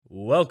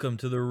Welcome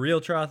to the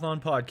Real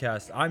Triathlon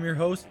Podcast. I'm your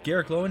host,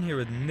 Garrick Lowen, here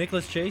with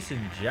Nicholas Chase and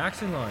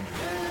Jackson Laundry.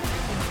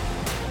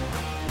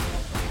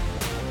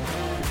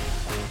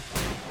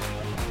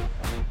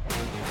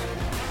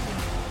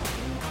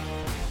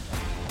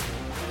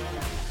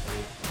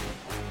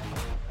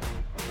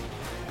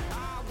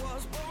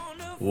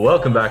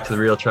 Welcome back to the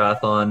Real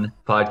Triathlon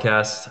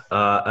Podcast.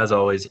 As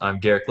always, I'm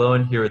Garrick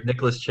Lowen, here with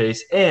Nicholas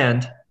Chase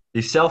and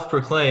the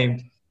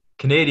self-proclaimed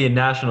Canadian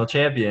national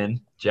champion,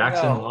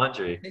 Jackson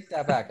Laundry. Take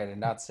that back. I did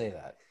not say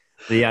that.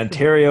 The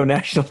Ontario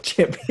national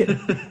champion.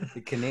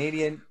 The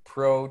Canadian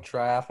pro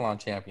triathlon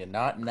champion,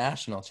 not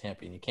national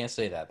champion. You can't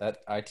say that.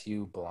 That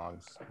ITU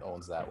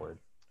owns that word.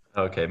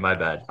 Okay, my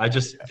bad. I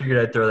just figured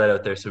I'd throw that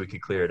out there so we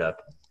could clear it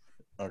up.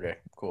 Okay,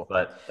 cool.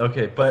 But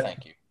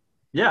thank you.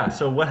 Yeah,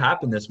 so what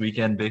happened this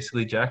weekend?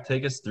 Basically, Jack,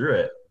 take us through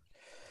it.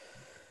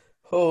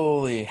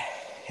 Holy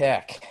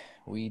heck.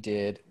 We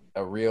did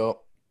a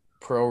real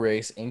pro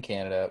race in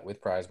Canada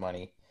with prize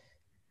money.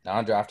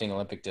 Non-drafting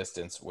Olympic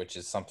distance, which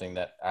is something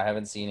that I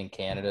haven't seen in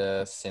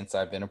Canada since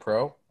I've been a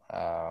pro.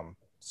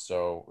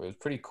 So it was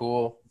pretty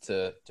cool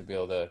to be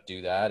able to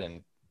do that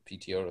and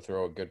PTO to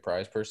throw a good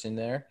prize purse in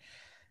there.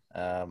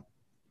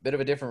 Bit of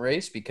a different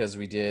race because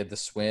we did the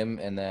swim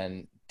and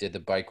then did the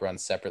bike run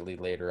separately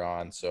later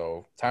on.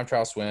 So time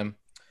trial swim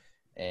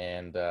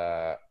and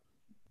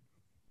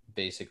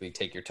basically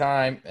take your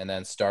time and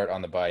then start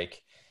on the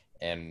bike,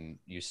 and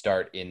you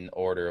start in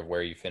order of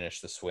where you finish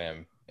the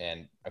swim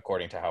and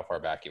according to how far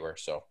back you were.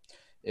 So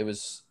it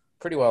was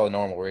pretty well a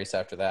normal race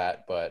after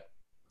that. But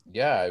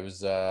yeah, it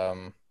was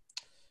the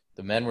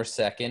men were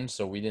second,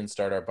 so we didn't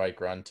start our bike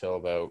run till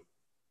about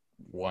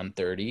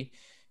 1:30.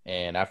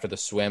 And after the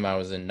swim, I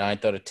was in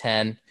 9th out of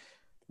 10,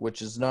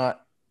 which is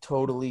not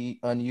totally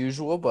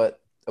unusual,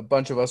 but a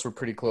bunch of us were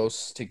pretty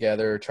close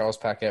together. Charles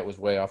Paquette was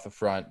way off the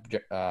front.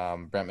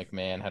 Brent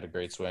McMahon had a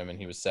great swim, and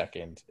he was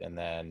second. And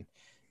then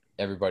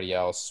everybody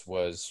else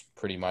was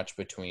pretty much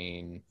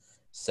between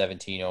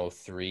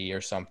 17:03 or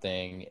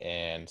something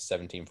and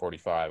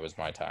 17:45 was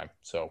my time.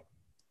 So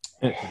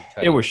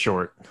it was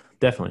short,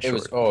 definitely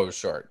short. It was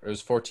short. It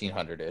was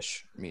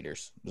 1,400-ish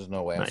meters. There's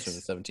no way I'm swimming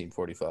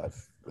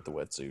 17:45 with a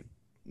wetsuit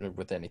or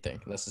with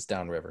anything unless it's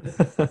downriver.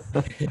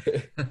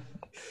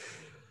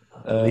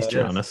 At least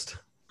you're honest.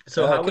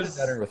 So how was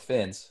better with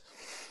fins?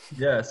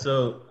 Yeah,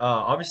 so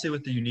obviously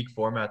with the unique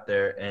format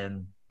there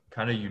and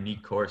kind of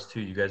unique course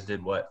too, you guys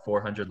did what,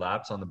 400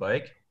 laps on the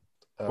bike?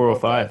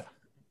 405.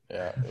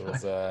 Yeah, it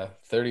was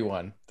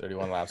 31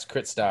 laps,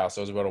 crit style.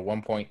 So it was about a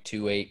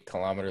 1.28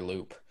 kilometer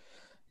loop.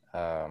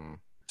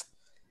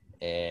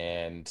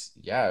 And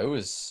yeah, it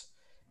was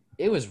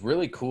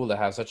really cool to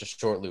have such a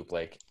short loop.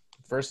 Like,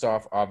 first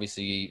off,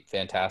 obviously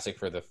fantastic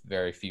for the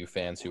very few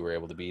fans who were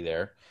able to be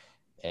there.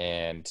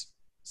 And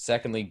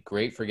secondly,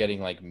 great for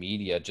getting like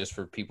media, just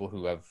for people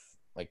who have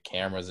like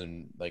cameras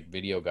and like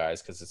video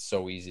guys, because it's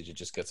so easy to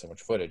just get so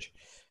much footage.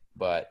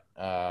 But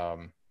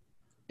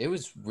it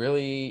was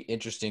really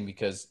interesting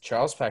because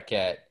Charles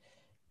Paquette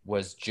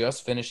was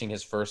just finishing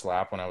his first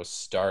lap when I was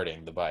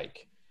starting the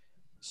bike.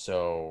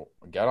 So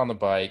I got on the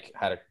bike,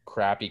 had a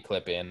crappy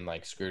clip in,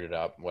 like screwed it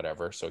up,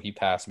 whatever. So he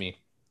passed me.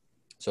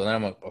 So then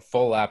I'm a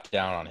full lap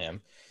down on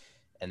him.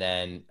 And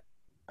then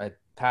I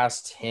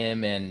passed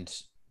him and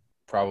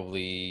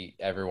probably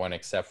everyone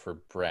except for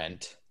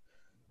Brent,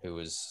 who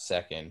was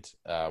second,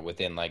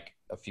 within like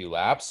a few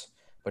laps.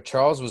 But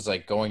Charles was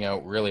like going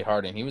out really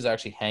hard, and he was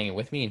actually hanging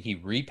with me, and he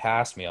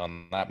repassed me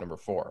on lap number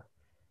 4.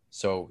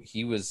 So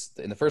he was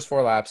in the first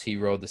 4 laps, he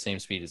rode the same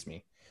speed as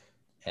me.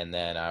 And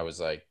then I was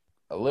like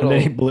a little,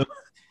 and then he blew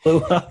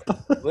up.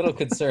 a little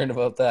concerned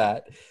about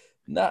that.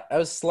 I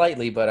was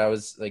slightly, but I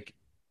was like,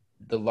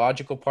 the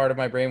logical part of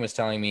my brain was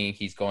telling me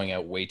he's going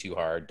out way too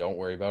hard. Don't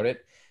worry about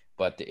it.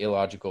 But the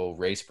illogical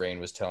race brain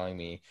was telling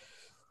me,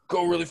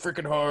 go really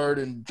freaking hard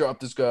and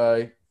drop this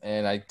guy.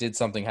 And I did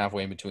something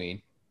halfway in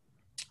between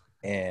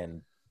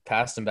and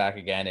passed him back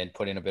again and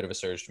put in a bit of a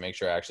surge to make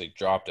sure I actually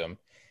dropped him.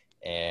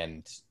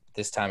 And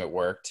this time it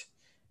worked.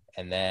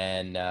 And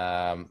then,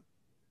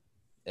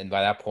 and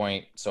by that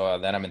point, so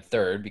then I'm in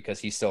third because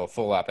he's still a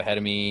full lap ahead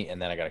of me. And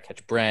then I got to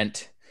catch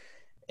Brent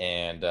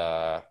and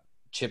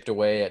chipped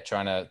away at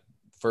trying to.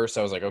 First,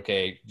 I was like,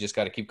 okay, just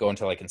got to keep going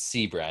until I can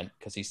see Brent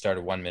because he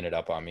started 1 minute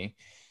up on me.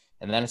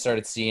 And then I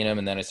started seeing him,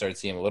 and then I started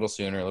seeing him a little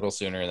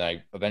sooner, and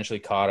I eventually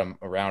caught him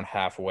around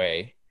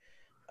halfway.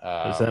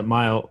 Was that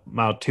mile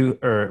 2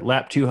 or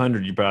lap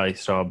 200? You probably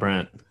saw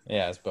Brent.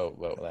 Yeah, it's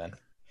about then.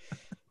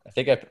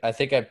 I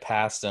think I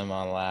passed him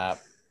on lap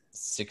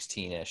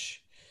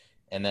 16-ish,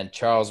 and then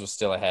Charles was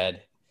still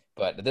ahead.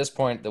 But at this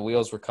point, the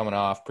wheels were coming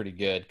off pretty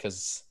good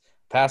because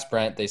past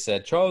Brent, they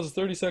said Charles is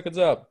 30 seconds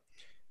up.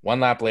 1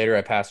 lap later,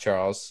 I passed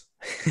Charles,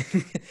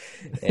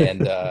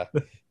 and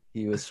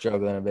he was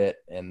struggling a bit.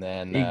 And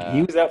then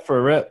he was out for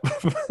a rep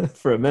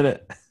for a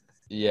minute.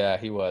 Yeah,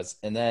 he was.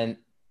 And then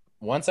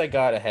once I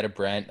got ahead of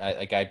Brent,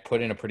 I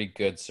put in a pretty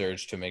good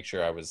surge to make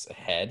sure I was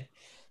ahead.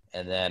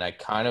 And then I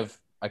kind of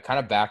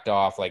backed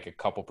off like a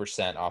couple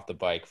percent off the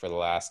bike for the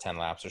last 10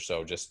 laps or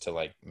so, just to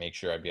like make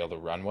sure I'd be able to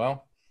run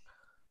well.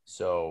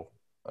 So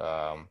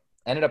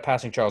Ended up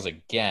passing Charles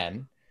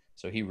again,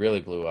 so he really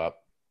blew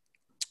up.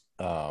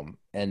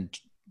 And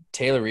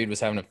Taylor Reed was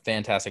having a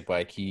fantastic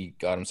bike. He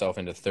got himself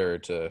into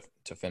third to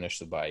finish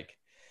the bike.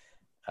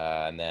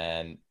 And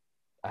then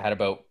I had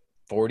about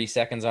 40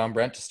 seconds on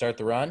Brent to start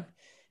the run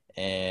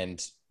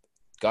and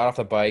got off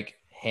the bike,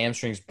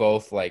 hamstrings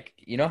both, like,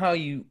 you know how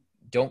you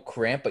don't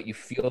cramp, but you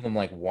feel them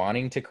like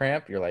wanting to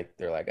cramp? They're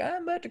like,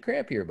 I'm about to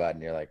cramp here, bud.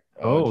 And you're like,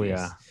 oh, Oh yeah.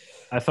 geez.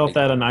 I felt Like,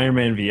 that on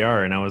Ironman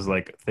VR, and I was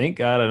like, "Thank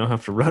God I don't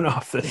have to run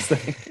off this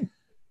thing."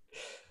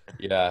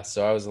 yeah.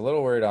 So I was a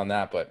little worried on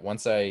that. But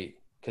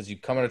because you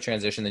come out of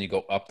transition, then you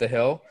go up the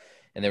hill,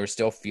 and they were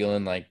still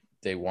feeling like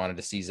they wanted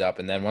to seize up.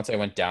 And then once I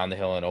went down the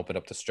hill and opened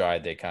up the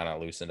stride, they kind of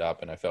loosened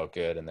up, and I felt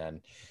good. And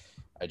then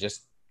I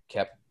just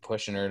kept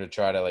pushing her to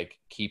try to like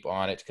keep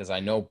on it because I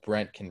know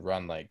Brent can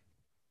run like,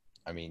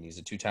 I mean, he's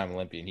a 2-time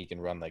Olympian. He can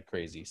run like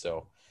crazy.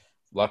 So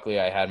luckily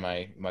I had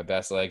my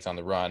best legs on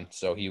the run.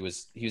 So I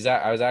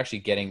was actually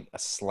getting a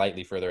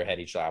slightly further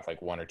ahead each lap,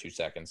 like 1 or 2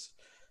 seconds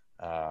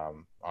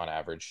on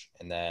average.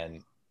 And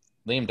then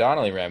Liam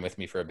Donnelly ran with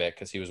me for a bit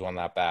because he was 1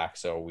 lap back.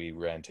 So we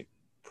ran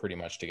pretty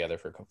much together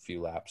for a few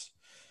laps.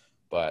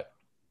 But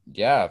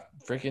yeah,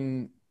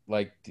 freaking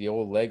like the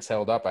old legs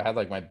held up. I had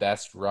like my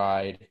best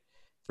ride,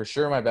 for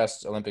sure, my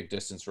best Olympic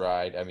distance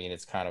ride. I mean,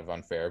 it's kind of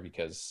unfair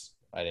because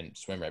I didn't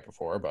swim right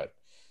before, but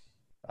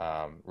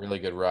really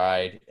good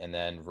ride. And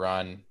then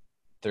run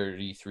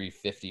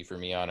 33:50 for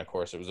me on a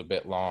course. It was a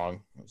bit long.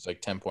 It was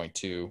like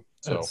 10.2.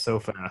 That's So so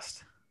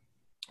fast.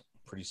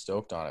 pretty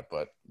stoked on it.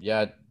 But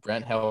yeah,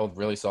 Brent held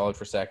really solid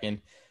for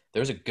second.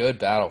 There was a good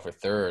battle for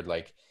third.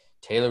 Like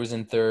Taylor was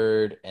in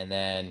third, and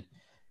then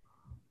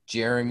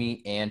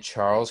Jeremy and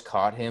Charles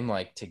caught him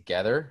like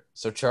together.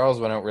 So Charles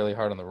went out really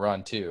hard on the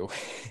run too.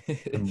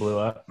 And blew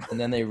up. And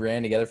then they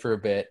ran together for a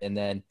bit, and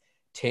then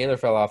Taylor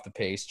fell off the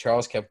pace.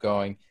 Charles kept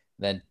going,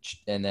 and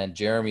then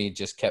Jeremy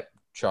just kept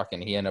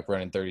trucking. He ended up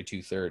running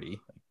 32:30, like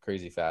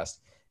crazy fast.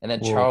 And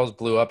then Whoa. Charles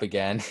blew up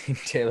again.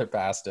 Taylor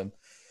passed him,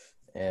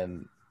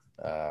 and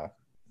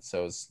so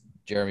it was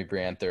Jeremy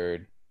Brand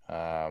third,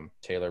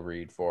 Taylor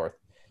Reed fourth,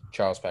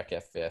 Charles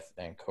Paquette fifth,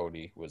 and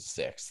Cody was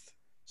sixth.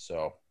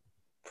 So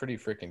pretty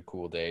freaking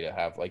cool day to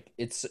have. Like,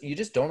 it's, you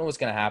just don't know what's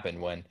going to happen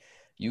when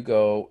you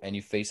go and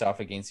you face off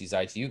against these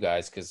ITU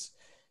guys, because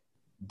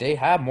they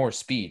have more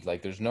speed.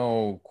 Like, there's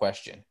no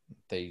question.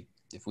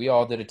 If we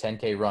all did a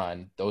 10K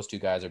run, those two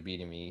guys are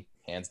beating me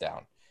hands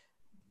down.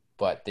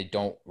 But they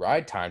don't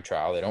ride time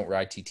trial. They don't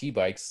ride TT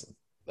bikes.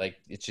 Like,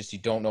 it's just, you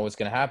don't know what's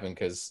going to happen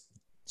because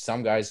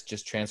some guys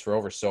just transfer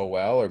over so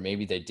well, or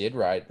maybe they did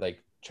ride.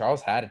 Like,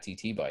 Charles had a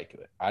TT bike.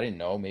 I didn't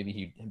know. Maybe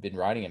he'd been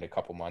riding it a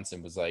couple months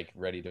and was like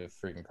ready to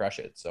freaking crush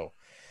it. So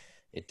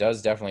it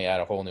does definitely add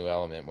a whole new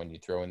element when you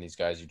throw in these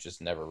guys you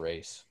just never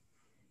race.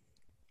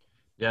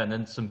 Yeah, and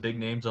then some big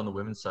names on the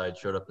women's side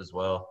showed up as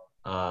well.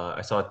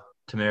 I saw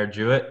Tamara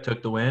Jewett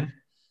took the win,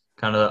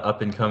 kind of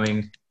up and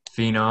coming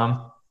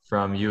phenom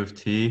from U of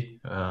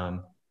T.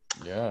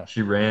 Yeah.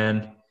 She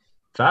ran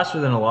faster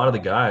than a lot of the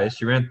guys.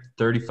 She ran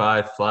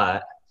 35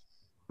 flat,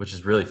 which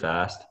is really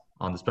fast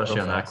So especially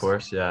on that fast.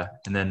 course. Yeah,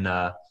 and then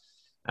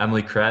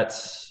Emily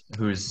Kretz,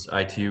 who's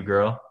ITU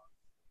girl,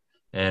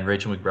 and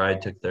Rachel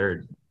McBride took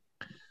third.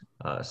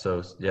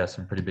 So yeah,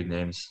 some pretty big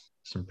names.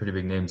 Some pretty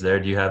big names there.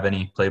 Do you have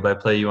any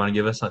play-by-play you want to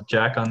give us,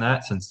 Jack, on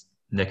that, since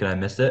Nick and I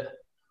missed it?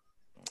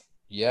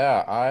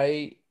 Yeah,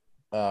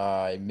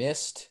 I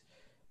missed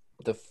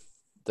the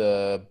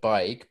the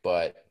bike,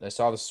 but I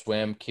saw the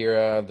swim.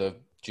 Kira, the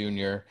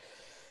junior,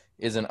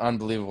 is an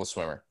unbelievable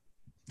swimmer.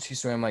 She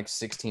swam like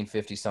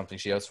 16:50 something.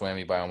 She outswam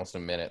me by almost a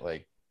minute,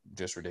 like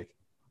just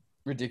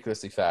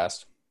ridiculously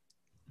fast.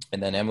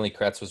 And then Emily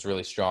Kretz was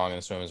really strong in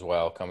the swim as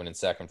well, coming in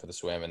second for the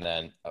swim. And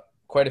then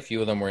quite a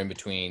few of them were in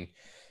between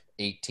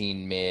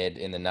 18 mid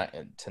in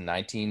the to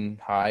 19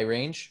 high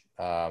range.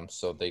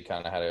 So they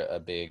kind of had a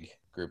big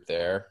group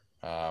there.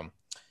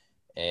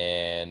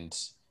 And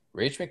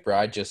Rach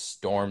McBride just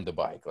stormed the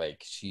bike.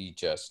 Like, she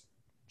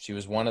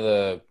was one of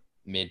the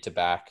mid to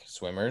back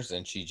swimmers,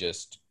 and she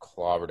just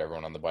clobbered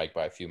everyone on the bike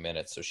by a few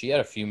minutes. So she had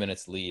a few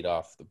minutes lead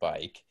off the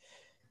bike.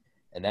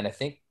 And then I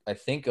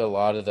think a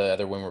lot of the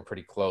other women were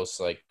pretty close,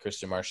 like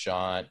Kristen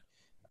Marchand,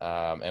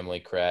 Emily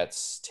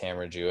Kretz,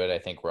 Tamara Jewett. I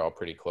think we're all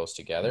pretty close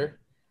together.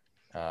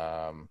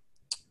 And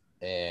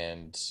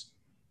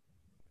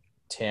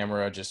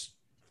Tamara just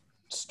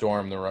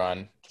stormed the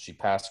run. She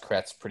passed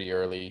Kretz pretty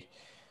early,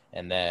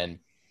 and then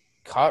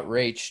caught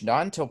Rach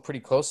not until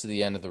pretty close to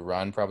the end of the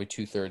run, probably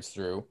 2/3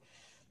 through.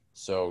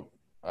 So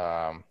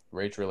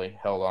Rach really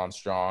held on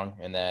strong,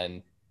 and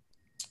then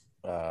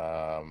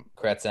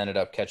Kretz ended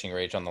up catching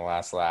Rach on the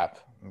last lap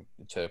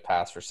to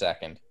pass for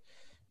second.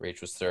 Rach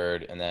was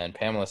third, and then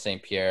Pamela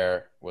St.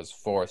 Pierre was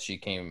fourth.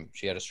 She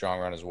had a strong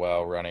run as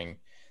well, running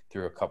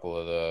through a couple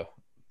of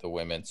the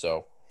women.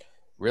 So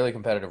really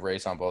competitive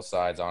race on both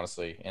sides,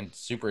 honestly, and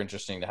super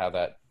interesting to have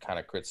that kind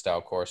of crit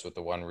style course with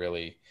the one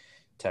really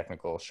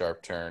technical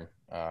sharp turn.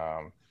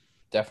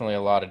 Definitely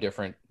a lot of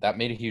different, that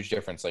made a huge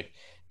difference. Like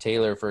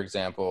Taylor, for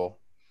example,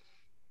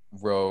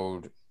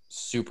 rode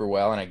super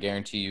well, and I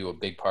guarantee you a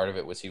big part of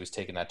it was he was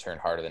taking that turn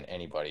harder than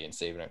anybody and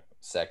saving a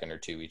second or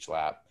two each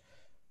lap.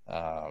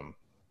 Um,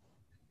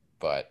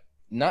 but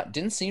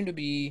didn't seem to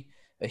be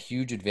a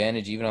huge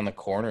advantage even on the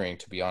cornering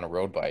to be on a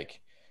road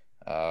bike.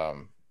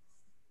 Um,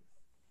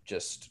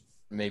 just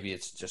maybe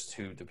it's just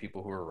the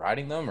people who are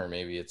riding them, or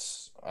maybe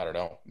it's, I don't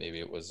know, maybe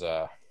it was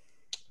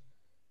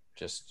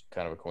just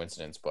kind of a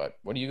coincidence. But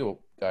what do you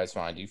guys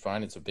find? Do you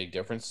find it's a big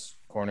difference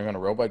cornering on a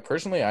road bike?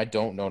 Personally, I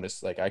don't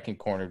notice. Like, I can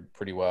corner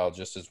pretty well,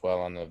 just as well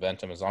on the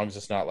Ventum, as long as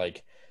it's not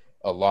like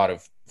a lot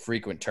of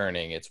frequent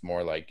turning. It's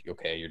more like,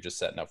 okay, you're just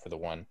setting up for the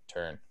one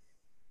turn.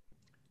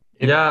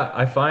 Yeah,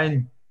 I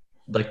find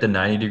like the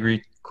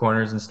 90-degree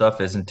corners and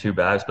stuff isn't too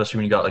bad, especially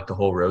when you got like the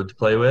whole road to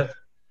play with.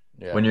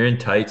 Yeah. When you're in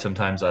tight,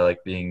 sometimes I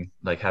like being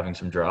like having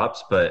some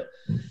drops, but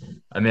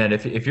I mean,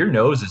 if your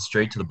nose is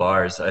straight to the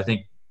bars, I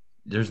think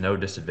there's no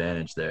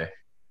disadvantage there,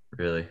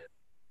 really.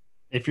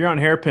 If you're on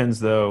hairpins,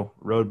 though,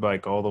 road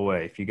bike all the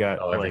way. If you got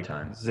Oh, every like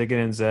time.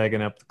 zigging and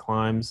zagging up the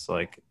climbs,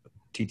 like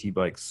TT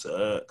bike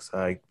sucks.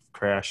 I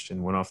crashed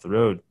and went off the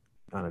road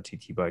on a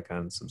TT bike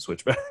on some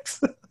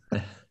switchbacks.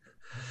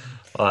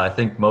 Well, I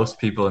think most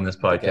people in this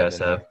I think I've podcast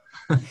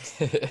been have.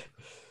 there.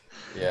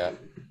 Yeah.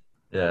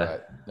 Yeah.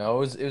 But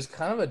no, it was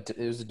kind of it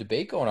was a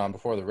debate going on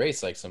before the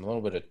race, like some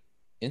little bit of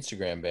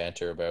Instagram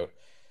banter about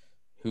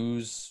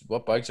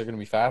what bikes are going to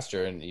be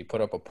faster, and you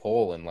put up a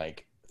poll and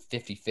like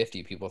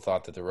 50-50 people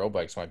thought that the road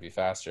bikes might be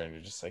faster, and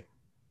you're just like,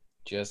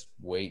 just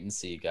wait and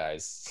see,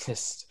 guys.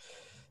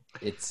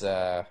 It's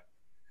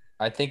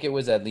I think it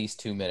was at least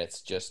 2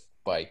 minutes just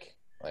bike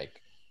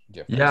like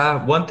difference.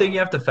 Yeah, one thing you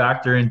have to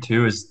factor in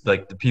too is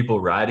like the people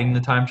riding the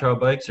time trial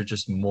bikes are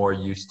just more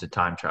used to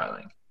time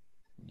trialing.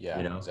 Yeah,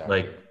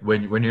 Like exactly.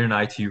 when you're in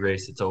an IT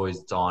race, it's always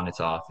it's on, it's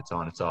off, it's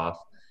on, it's off.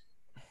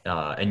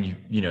 And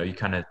you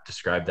kind of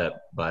describe that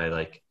by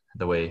like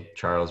the way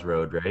Charles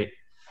rode, right?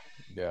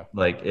 Yeah.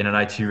 Like in an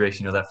IT race,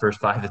 that first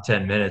 5 to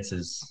 10 minutes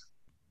is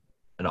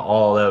an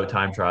all out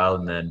time trial,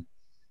 and then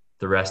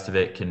the rest of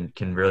it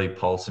can really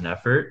pulse an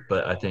effort.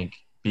 But I think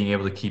being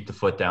able to keep the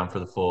foot down for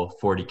the full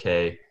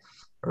 40K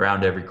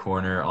around every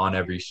corner on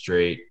every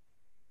straight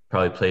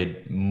probably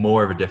played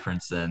more of a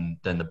difference than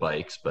the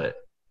bikes. But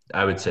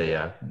I would say,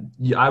 yeah,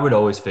 I would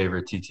always favor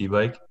a TT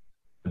bike.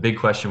 The big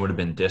question would have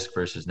been disc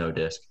versus no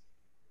disc.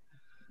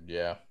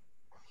 Yeah.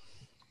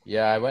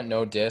 Yeah, I went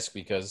no disc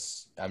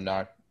because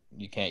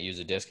you can't use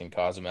a disc in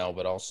Cozumel,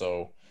 but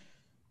also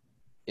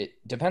it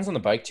depends on the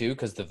bike too,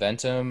 because the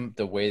Ventum,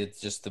 the way that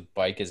just the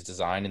bike is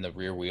designed and the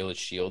rear wheel is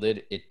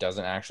shielded, it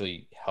doesn't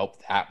actually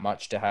help that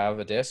much to have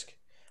a disc.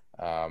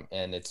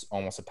 And it's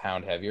almost a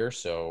pound heavier.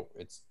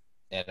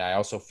 And I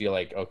also feel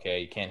like,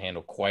 okay, you can't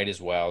handle quite as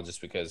well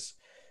just because,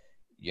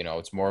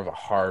 it's more of a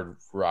hard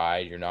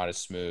ride. You're not as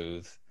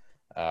smooth.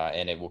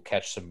 And it will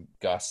catch some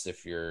gusts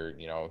if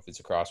if it's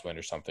a crosswind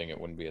or something, it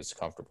wouldn't be as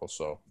comfortable.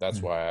 So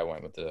that's why I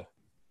went with the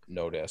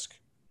no disc.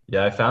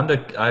 Yeah,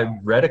 I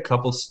read a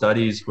couple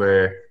studies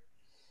where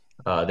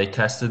they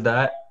tested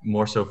that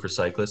more so for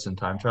cyclists and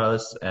time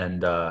trialists,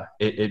 and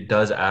it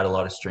does add a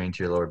lot of strain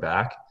to your lower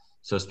back.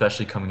 So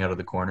especially coming out of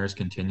the corners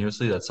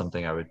continuously, that's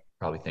something I would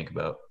probably think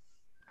about.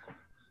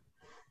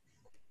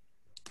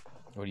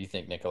 What do you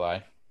think, Nikolai?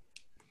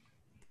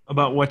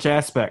 About which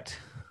aspect?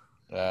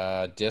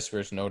 Disc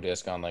versus no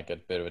disc on like a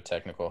bit of a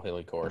technical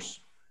hilly course.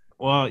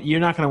 Well, you're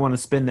not going to want to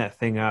spin that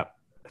thing up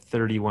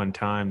 31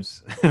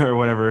 times or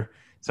whatever.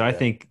 So I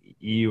think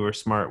you were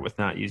smart with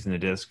not using the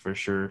disc for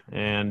sure,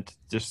 and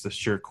just the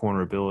sheer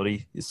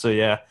cornerability. So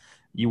yeah,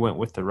 you went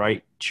with the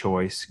right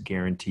choice,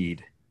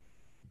 guaranteed.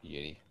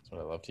 Beauty. That's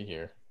what I love to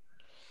hear.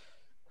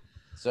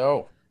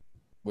 So,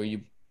 were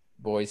you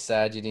boys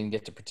sad you didn't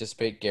get to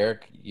participate?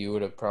 Garrick, you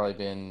would have probably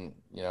been,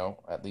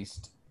 at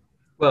least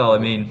Well, I you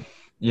would mean, have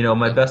been there for him.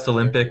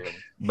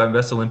 my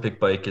best Olympic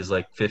bike is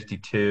like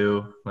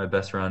 52. My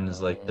best run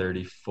is like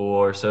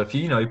 34. So if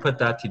you put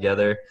that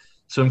together,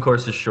 swim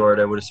course is short.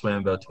 I would have swam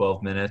about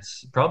 12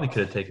 minutes. Probably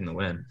could have taken the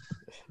win.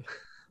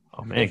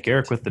 Oh man,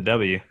 Garrick with the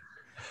W.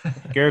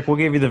 Garrick, we'll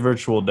give you the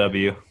virtual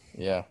W.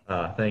 Yeah,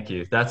 Thank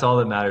you. That's all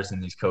that matters in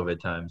these COVID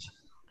times.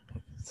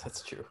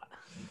 that's true.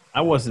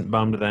 I wasn't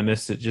bummed that I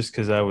missed it just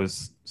because I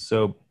was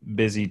so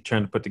busy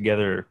trying to put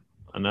together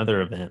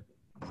another event.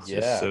 Yeah,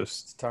 Just so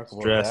let's talk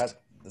about stressed.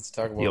 that. Let's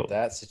talk about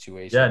that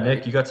situation. Yeah, right?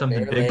 Nick, you got something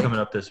Bear big Lake coming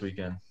up this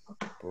weekend.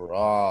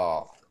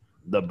 Brawl.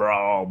 The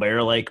brawl,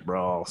 Bear Lake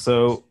brawl.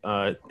 So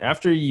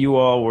after you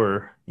all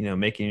were,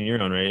 making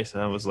your own race,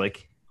 I was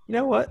like, you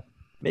know what?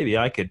 Maybe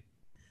I could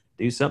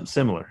do something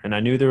similar. And I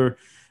knew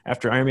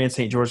after Ironman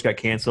St. George got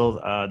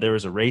canceled, there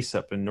was a race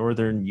up in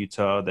northern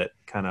Utah that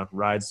kind of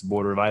rides the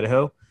border of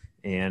Idaho.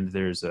 And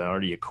there's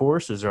already a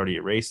course. There's already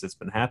a race that's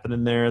been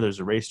happening there. There's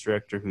a race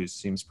director who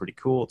seems pretty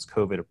cool. It's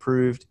COVID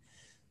approved.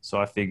 So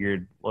I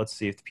figured, let's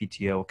see if the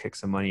PTO will kick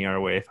some money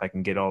our way if I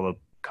can get all the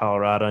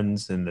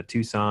Coloradans and the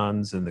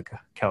Tucsons and the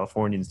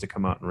Californians to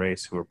come out and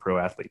race who are pro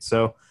athletes.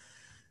 So,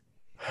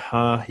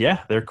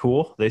 they're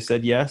cool. They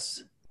said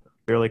yes.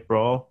 Bear Lake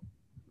Brawl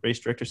race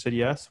director said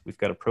yes. We've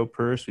got a pro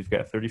purse. We've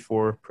got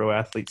 34 pro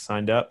athletes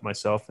signed up.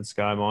 Myself and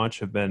Sky Monch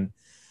have been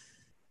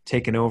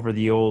taken over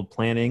the old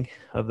planning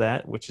of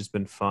that, which has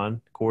been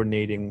fun,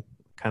 coordinating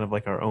kind of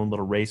like our own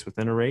little race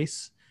within a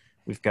race.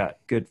 We've got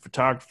good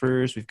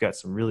photographers. We've got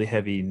some really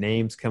heavy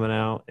names coming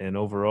out, and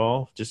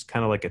overall, just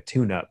kind of like a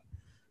tune-up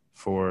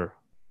for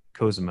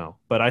Cozumel.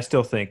 But I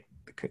still think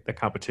the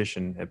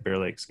competition at Bear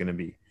Lake is going to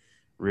be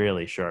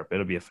really sharp.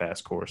 It'll be a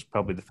fast course,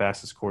 probably the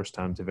fastest course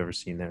times I've ever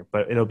seen there.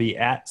 But it'll be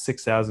at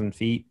 6,000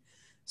 feet,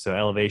 so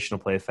elevation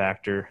will play a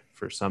factor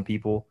for some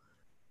people.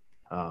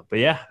 But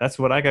yeah, that's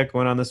what I got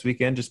going on this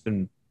weekend. Just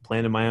been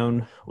planning my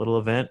own little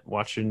event,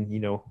 watching,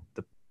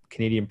 the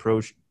Canadian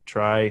Pro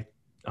Tri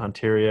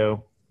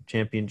Ontario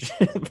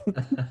Championship.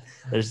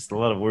 There's just a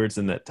lot of words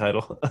in that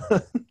title.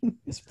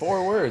 It's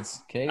 4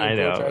 words. Canadian I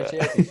Pro know. Tri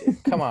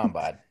Championship. Come on,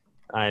 bud.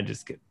 I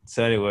just get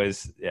so.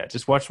 Anyways, yeah,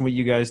 just watching what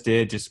you guys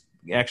did. Just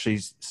actually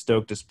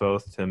stoked us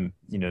both to,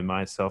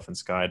 myself and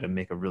Sky to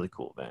make a really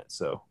cool event.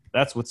 So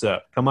that's what's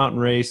up. Come out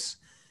and race,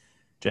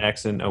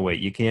 Jackson. Oh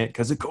wait, you can't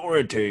because of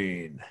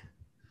quarantine.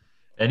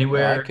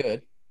 Anywhere I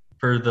could.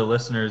 for the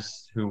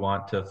listeners who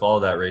want to follow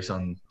that race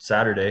on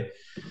Saturday,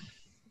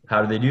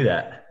 how do they do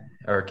that?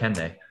 Or can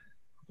they?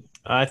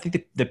 I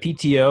think the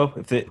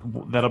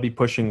PTO, that'll be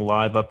pushing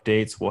live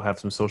updates. We'll have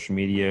some social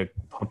media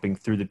pumping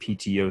through the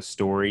PTO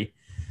story,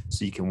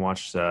 so you can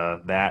watch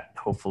that.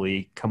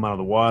 Hopefully, come out of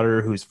the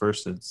water. Who's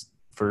first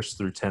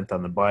through 10th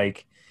on the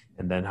bike,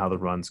 and then how the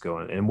run's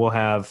going. And we'll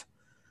have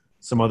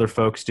some other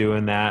folks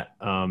doing that,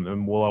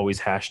 and we'll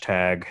always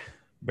hashtag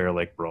Bear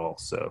Lake Brawl.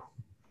 So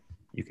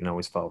you can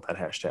always follow that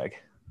hashtag.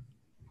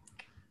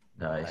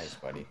 Nice,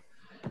 buddy.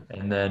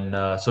 And then,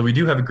 so we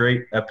do have a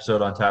great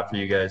episode on tap for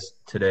you guys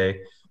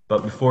today.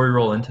 But before we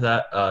roll into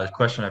that,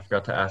 question I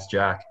forgot to ask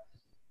Jack.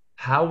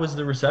 How was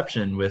the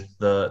reception with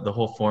the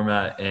whole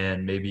format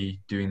and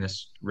maybe doing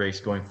this race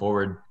going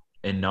forward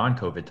in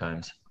non-COVID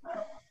times?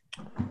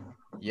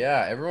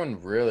 Yeah,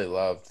 everyone really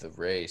loved the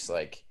race.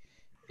 Like,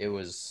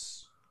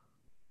 it's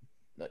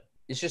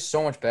just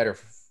so much better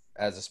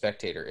as a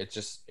spectator. It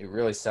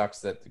really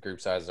sucks that the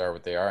group sizes are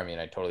what they are. I mean,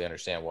 I totally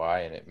understand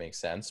why, and it makes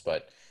sense.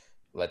 But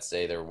let's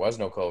say there was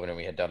no COVID and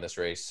we had done this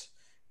race,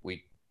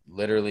 we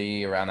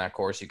literally around that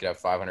course you could have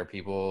 500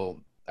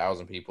 people,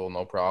 1,000 people,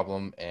 no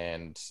problem.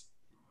 And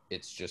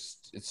it's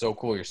so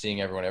cool. You're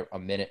seeing everyone a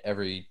minute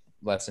every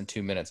less than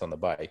 2 minutes on the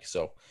bike.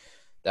 So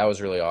that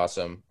was really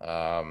awesome.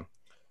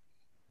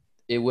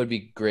 It would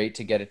be great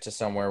to get it to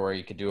somewhere where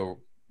you could do a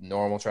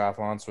normal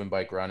triathlon, swim,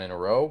 bike, run in a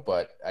row,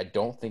 but I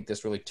don't think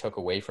this really took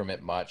away from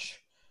it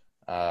much.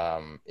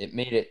 It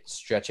made it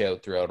stretch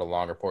out throughout a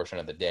longer portion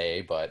of the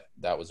day, but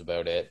that was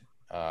about it.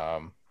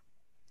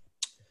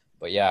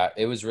 But yeah,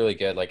 it was really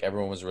good. Like,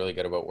 everyone was really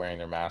good about wearing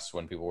their masks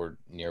when people were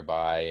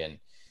nearby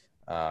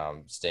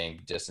and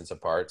staying distance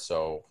apart.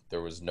 So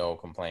there was no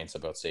complaints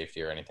about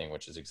safety or anything,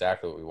 which is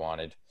exactly what we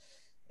wanted.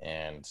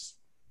 And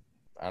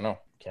I don't know,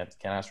 can't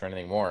ask for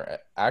anything more.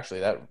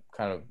 Actually, that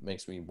kind of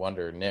makes me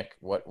wonder, Nick,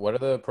 what are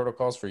the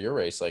protocols for your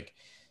race? Like,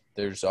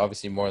 there's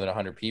obviously more than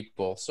 100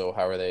 people. So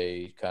how are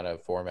they kind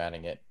of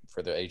formatting it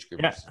for the age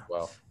groups as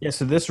well? Yeah.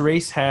 So this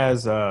race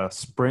has a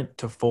sprint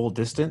to full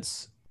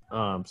distance.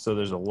 So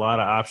there's a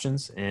lot of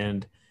options,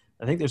 and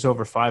I think there's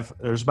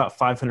about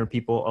 500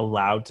 people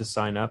allowed to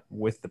sign up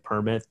with the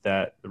permit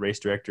that the race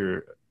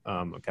director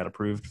got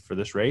approved for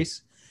this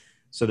race.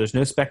 So there's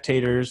no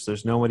spectators.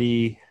 There's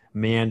nobody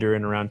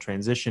meandering around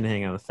transition,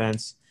 hanging on the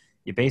fence.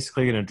 You're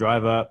basically going to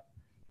drive up,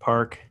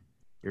 park.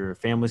 Your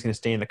family's going to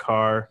stay in the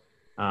car.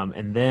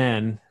 And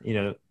then,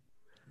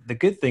 the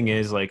good thing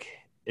is, like,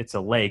 it's a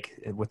lake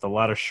with a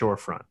lot of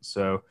shorefront.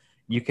 So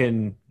you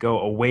can go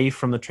away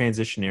from the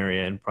transition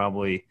area and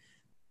probably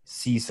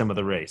see some of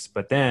the race.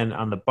 But then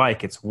on the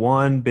bike, it's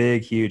one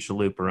big, huge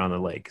loop around the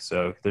lake.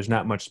 So there's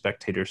not much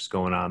spectators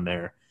going on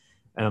there.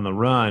 And on the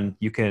run,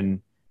 you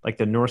can, like,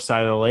 the north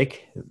side of the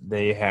lake,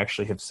 they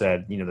actually have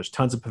said, there's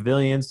tons of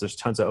pavilions, there's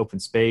tons of open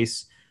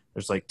space.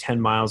 There's like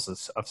 10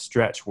 miles of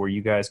stretch where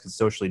you guys can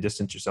socially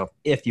distance yourself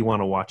if you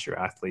want to watch your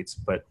athletes,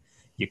 but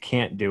you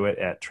can't do it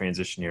at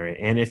transition area.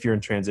 And if you're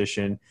in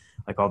transition,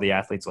 like, all the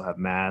athletes will have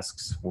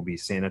masks, we'll be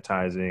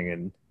sanitizing,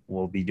 and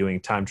we'll be doing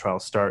time trial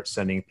starts,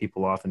 sending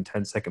people off in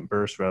 10-second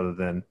bursts rather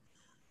than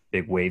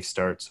big wave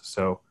starts.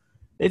 So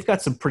they've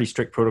got some pretty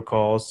strict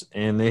protocols,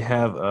 and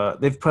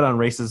they've put on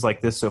races like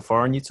this so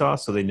far in Utah,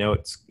 so they know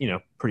it's,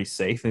 pretty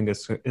safe and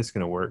it's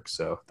going to work.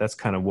 So that's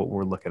kind of what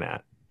we're looking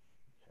at.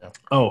 Yeah.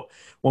 Oh,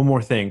 one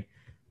more thing.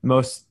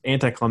 Most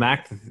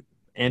anticlimactic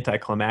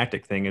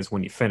thing is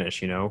when you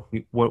finish.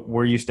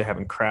 We're used to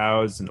having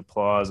crowds and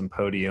applause and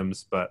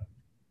podiums, but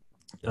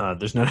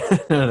there's none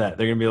of that.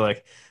 They're gonna be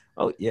like,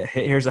 oh yeah,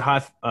 here's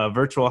a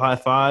virtual high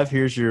five.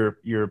 Here's your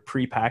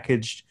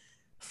prepackaged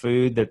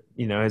food that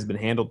has been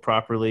handled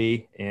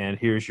properly, and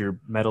here's your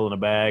medal in a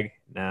bag.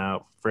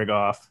 Now frig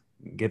off,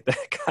 get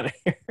that out of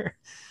here.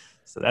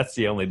 So that's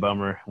the only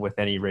bummer with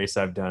any race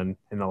I've done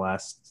in the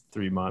last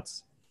 3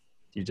 months.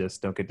 You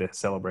just don't get to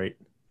celebrate.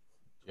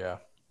 Yeah.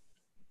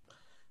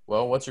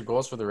 Well, what's your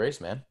goals for the race,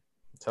 man?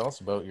 Tell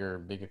us about your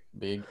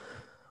big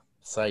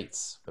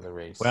sights for the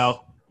race.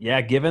 Well,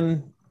 yeah,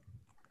 given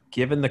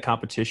given the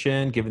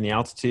competition, given the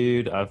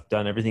altitude, I've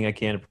done everything I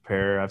can to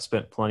prepare. I've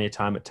spent plenty of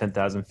time at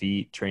 10,000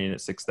 feet, training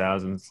at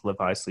 6,000, live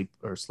high,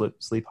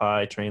 sleep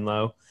high, train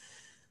low.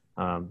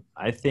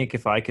 I think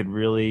if I could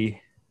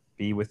really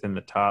be within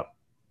the top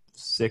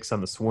 6 on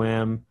the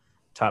swim,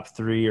 top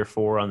 3 or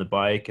 4 on the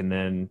bike, and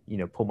then,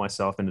 pull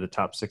myself into the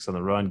top 6 on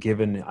the run,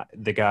 given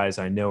the guys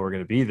I know are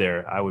going to be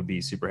there, I would be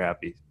super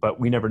happy. But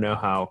we never know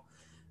how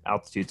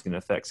altitude's going to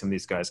affect some of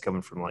these guys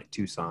coming from like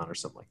Tucson or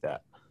something like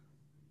that.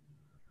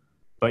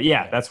 But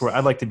yeah, that's where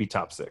I'd like to be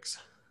top 6.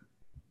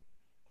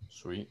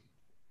 Sweet.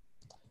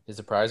 Is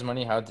the prize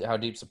money, how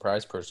deep's the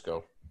prize purse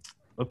go?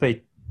 We'll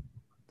pay.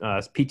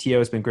 PTO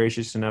has been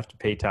gracious enough to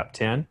pay top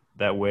 10.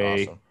 That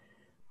way, awesome.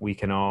 We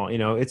can all,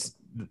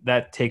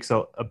 that takes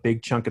a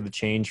big chunk of the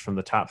change from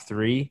the top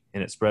 3,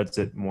 and it spreads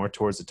it more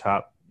towards the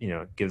top.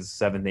 Gives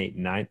 7, 8,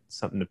 and 9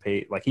 something to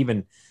pay. Like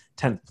even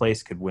 10th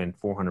place could win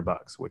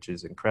 $400, which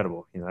is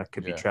incredible. That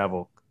could be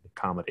travel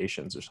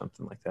accommodations or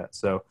something like that.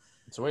 So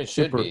it's the way it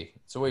should be.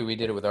 It's the way we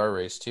did it with our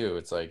race too.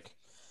 It's like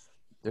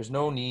there's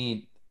no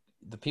need.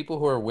 The people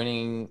who are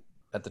winning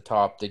at the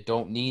top, they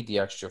don't need the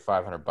extra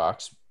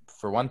 $500.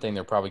 For one thing,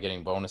 they're probably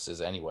getting bonuses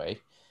anyway.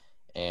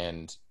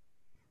 And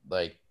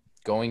like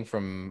going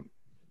from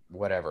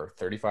whatever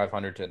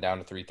 3,500 to down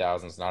to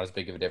 3,000 is not as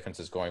big of a difference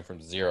as going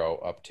from 0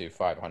 up to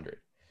 500.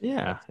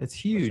 Yeah, it's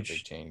huge. That's a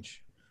big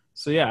change.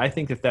 So yeah, I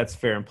think that's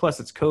fair. And plus,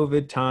 it's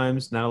COVID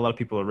times. Not a lot of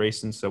people are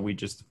racing, so we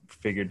just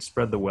figured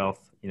spread the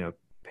wealth.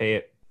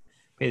 Pay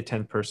the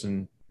 10th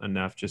person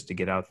enough just to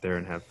get out there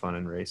and have fun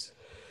and race.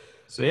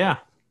 So yeah,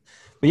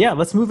 but yeah,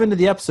 let's move into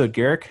the episode,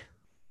 Garrick.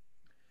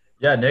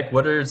 Yeah, Nick,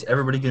 what is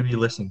everybody going to be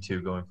listening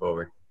to going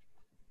forward?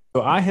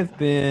 So I have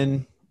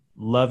been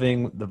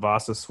loving the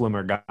Vasa swim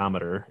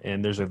ergometer,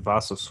 and there's a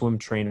Vasa swim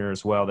trainer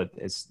as well that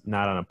is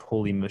not on a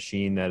pulley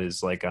machine, that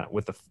is like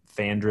with a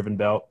fan-driven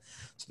belt.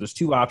 So there's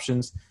 2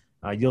 options.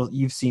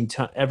 You've seen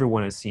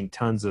everyone has seen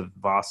tons of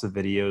Vasa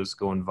videos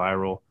going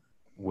viral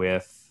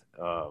with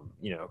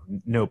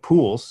no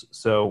pools.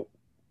 So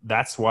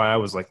that's why I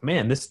was like,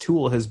 man, this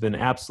tool has been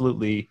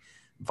absolutely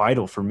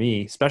vital for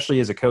me, especially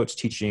as a coach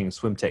teaching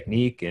swim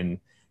technique and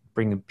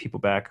bringing people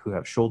back who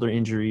have shoulder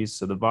injuries.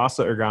 So the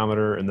Vasa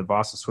ergometer and the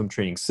Vasa swim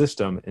training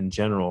system in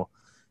general.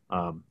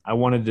 I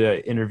wanted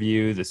to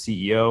interview the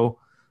CEO,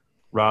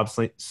 Rob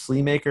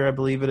Sleamaker, I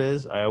believe it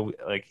is. I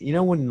like,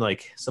 when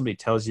like somebody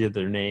tells you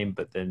their name,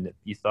 but then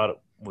you thought it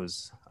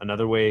was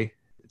another way,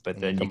 but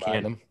then you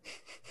can't. Them.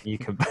 You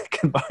can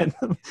combine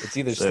them. It's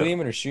either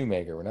Sleeman or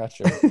Shoemaker. We're not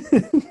sure.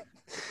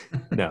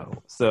 No,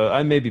 so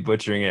I may be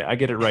butchering it. I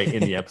get it right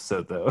in the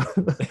episode though.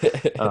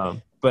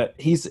 But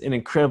he's an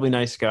incredibly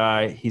nice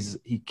guy.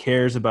 He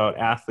cares about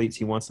athletes.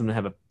 He wants them to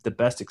have the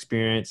best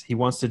experience. He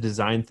wants to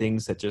design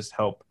things that just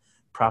help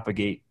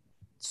propagate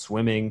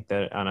swimming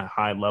that on a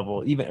high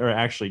level, or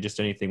actually just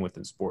anything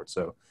within sports.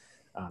 So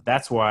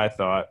that's why I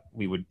thought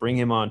we would bring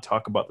him on,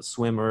 talk about the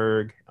swim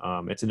erg.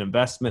 It's an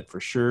investment for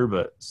sure,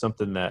 but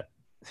something that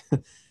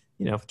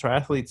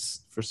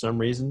triathletes, for some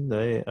reason,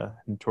 they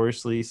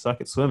notoriously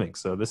suck at swimming.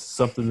 So this is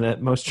something that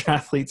most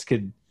triathletes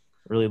could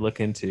really look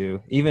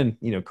into. Even,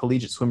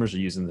 collegiate swimmers are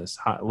using this.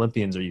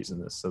 Olympians are using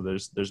this. So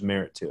there's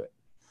merit to it.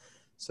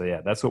 So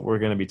yeah, that's what we're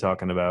going to be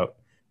talking about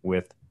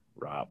with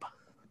Rob.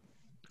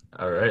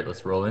 All right,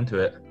 let's roll into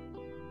it.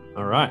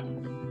 All right.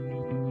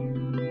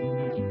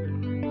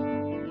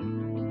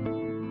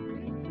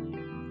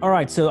 All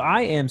right, so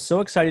I am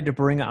so excited to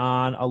bring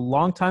on a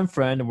longtime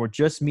friend, and we're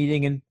just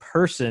meeting in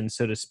person,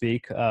 so to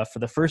speak, for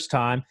the first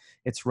time.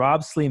 It's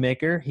Rob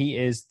Sleamaker. He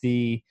is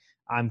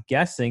I'm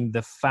guessing,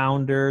 the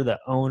founder, the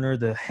owner,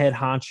 the head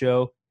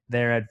honcho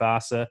there at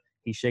Vasa.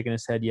 He's shaking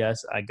his head,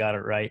 yes, I got it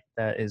right.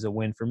 That is a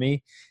win for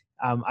me.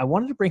 I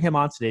wanted to bring him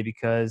on today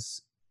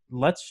because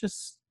let's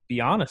just be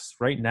honest.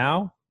 Right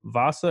now,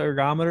 Vasa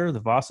ergometer, the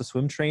Vasa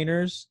swim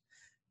trainers,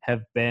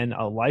 have been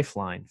a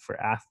lifeline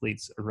for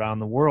athletes around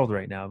the world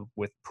right now.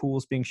 With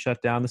pools being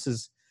shut down, this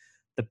is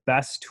the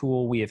best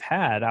tool we have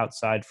had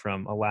outside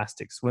from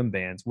elastic swim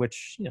bands,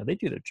 which, they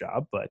do their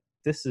job, but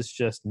this is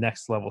just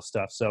next level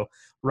stuff. So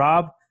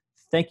Rob,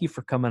 thank you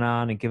for coming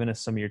on and giving us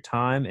some of your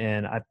time,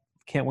 and I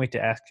can't wait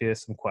to ask you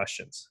some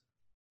questions.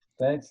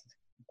 Thanks.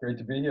 Great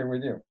to be here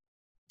with you.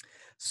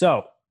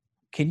 So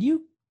can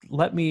you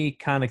let me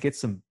kind of get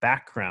some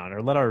background,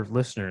 or let our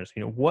listeners,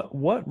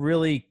 what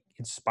really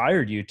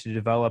inspired you to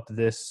develop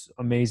this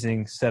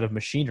amazing set of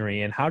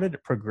machinery, and how did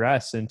it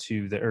progress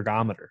into the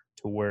ergometer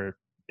to where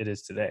it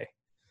is today?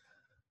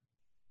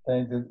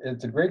 Thanks.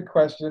 It's a great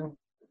question.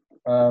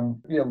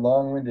 Be a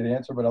long-winded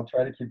answer, but I'll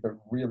try to keep it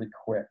really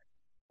quick.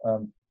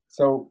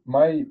 So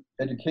my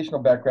educational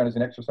background is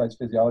in exercise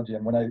physiology,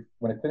 and when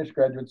I finished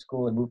graduate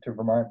school and moved to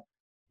Vermont,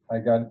 I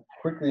got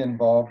quickly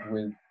involved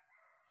with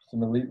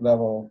some elite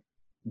level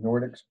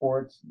Nordic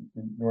sports,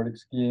 Nordic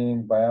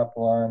skiing,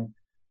 biathlon.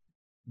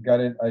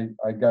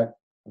 I got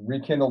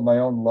rekindled my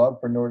own love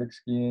for Nordic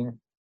skiing.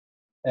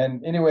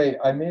 And anyway,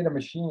 I made a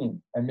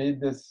machine. I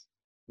made this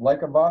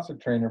like a Vasa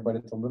trainer, but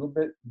it's a little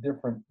bit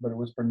different, but it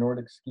was for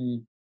Nordic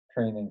ski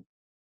training.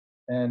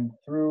 And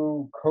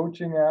through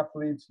coaching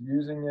athletes,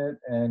 using it,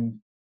 and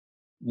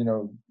you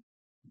know,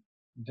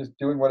 just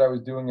doing what I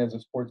was doing as a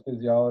sports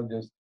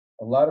physiologist,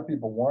 a lot of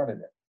people wanted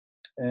it.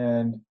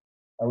 And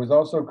I was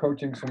also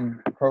coaching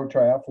some pro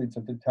triathletes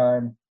at the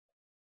time.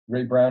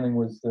 Ray Browning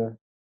was the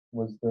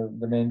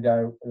main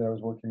guy that I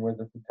was working with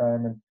at the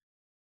time, and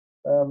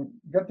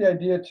got the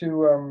idea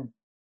to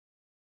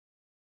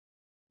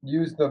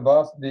use the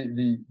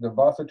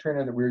Vasa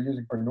trainer that we were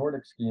using for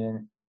Nordic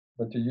skiing,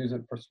 but to use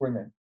it for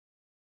swimming.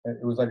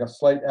 It was like a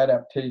slight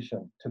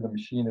adaptation to the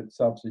machine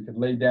itself, so you could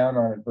lay down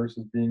on it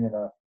versus being in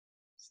a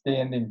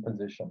standing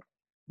position.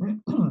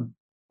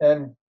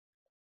 And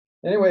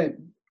anyway,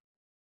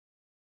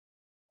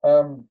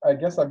 I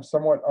guess I'm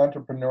somewhat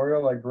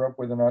entrepreneurial. I grew up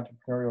with an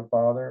entrepreneurial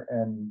father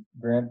and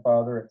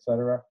grandfather,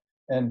 etc.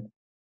 And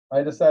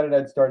I decided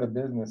I'd start a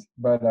business,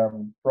 but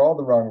for all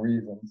the wrong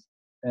reasons.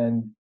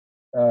 And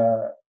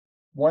uh,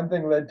 one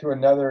thing led to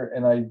another,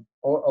 and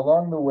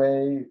along the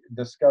way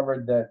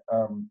discovered that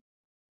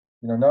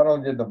not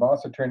only did the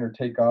Vasa trainer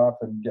take off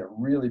and get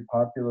really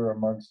popular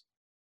amongst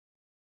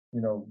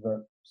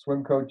the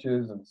swim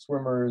coaches and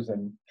swimmers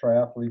and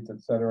triathletes,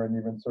 et cetera, and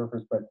even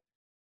surfers, but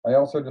I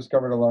also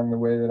discovered along the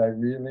way that I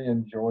really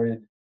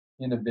enjoyed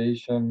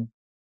innovation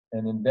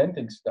and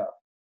inventing stuff.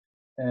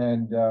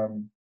 And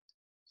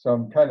so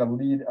I'm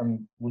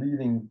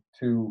leading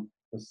to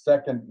the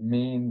second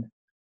main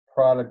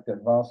product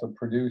that Vasa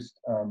produced,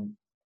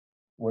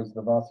 was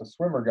the Vasa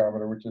swim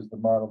ergometer, which is the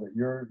model that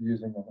you're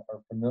using and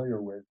are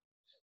familiar with.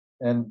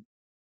 And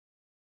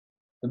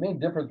the main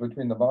difference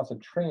between the Vasa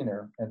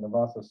trainer and the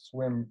Vasa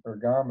swim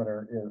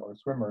ergometer or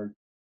swimmer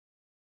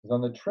is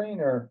on the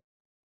trainer,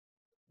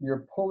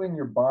 you're pulling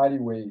your body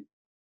weight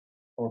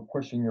or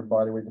pushing your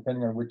body weight,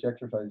 depending on which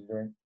exercise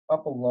you're doing,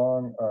 up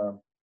along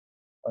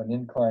an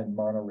inclined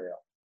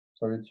monorail.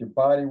 So it's your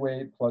body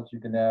weight, plus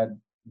you can add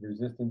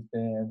resistance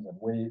bands and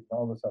weight and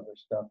all this other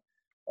stuff.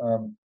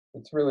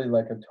 It's really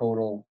like a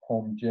total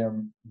home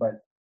gym,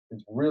 but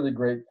it's really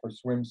great for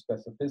swim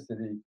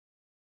specificity.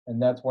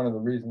 And that's one of the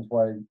reasons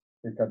why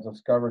it got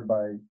discovered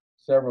by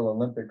several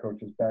Olympic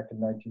coaches back in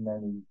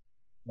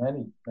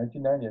 1990, I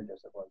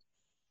guess it was.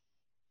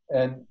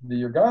 And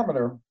the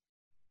ergometer,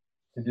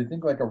 if you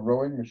think like a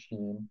rowing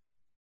machine,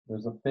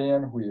 there's a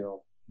fan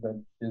wheel that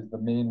is the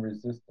main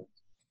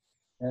resistance.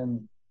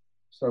 And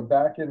so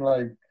back in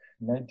like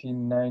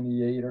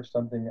 1998 or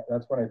something,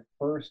 that's when I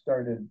first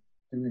started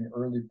doing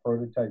early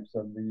prototypes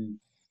of the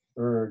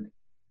erg.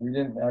 We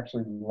didn't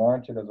actually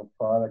launch it as a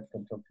product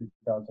until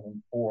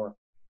 2004,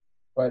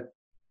 but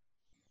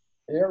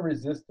air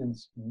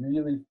resistance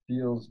really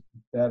feels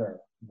better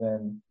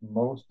than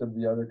most of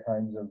the other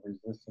kinds of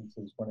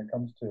resistances when it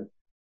comes to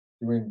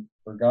doing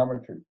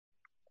ergometry.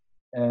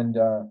 And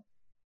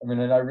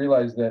and I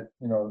realized that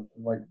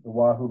like the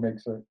Wahoo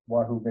makes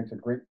a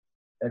great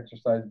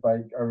exercise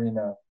bike.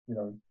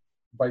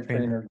 Bike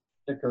trainer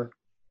sticker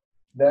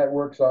that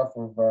works off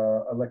of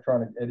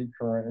electronic eddy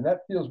current, and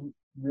that feels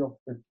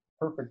it's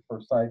perfect for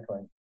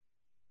cycling.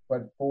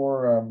 But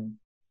for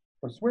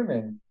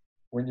swimming,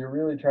 when you're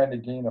really trying to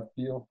gain a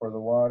feel for the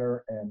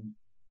water and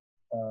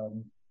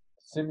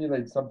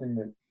simulate something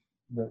that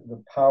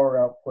the power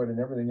output and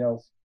everything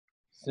else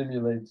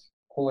simulates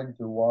pulling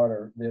through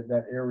water,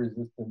 that air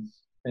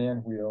resistance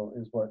fan wheel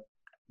is what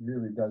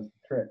really does the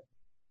trick.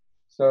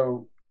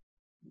 So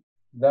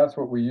that's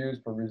what we use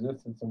for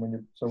resistance. And when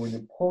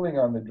you're pulling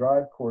on the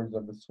drive cords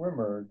of the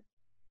swimmer,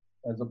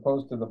 as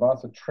opposed to the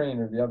Vasa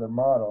trainer, the other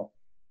model,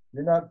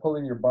 you're not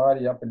pulling your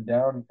body up and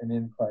down an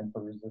incline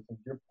for resistance.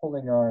 You're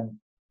pulling on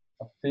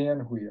a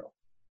fan wheel,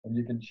 and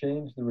you can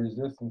change the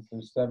resistance.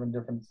 There's 7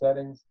 different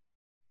settings,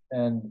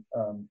 and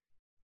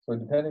so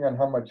depending on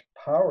how much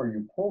power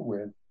you pull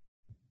with,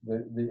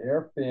 the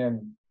air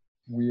fan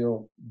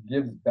wheel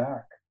gives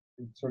back.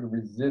 It sort of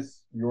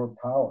resists your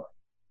power,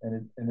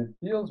 and it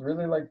feels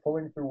really like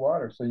pulling through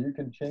water. So you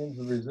can change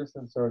the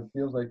resistance so it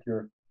feels like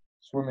you're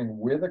swimming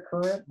with a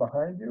current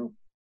behind you,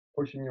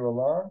 pushing you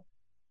along,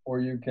 or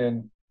you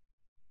can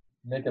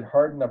make it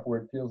hard enough where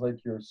it feels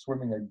like you're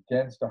swimming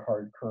against a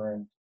hard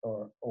current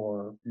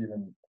or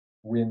even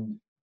wind,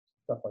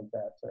 stuff like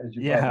that. So as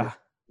you probably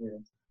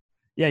experience.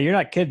 Yeah, you're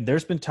not kidding.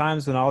 There's been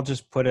times when I'll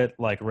just put it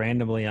like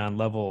randomly on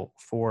level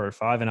 4 or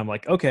 5, and I'm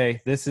like,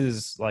 okay, this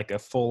is like a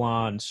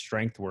full-on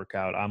strength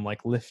workout. I'm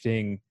like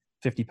lifting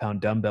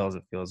 50-pound dumbbells.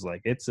 It feels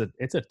like it's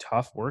a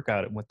tough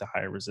workout with the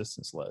higher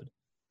resistance load.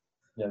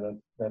 Yeah,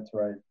 that's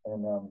right,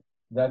 and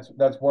that's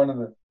one of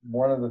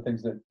the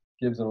things that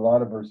gives it a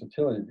lot of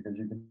versatility, because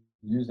you can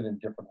use it in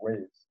different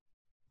ways.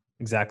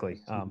 Exactly.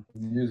 You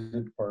can use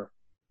it for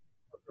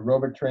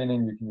aerobic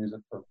training. You can use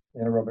it for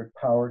anaerobic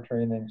power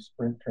training,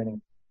 sprint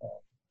training.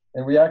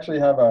 And we actually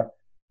have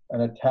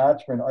an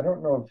attachment. I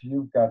don't know if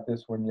you've got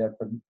this one yet,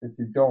 but if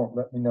you don't,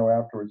 let me know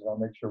afterwards, and I'll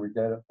make sure we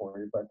get it for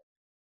you. But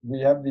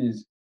we have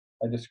these.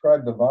 I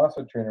described the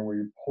Vasa trainer where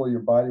you pull your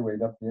body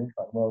weight up the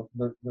incline. Well,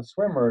 the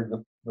swimmer,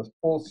 the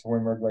full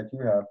swimmer like you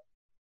have,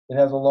 it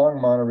has a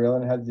long monorail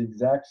and it has the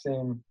exact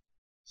same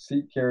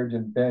seat carriage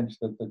and bench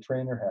that the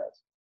trainer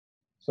has.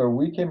 So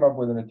we came up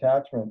with an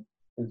attachment.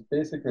 It's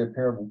basically a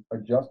pair of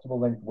adjustable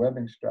length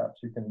webbing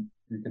straps you can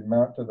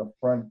mount to the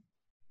front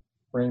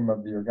frame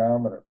of the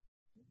ergometer.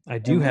 I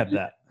And do when have you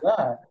that. use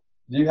that,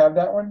 do you have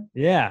that one?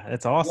 Yeah,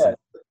 that's Yeah. awesome.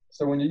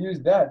 So when you use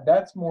that,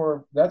 that's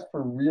for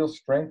real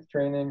strength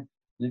training.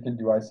 You can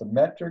do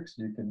isometrics,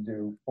 you can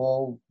do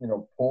full,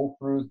 pull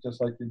throughs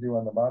just like you do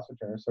on the Vasa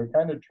trainer. So it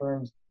kind of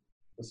turns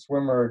the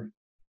swimmer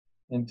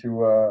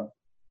into a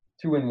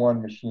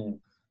 2-in-1 machine.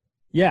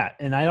 Yeah,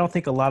 and I don't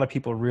think a lot of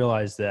people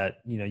realize that,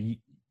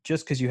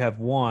 just because you have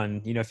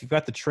one, if you've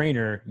got the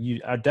trainer,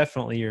 you are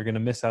definitely you're going to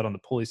miss out on the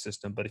pulley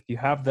system. But if you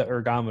have the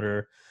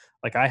ergometer,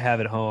 like I have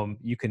at home,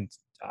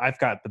 I've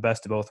got the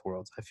best of both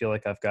worlds. I feel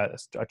like I've got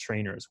a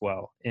trainer as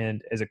well.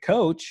 And as a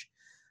coach,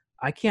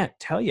 I can't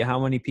tell you how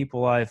many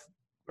people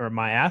or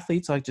my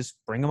athletes, I just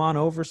bring them on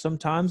over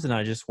sometimes, and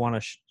I just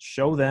want to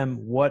show them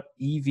what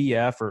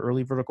EVF or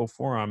early vertical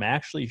forearm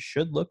actually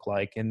should look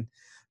like. And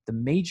the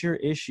major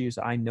issues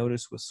I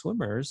notice with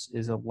swimmers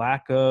is a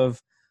lack of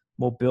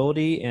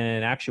mobility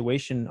and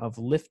actuation of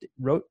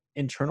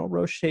internal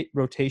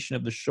rotation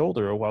of the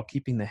shoulder while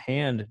keeping the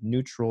hand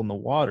neutral in the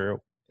water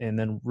and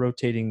then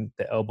rotating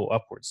the elbow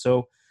upwards.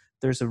 So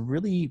there's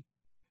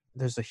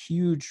a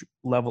huge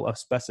level of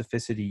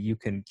specificity you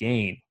can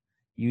gain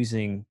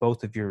using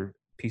both of your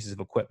pieces of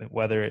equipment,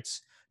 whether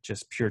it's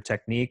just pure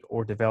technique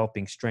or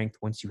developing strength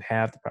once you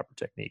have the proper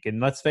technique. And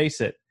let's face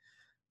it,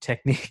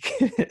 technique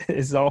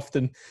is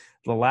often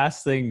the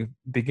last thing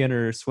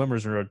beginner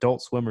swimmers or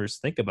adult swimmers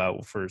think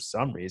about for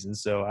some reason.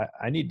 So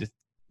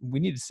we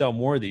need to sell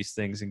more of these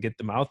things and get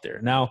them out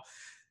there. Now,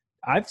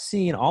 I've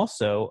seen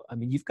also,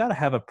 you've got to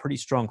have a pretty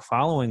strong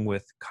following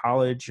with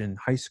college and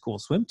high school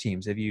swim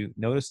teams. Have you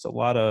noticed a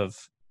lot of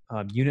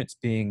units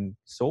being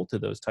sold to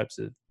those types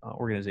of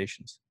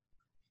organizations?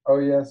 Oh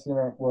yes,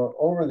 well,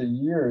 over the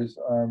years,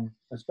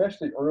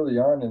 especially early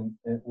on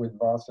with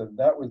Vasa,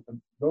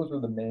 those were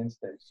the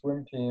mainstays.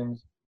 Swim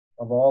teams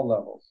of all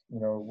levels,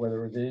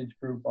 whether it was age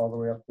group all the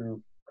way up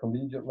through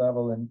collegiate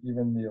level and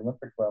even the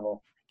Olympic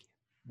level.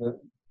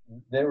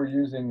 They were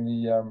using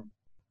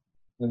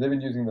they've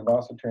been using the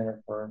Vasa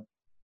trainer for,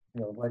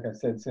 like I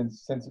said,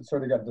 since it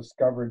sort of got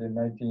discovered in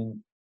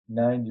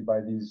 1990 by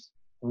these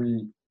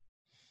three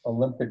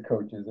Olympic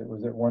coaches. It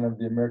was at one of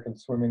the American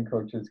Swimming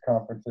Coaches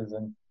conferences,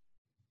 and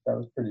that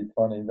was pretty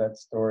funny, that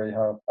story,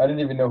 how I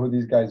didn't even know who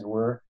these guys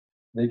were.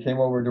 They came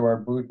over to our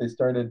booth. They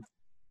started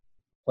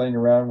playing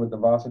around with the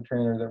Vasa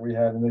trainer that we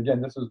had. And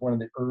again, this was one of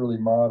the early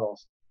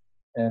models,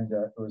 and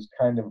it was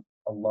kind of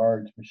a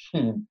large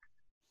machine.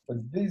 But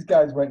these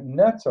guys went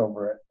nuts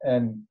over it.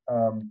 And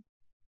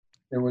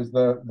it was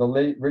the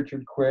late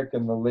Richard Quick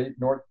and the late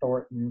Nort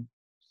Thornton.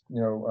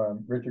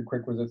 Richard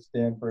Quick was at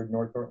Stanford.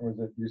 Nort Thornton was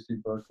at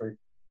UC Berkeley.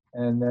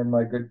 And then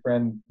my good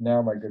friend,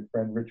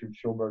 Richard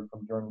Schulberg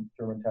from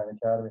Germantown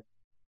Academy.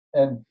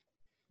 And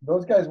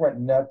those guys went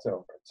nuts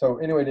over it. So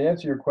anyway, to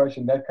answer your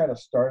question, that kind of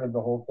started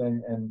the whole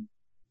thing, and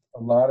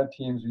a lot of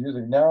teams are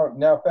using.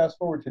 Now fast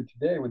forward to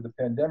today with the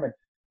pandemic,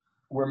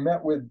 we're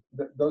met with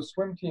those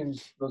swim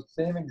teams, those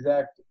same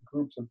exact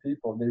groups of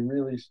people. They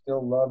really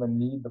still love and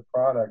need the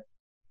product,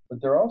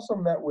 but they're also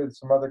met with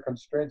some other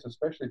constraints,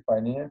 especially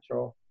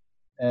financial.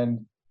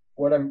 And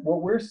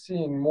what we're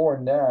seeing more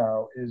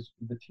now is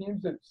the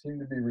teams that seem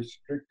to be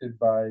restricted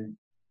by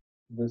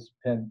this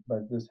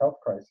health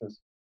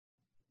crisis.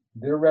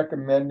 They're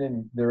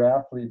recommending their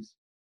athletes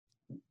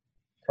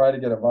try to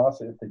get a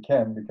Vasa if they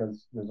can,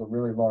 because there's a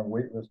really long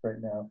wait list right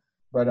now.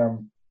 But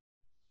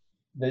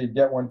they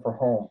get one for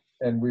home,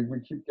 and we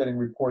keep getting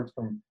reports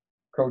from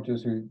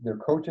coaches who they're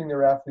coaching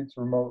their athletes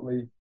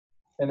remotely.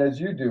 And as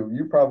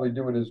you probably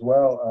do it as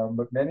well.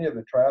 But many of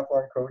the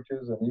triathlon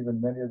coaches and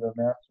even many of the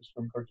master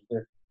swim coaches,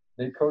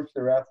 they coach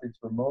their athletes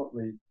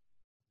remotely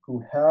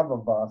who have a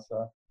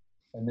Vasa,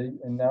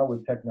 and now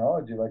with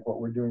technology like what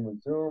we're doing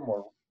with Zoom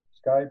or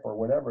Skype or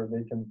whatever,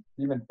 they can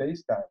even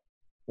FaceTime.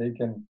 They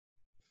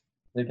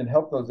can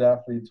help those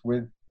athletes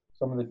with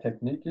some of the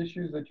technique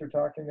issues that you're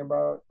talking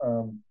about,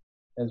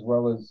 as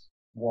well as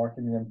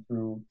walking them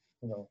through,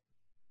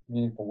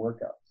 meaningful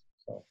workouts.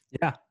 So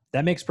Yeah,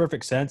 that makes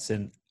perfect sense.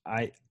 And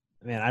I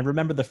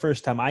remember the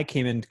first time I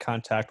came into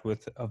contact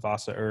with a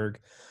Vasa erg.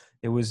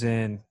 It was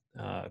in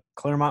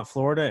Claremont,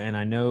 Florida, and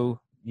I know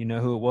you know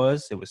who it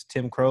was. It was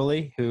Tim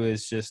Crowley, who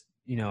is just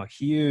a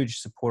huge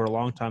supporter,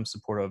 longtime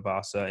supporter of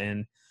Vasa,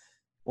 and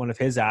one of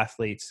his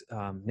athletes,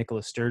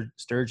 Nicholas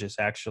Sturgis,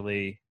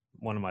 actually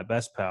one of my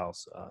best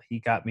pals. He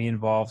got me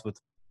involved with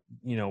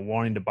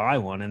wanting to buy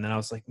one, and then I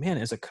was like, man,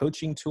 as a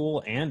coaching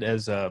tool and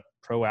as a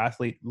pro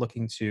athlete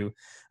looking to,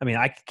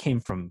 I came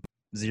from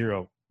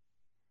zero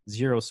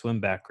swim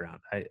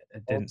background. I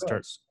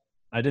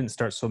didn't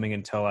start swimming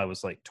until I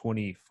was like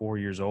 24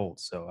 years old,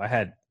 so I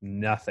had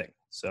nothing.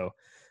 So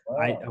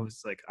I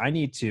was like, I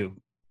need to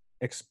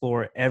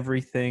explore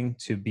everything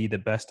to be the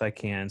best I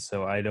can,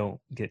 so I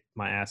don't get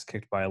my ass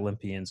kicked by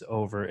Olympians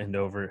over and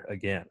over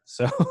again.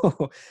 So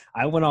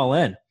I went all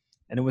in,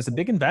 and it was a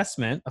big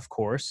investment, of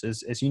course.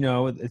 As you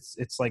know,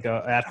 it's like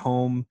a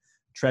at-home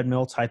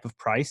treadmill type of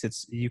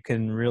price. You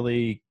can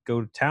really go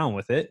to town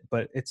with it,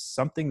 but it's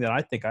something that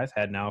I think I've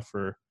had now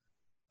for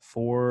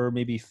 4,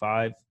 maybe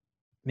 5,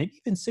 maybe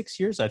even 6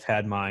 years I've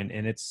had mine,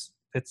 and it's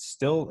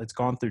it's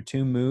gone through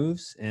 2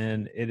 moves,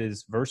 and it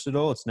is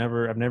versatile.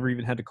 I've never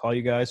even had to call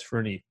you guys for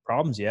any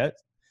problems yet.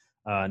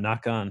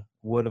 Knock on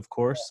wood, of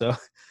course. So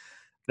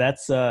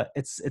that's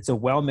it's a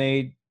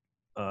well-made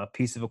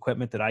piece of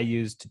equipment that I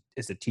use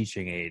as a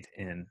teaching aid,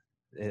 and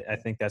I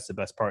think that's the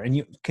best part.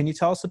 And can you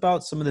tell us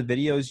about some of the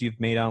videos you've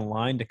made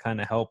online to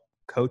kind of help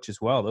coach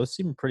as well? Those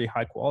seem pretty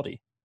high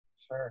quality.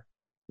 Sure.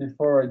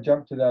 Before I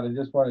jump to that, I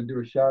just want to do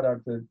a shout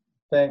out to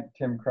thank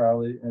Tim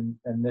Crowley and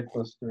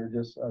Nicholas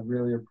Sturgis. I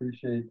really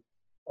appreciate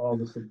all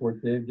the support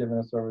they've given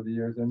us over the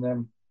years. And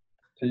then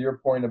to your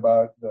point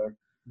about the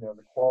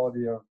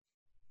quality of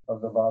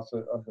the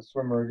Vasa, of the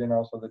swimmer, and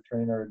also the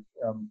trainer,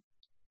 I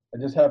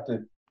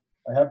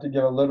have to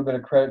give a little bit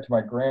of credit to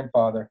my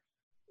grandfather,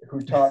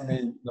 who taught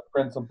me the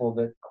principle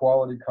that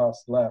quality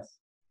costs less.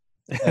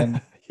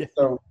 And Yeah.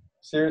 so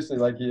seriously,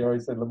 like he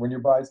always said, when you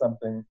buy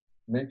something,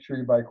 make sure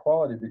you buy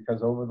quality,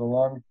 because over the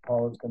long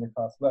haul, it's going to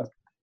cost less.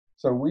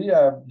 So we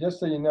have, just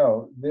so you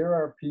know, there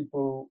are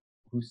people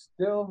who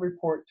still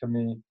report to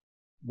me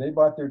they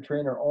bought their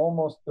trainer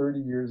almost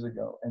 30 years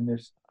ago, and they're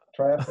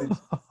triathletes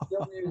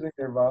still using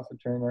their Vasa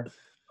trainer,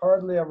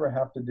 hardly ever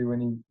have to do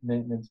any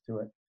maintenance to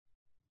it.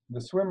 The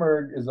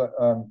swimmer is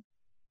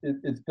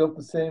it's built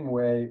the same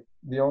way.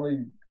 The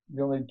only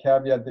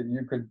caveat that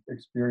you could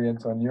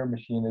experience on your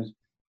machine is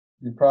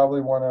you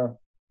probably want to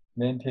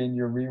maintain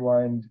your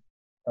rewind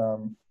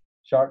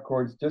shock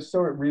cords, just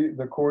so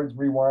the cords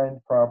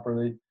rewind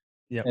properly.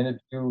 Yep. And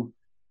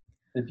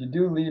if you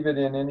do leave it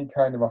in any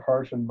kind of a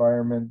harsh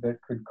environment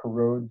that could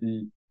corrode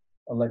the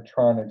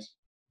electronics,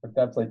 but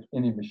that's like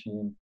any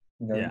machine,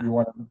 Yeah. you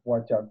want to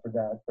watch out for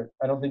that. But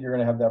I don't think you're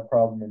going to have that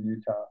problem in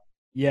Utah.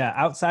 Yeah,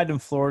 outside in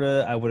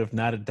Florida, I would have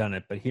not have done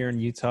it, but here in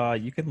Utah,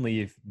 you can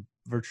leave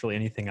virtually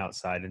anything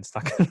outside and it's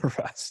not going to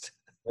rust.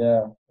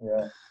 Yeah.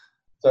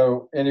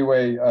 So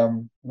anyway,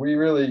 we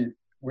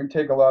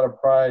take a lot of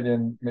pride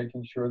in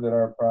making sure that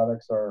our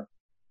products are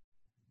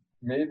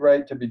made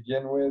right to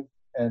begin with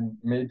and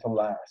made to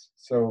last.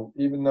 So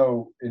even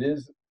though it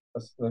is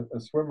a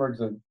swimmer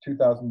is a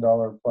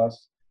 $2,000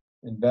 plus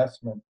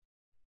investment,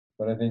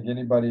 but I think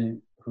anybody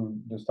who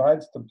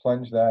decides to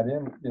plunge that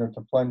in,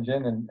 to plunge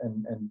in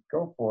and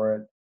go for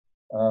it,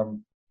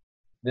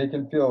 they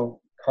can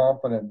feel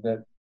confident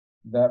that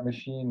that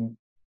machine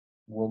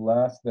will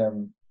last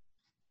them.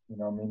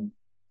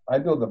 I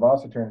build the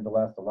Vasa trainer to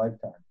last a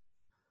lifetime,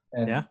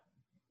 and Yeah.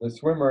 the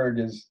swimmer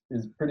is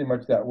pretty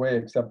much that way,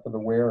 except for the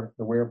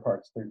wear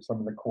parts, some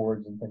of the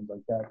cords and things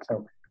like that.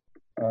 So,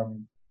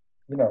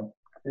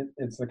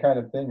 it's the kind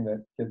of thing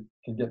that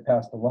can get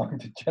passed along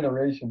to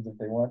generations if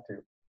they want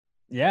to.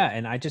 Yeah,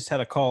 and I just had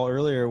a call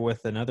earlier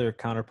with another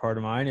counterpart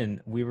of mine, and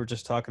we were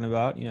just talking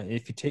about,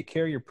 if you take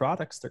care of your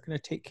products, they're going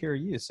to take care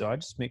of you. So I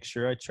just make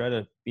sure I try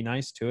to be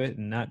nice to it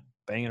and not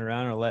bang it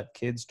around or let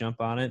kids jump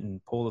on it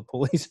and pull the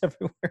pulleys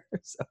everywhere.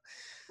 So,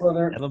 well,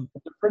 they're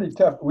pretty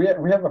tough. We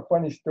have a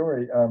funny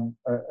story.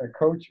 A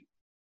coach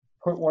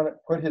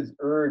put his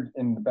erg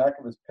in the back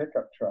of his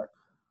pickup truck,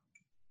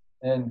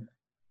 and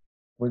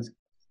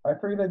I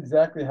forget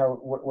exactly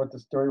what the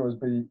story was,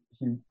 but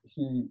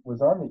he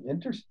was on the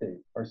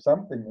interstate or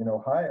something in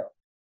Ohio,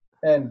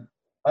 and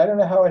I don't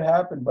know how it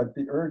happened, but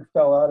the erg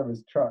fell out of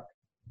his truck,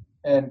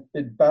 and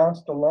it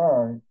bounced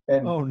along,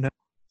 and oh no.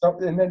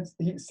 and then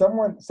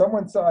someone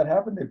saw it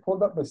happen. They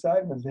pulled up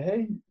beside him and said,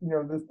 "Hey,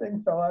 this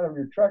thing fell out of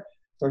your truck."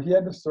 So he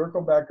had to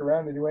circle back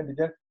around, and he went to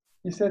get.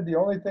 He said the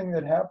only thing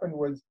that happened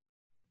was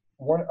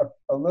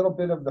a little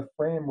bit of the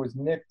frame was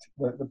nicked.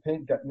 The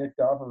paint got nicked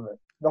off of it.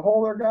 The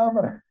whole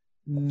ergometer.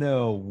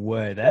 No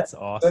way. That's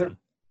awesome.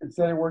 It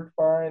said it worked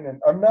fine,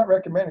 and I'm not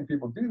recommending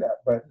people do that,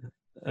 but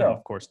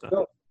of course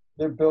not.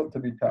 They're built to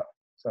be tough.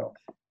 So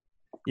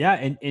yeah,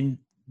 and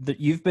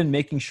you've been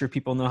making sure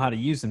people know how to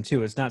use them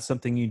too. It's not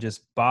something you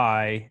just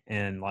buy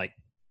and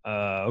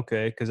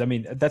okay, because I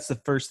mean that's the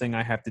first thing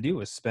I have to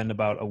do is spend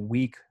about a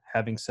week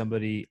having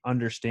somebody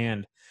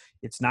understand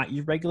it's not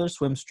your regular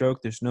swim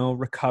stroke. There's no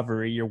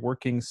recovery. You're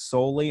working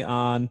solely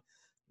on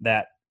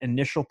that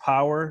initial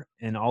power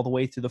and all the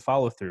way through the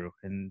follow through,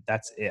 and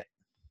that's it.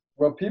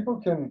 Well,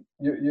 people can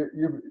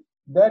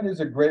that is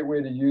a great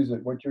way to use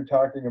it. What you're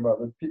talking about,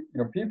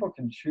 people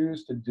can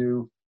choose to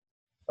do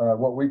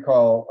what we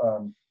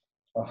call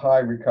a high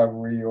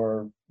recovery,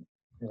 or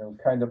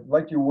kind of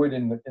like you would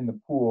in the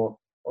pool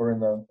or in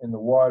the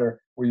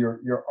water, where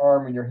your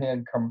arm and your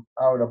hand come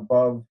out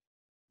above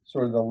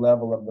sort of the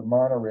level of the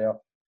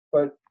monorail.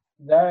 But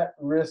that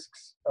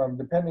risks,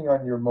 depending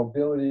on your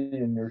mobility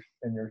and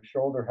your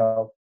shoulder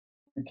health,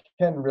 you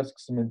can risk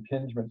some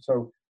impingement.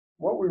 So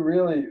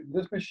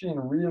this machine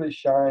really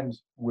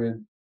shines with,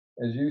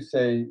 as you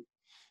say,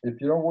 if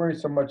you don't worry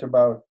so much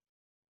about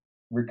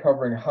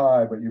recovering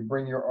high, but you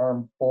bring your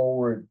arm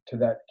forward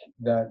to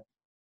that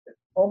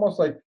almost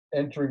like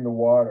entering the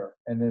water,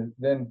 and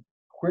then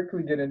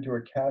quickly get into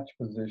a catch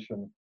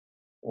position,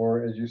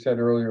 or as you said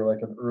earlier,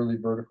 like an early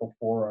vertical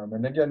forearm.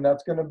 And again,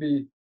 that's going to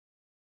be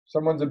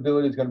someone's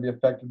ability is going to be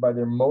affected by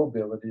their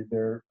mobility,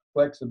 their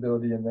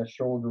flexibility in the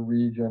shoulder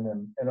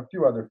region, and a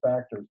few other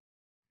factors.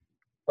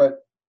 But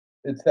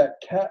it's that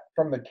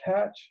from the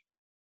catch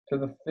to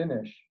the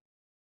finish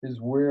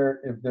is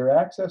where if they're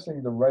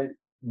accessing the right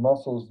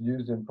muscles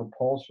used in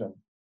propulsion,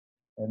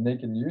 and they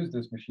can use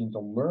this machine to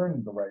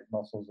learn the right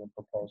muscles in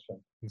propulsion,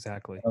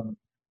 Exactly.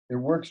 it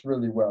works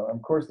really well.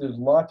 Of course, there's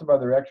lots of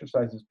other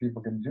exercises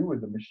people can do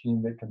with the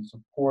machine that can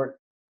support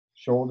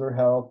shoulder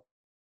health.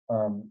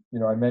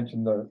 I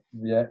mentioned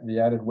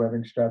the added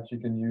webbing straps you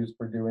can use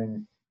for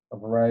doing a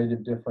variety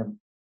of different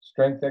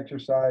strength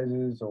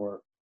exercises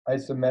or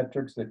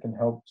isometrics that can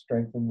help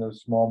strengthen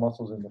those small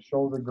muscles in the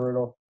shoulder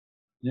girdle.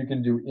 You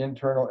can do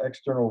internal,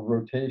 external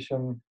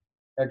rotation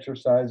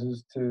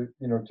exercises to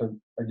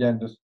again,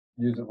 just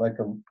use it like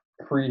a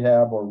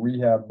prehab or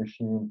rehab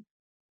machine.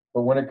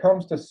 But when it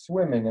comes to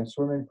swimming and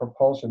swimming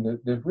propulsion,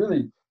 there's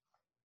really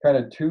kind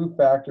of two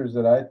factors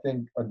that I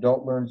think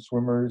adult learned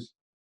swimmers,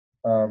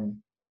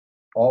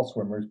 all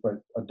swimmers, but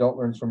adult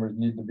learned swimmers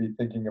need to be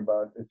thinking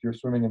about if you're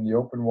swimming in the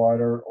open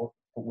water or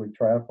with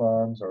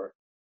triathlons or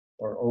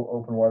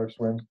open water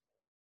swims.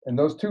 And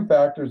those two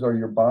factors are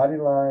your body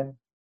line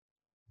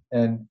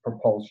and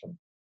propulsion.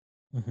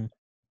 Mm-hmm.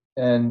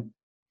 And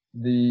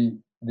the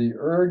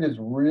erg is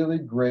really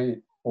great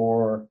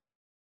for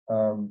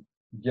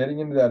getting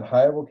into that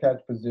high level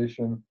catch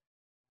position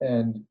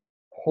and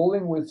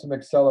pulling with some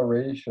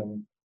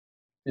acceleration,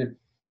 if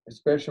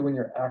especially when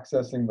you're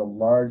accessing the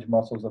large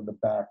muscles of the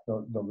back,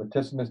 the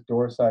latissimus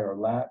dorsi or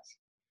lats,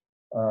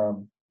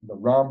 the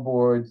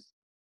rhomboids,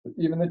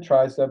 even the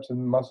triceps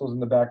and muscles in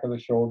the back of the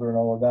shoulder and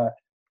all of that.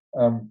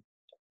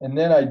 And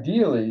then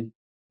ideally,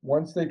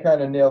 once they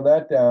kind of nail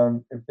that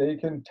down, if they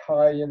can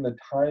tie in the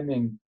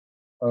timing,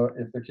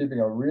 if they're keeping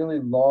a really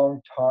long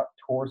taut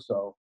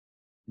torso,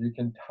 you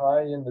can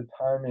tie in the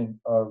timing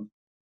of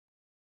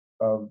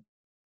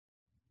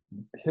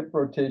hip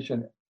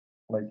rotation,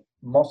 like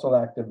muscle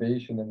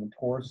activation in the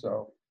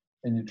torso,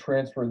 and you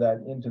transfer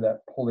that into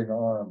that pulling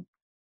arm.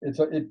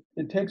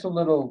 It takes a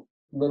little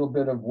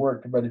bit of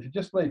work, but if you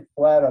just lay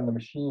flat on the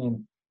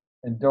machine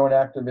and don't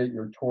activate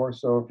your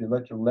torso, if you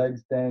let your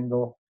legs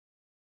dangle,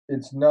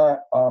 it's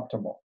not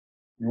optimal.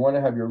 You want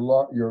to have your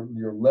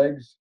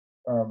legs,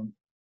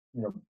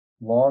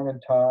 long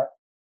and taut,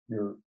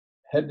 your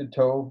head to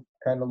toe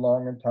kind of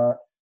long and taut,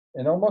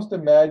 and almost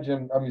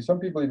imagine. I mean, some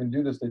people even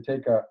do this. You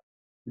take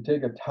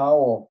a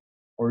towel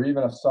or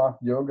even a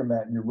soft yoga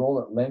mat and you roll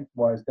it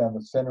lengthwise down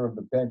the center of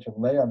the bench and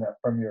lay on that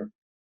from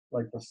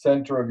like the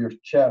center of your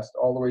chest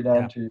all the way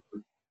down to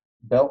your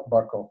belt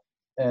buckle,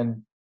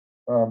 and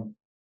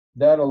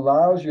that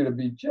allows you to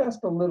be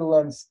just a little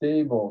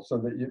unstable, so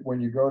that when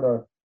you go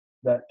to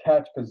that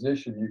catch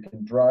position, you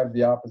can drive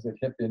the opposite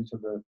hip into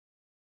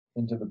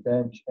the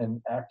bench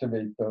and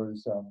activate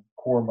those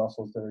core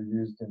muscles that are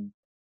used in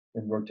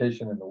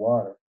rotation in the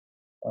water.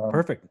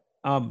 Perfect.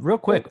 Real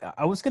quick,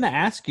 I was going to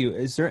ask you,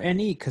 is there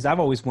any, because I've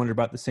always wondered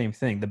about the same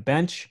thing. The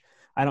bench,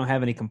 I don't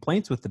have any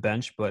complaints with the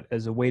bench, but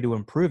as a way to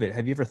improve it,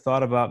 have you ever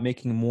thought about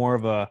making more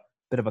of a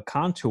bit of a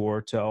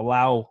contour to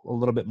allow a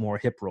little bit more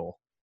hip roll?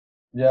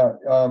 Yeah,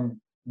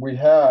 we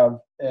have,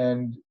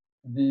 and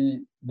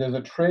there's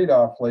a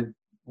trade-off,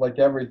 like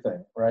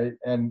everything, right?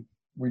 And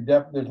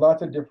there's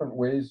lots of different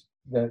ways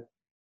that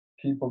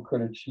people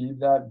could achieve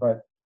that,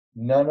 but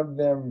none of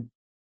them.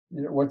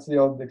 What's the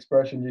old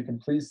expression? You can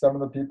please some of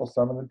the people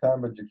some of the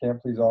time, but you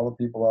can't please all the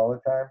people all the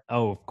time.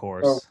 Oh, of So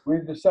course.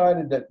 we've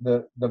decided that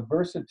the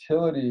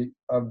versatility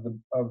of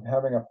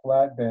having a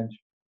flat bench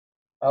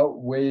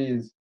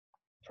outweighs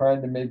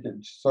trying to make it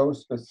so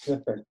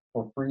specific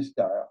for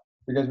freestyle.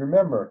 Because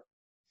remember,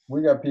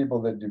 we got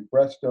people that do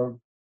breaststroke,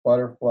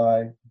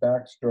 butterfly,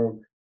 backstroke,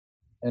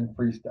 and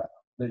freestyle.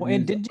 Well,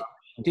 and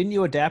didn't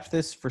you adapt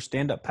this for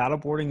stand-up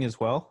paddleboarding as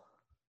well?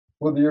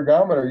 Well, the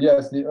ergometer,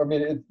 yes.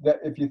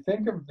 If you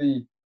think of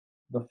the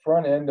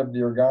front end of the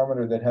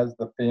ergometer that has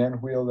the fan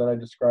wheel that I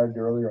described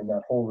earlier and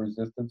that whole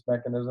resistance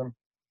mechanism,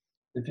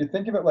 if you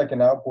think of it like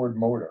an outboard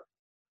motor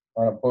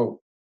on a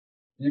boat,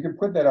 you can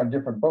put that on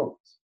different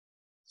boats.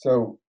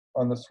 So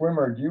on the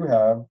swimmer you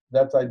have,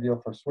 that's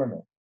ideal for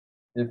swimming.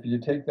 If you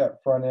take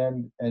that front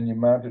end and you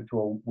mount it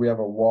we have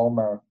a wall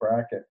mount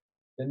bracket,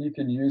 then you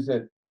can use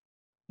it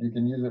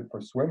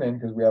for swimming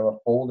because we have a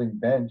folding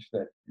bench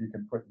that you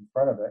can put in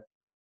front of it,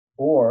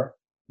 or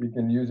you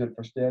can use it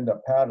for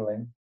stand-up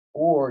paddling,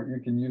 or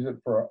you can use it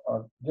for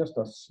just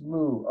a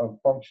slew of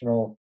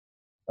functional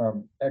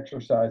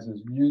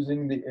exercises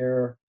using the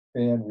air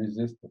fan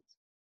resistance.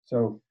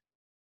 So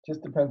it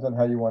just depends on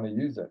how you want to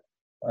use it.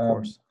 Of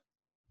course.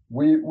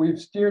 We've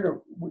steered,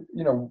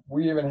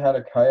 we even had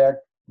a kayak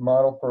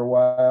model for a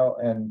while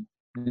and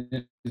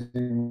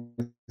using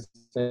the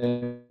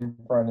same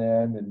front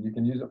end, and you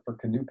can use it for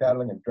canoe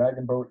paddling and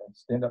dragon boat and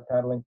stand-up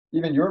paddling.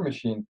 Even your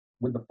machine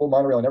with the full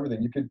monorail and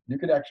everything, you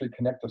could actually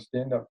connect a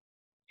stand-up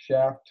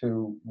shaft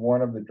to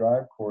one of the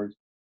drive cords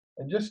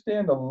and just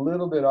stand a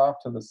little bit off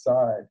to the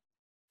side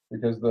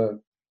because the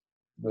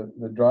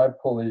drive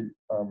pulley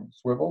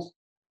swivels.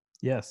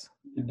 Yes.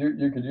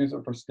 You could use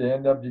it for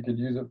stand-up. You could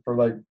use it for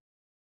like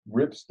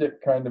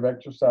ripstick kind of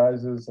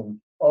exercises and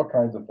all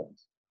kinds of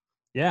things.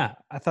 Yeah,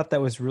 I thought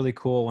that was really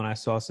cool when I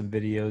saw some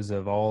videos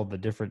of all the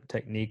different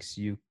techniques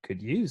you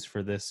could use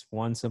for this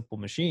one simple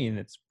machine.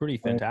 It's pretty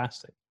Right.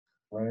 fantastic.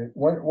 Right.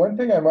 One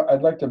thing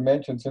I'd like to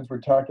mention, since we're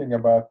talking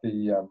about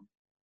the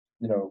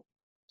you know,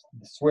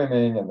 the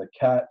swimming and the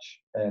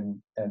catch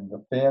and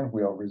the fan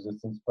wheel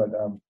resistance, but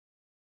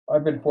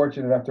I've been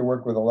fortunate enough to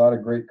work with a lot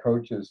of great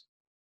coaches,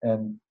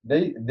 and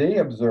they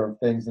observe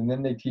things and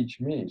then they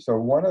teach me. So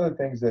one of the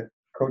things that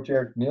Coach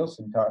Eric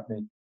Nielsen taught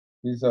me,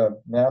 he's a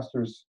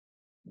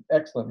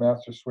excellent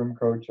master swim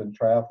coach and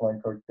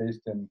triathlon coach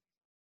based in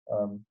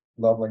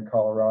Loveland,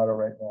 Colorado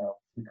right now.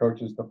 He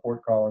coaches the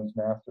Fort Collins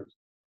Masters.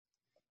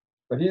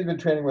 But he's been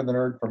training with an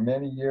erg for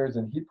many years,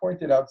 and he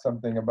pointed out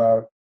something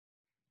about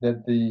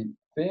that the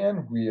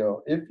fan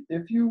wheel,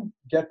 if you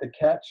get the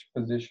catch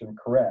position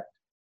correct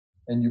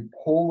and you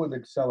pull with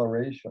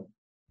acceleration,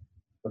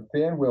 the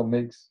fan wheel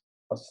makes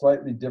a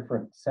slightly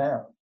different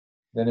sound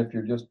than if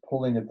you're just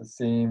pulling at the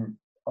same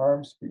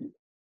arm speed.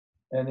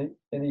 And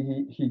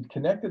he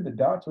connected the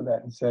dots with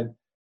that and said,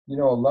 a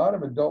lot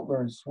of adult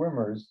learned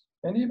swimmers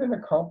and even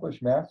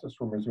accomplished master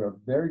swimmers who have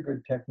very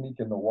good technique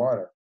in the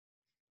water,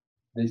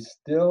 they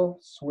still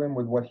swim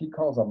with what he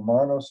calls a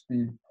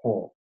mono-speed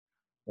pull.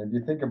 And if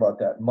you think about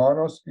that,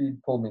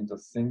 mono-speed pull means a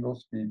single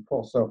speed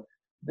pull. So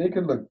they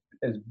could look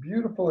as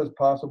beautiful as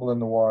possible in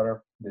the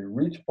water. They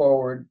reach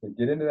forward, they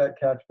get into that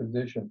catch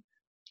position,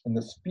 and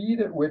the speed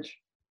at which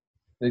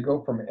they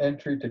go from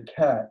entry to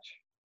catch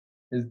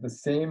is the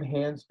same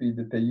hand speed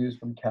that they use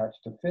from catch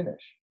to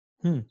finish.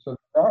 Hmm. So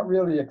they're not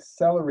really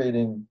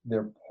accelerating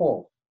their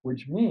pull,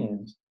 which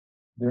means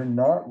they're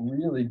not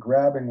really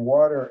grabbing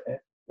water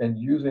and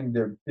using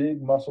their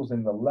big muscles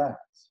in the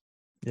lats.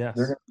 They're Yes.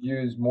 going to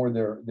use more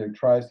their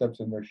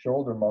triceps and their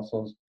shoulder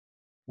muscles,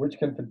 which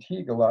can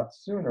fatigue a lot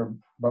sooner.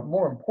 But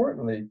more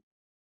importantly,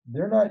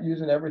 they're not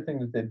using everything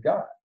that they've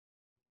got.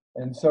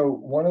 And so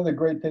one of the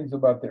great things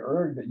about the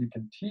erg that you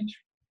can teach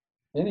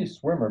any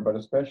swimmer, but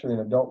especially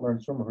an adult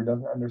learned swimmer who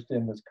doesn't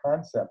understand this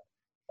concept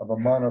of a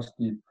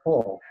mono-speed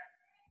pull,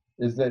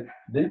 is that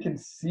they can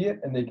see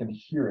it and they can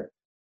hear it.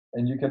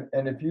 And you can,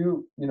 and if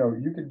you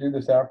could do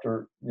this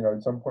after,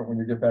 at some point when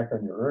you get back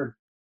on your erg,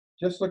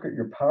 just look at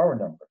your power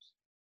numbers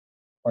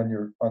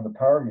on the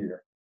power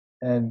meter,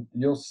 and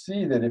you'll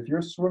see that if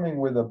you're swimming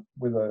with a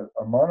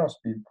mono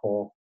speed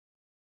pull,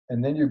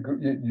 and then you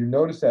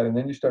notice that, and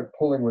then you start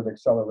pulling with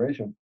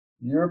acceleration,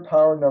 your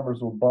power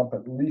numbers will bump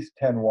at least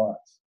 10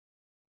 watts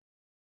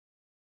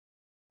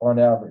on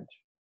average.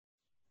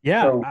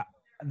 Yeah, So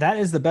that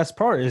is the best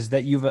part, is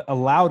that you've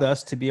allowed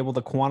us to be able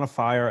to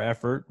quantify our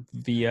effort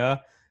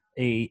via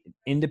a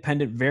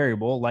independent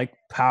variable like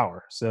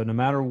power. So no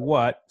matter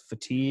what,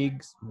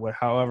 fatigues,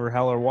 however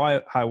hell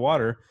or high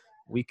water,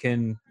 we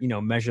can,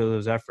 measure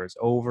those efforts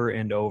over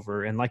and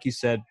over. And like you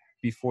said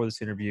before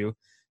this interview,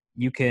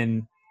 you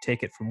can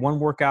take it from one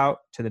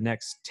workout to the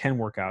next 10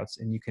 workouts,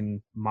 and you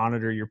can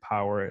monitor your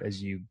power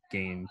as you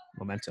gain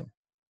momentum.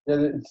 yeah,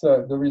 it's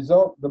the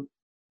result.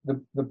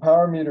 The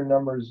power meter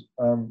numbers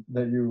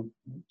that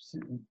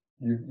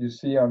you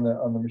see on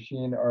the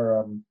machine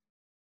are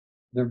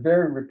they're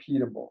very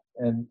repeatable.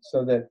 And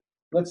so that,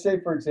 let's say,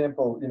 for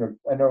example,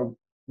 I know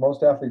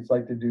most athletes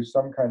like to do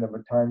some kind of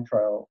a time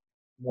trial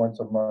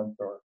once a month,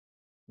 or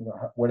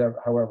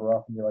however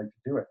often you like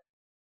to do it.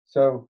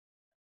 So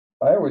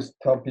I always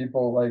tell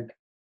people, like,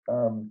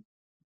 um,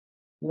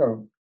 you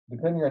know,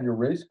 depending on your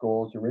race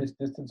goals, your race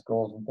distance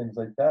goals, and things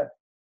like that,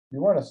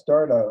 you want to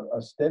start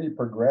a steady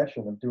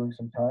progression of doing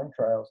some time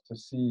trials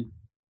to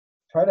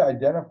try to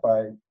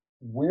identify,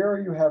 where are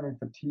you having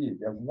fatigue?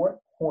 At what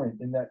point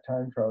in that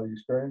time trial are you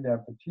starting to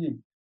have fatigue?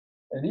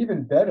 And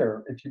even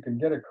better, if you can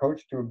get a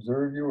coach to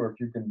observe you, or if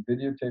you can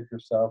videotape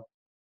yourself,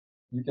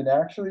 you can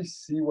actually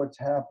see what's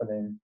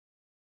happening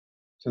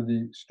to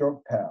the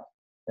stroke path,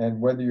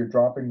 and whether you're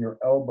dropping your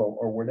elbow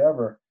or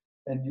whatever.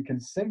 And you can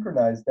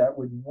synchronize that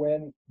with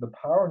when the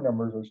power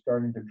numbers are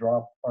starting to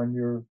drop on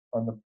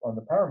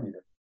the power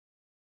meter.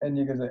 And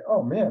you can say,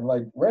 oh man,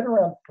 like right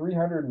around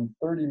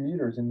 330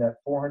 meters in that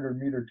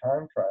 400-meter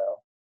time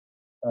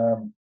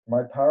trial,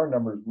 my power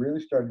numbers really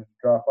started to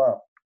drop off.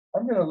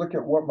 I'm going to look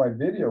at what my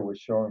video was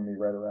showing me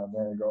right around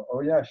then and go,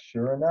 oh yeah,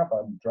 sure enough,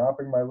 I'm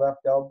dropping my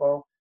left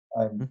elbow.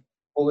 I'm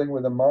pulling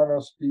with a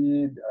mono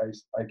speed.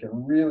 I can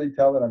really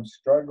tell that I'm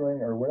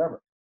struggling or whatever.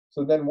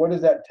 So then what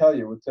does that tell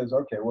you? It says,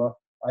 okay, well,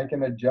 I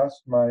can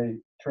adjust my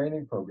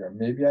training program.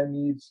 Maybe I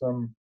need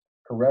some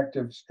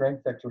corrective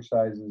strength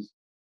exercises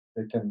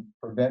that can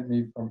prevent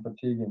me from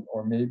fatiguing,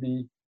 or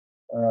maybe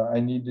I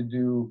need to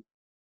do,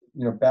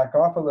 back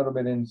off a little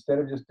bit. Instead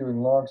of just doing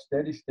long,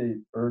 steady state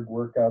erg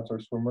workouts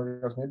or swim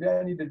workouts, maybe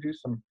I need to do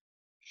some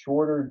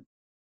shorter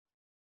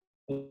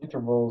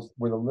intervals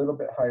with a little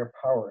bit higher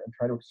power and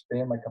try to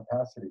expand my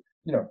capacity.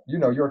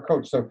 You're a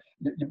coach, so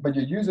but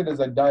you use it as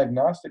a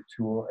diagnostic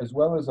tool as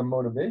well as a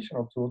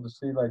motivational tool to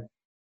see, like,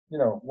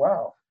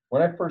 wow,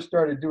 when I first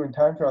started doing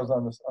time trials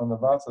on the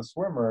Vasa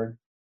swimmer,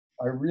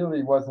 I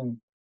really wasn't,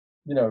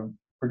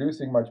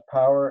 producing much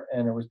power,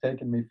 and it was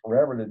taking me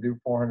forever to do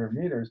 400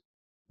 meters.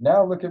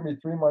 Now look at me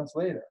 3 months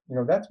later.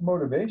 That's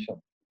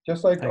motivation.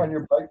 just like on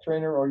your bike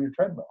trainer or your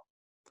treadmill.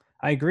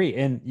 I agree.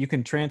 And you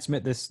can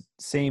transmit this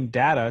same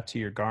data to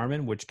your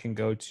Garmin, which can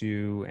go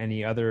to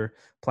any other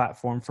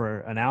platform for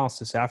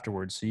analysis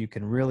afterwards. So you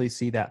can really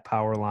see that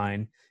power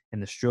line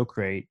and the stroke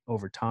rate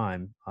over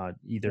time,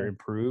 either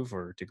improve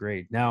or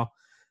degrade. Now,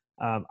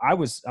 I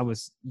was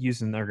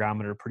using the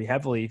ergometer pretty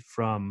heavily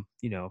from,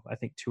 I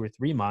think 2 or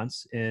 3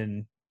 months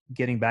in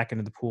getting back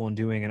into the pool and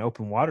doing an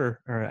open water,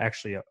 or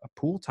actually a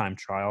pool time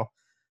trial.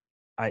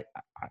 I,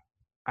 I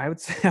I would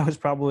say I was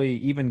probably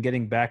even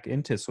getting back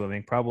into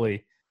swimming,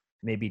 probably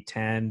maybe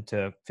 10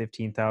 to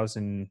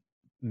 15,000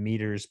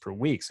 meters per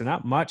week. So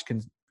not much.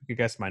 I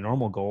guess my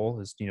normal goal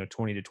is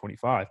 20 to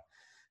 25.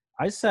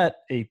 I set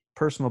a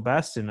personal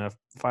best in a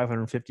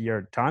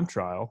 550-yard time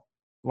trial,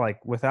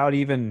 like without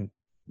even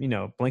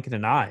blinking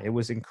an eye. It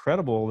was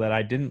incredible that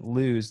I didn't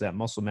lose that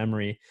muscle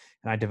memory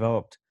and I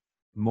developed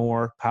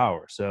more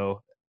power.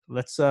 So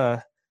let's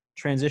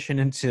transition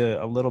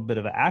into a little bit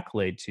of an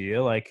accolade to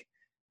you. Like,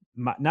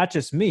 not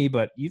just me,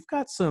 but you've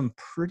got some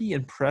pretty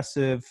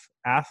impressive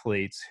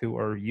athletes who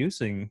are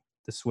using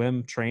the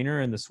swim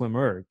trainer and the swim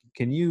erg.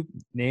 Can you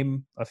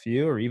name a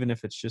few, or even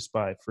if it's just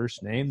by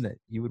first name, that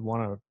you would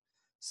want to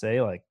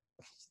say, like,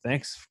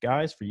 thanks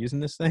guys for using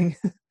this thing?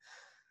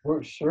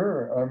 Well,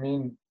 sure. I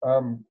mean,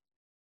 I'm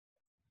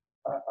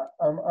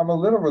a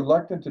little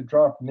reluctant to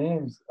drop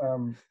names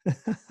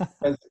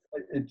as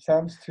it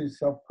sounds too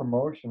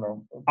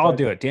self-promotional. I'll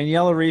do it.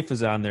 Daniela Reef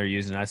is on there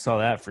using it. I saw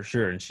that for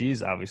sure, and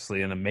she's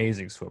obviously an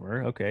amazing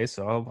swimmer. Okay,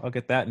 so I'll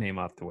get that name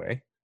out the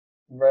way.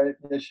 Right.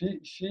 Yeah,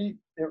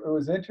 it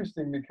was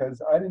interesting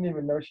because I didn't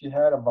even know she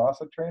had a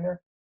Vasa trainer.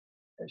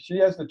 She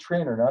has the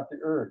trainer, not the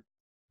erg.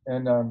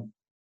 And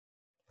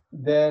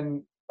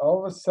then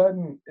all of a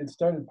sudden it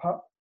started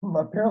pop.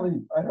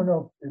 Apparently, I don't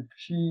know if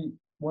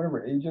one of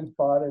her agents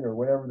bought it or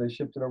whatever. They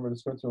shipped it over to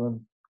Switzerland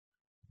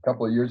a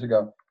couple of years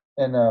ago.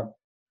 And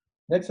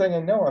next thing I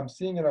know, I'm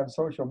seeing it on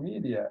social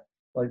media.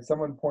 Like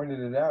someone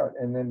pointed it out.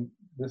 And then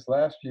this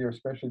last year,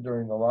 especially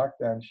during the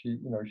lockdown, she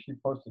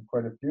posted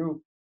quite a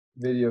few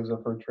videos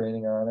of her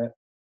training on it.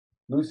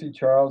 Lucy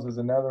Charles is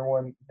another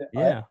one.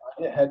 Yeah.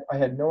 I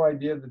had no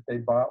idea that they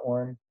bought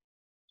one.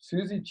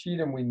 Susie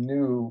Cheatham, we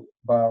knew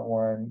bought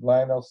one.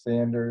 Lionel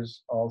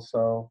Sanders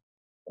also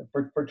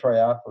for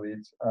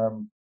triathletes.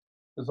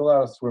 There's a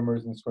lot of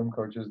swimmers and swim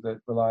coaches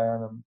that rely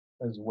on them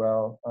as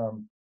well.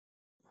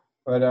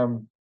 But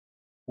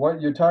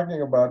what you're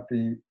talking about,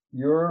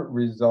 your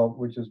result,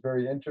 which is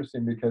very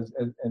interesting because,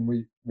 and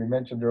we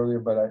mentioned earlier,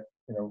 but I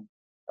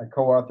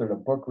co-authored a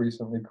book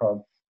recently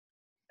called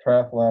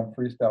Triathlon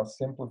Freestyle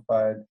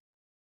Simplified,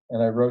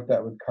 and I wrote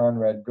that with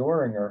Conrad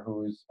Doringer,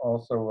 who is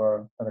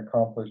also an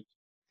accomplished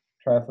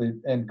triathlete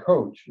and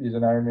coach. He's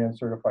an Ironman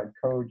certified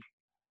coach.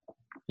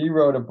 He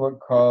wrote a book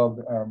called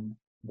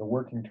The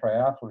Working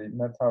Triathlete, and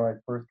that's how I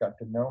first got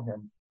to know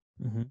him.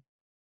 Mm-hmm.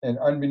 And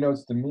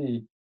unbeknownst to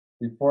me,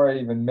 before I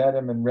even met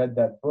him and read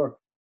that book,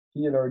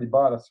 he had already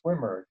bought a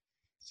swimmer.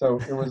 So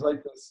it was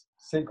like this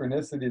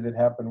synchronicity that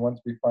happened once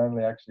we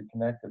finally actually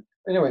connected.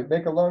 Anyway,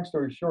 make a long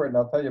story short, and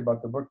I'll tell you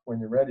about the book when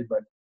you're ready,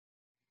 but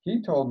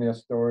he told me a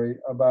story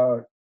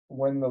about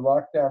when the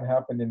lockdown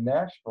happened in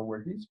Nashville,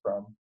 where he's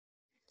from.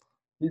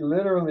 He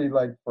literally,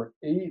 like for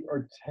 8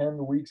 or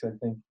 10 weeks, I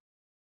think,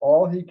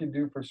 all he could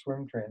do for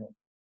swim training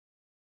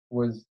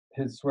was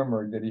his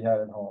swimmer that he had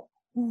at home.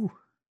 Ooh.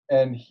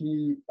 And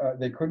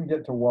they couldn't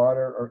get to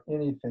water or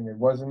anything. It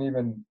wasn't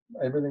even,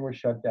 everything was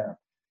shut down.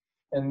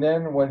 And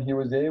then when he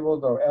was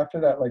able to,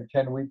 after that like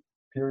 10-week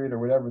period or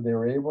whatever, they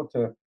were able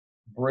to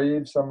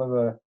brave some of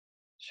the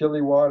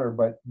chilly water,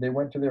 but they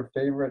went to their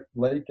favorite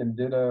lake and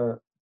did a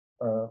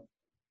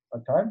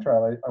time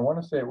trial. I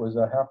want to say it was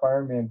a half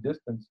Ironman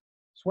distance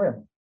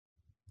swim.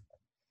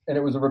 And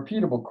it was a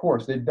repeatable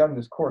course. They'd done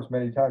this course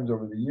many times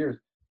over the years.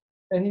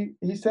 And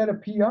he set a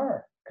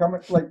PR,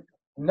 coming, like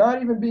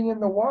not even being in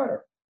the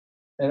water.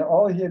 And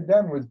all he had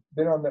done was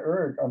been on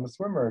the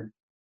swim erg.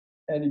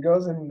 And he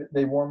goes and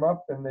they warm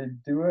up and they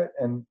do it.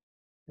 And,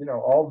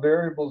 all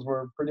variables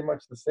were pretty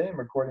much the same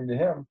according to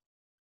him.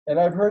 And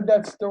I've heard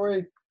that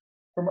story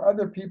from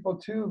other people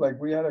too. Like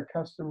we had a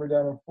customer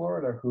down in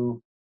Florida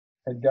who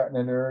had gotten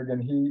an erg,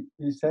 and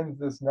he sends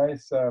this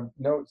nice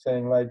note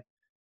saying like,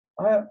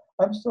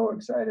 I'm so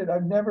excited.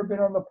 I've never been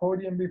on the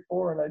podium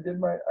before, and I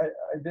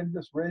did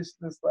this race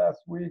this last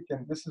week,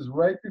 and this is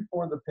right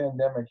before the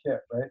pandemic hit,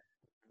 right?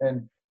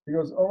 And he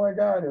goes, oh my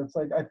God, it's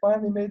like I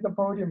finally made the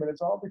podium, and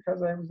it's all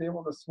because I was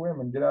able to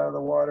swim and get out of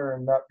the water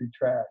and not be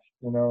trashed,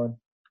 And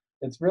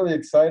it's really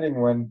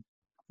exciting when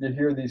you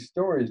hear these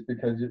stories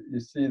because you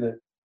see that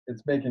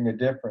it's making a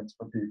difference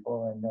for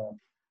people, and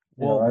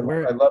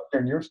I love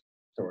hearing your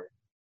story.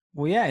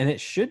 Well, yeah, and it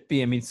should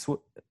be. I mean,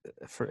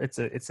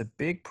 it's a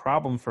big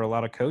problem for a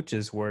lot of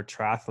coaches where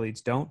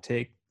triathletes don't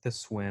take the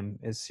swim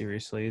as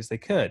seriously as they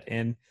could.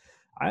 And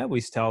I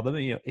always tell them,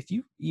 if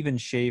you even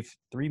shave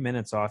 3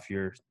 minutes off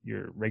your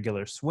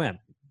regular swim,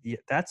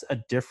 that's a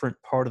different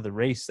part of the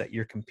race that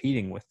you're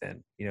competing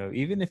within.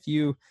 Even if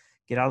you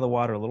get out of the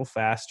water a little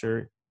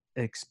faster,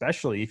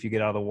 especially if you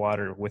get out of the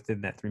water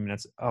within that 3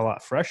 minutes a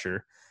lot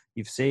fresher,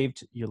 you've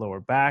saved your lower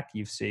back,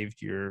 you've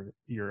saved your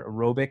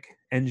aerobic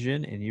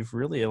engine, and you've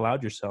really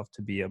allowed yourself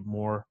to be a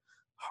more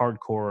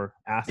hardcore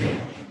athlete.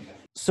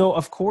 So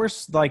of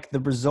course, like, the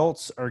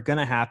results are going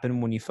to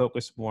happen when you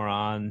focus more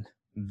on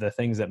the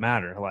things that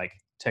matter, like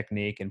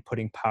technique and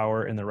putting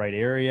power in the right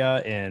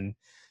area, and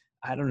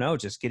I don't know,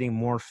 just getting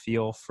more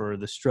feel for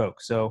the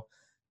stroke. So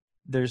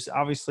there's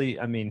obviously,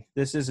 I mean,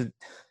 this isn't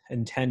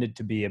intended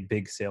to be a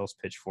big sales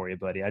pitch for you,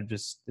 buddy.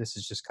 This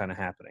is just kind of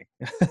happening.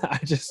 I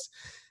just,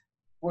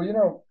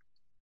 Well,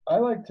 I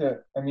like to,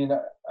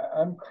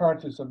 I'm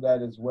conscious of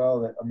that as well.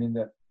 That,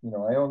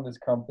 I own this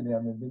company,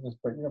 I'm in business,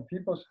 but,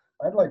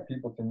 I'd like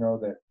people to know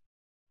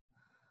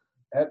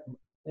that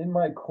in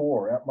my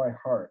core, at my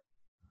heart,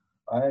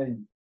 I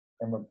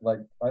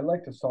I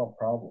like to solve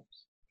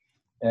problems.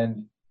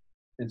 And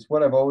it's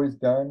what I've always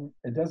done.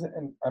 It doesn't,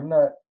 and I'm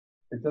not,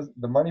 it doesn't,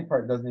 the money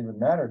part doesn't even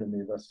matter to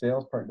me. The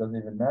sales part doesn't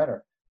even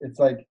matter. It's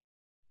like,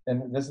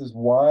 and this is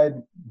why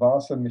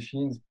Vasa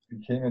machines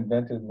became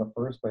invented in the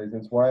first place.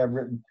 It's why I've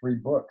written 3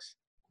 books,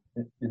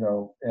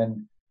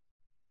 and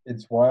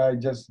it's why I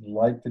just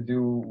like to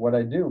do what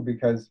I do,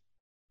 because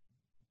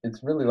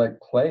it's really like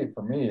play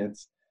for me.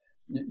 It's,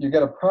 you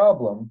get a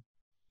problem,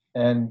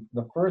 and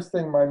the first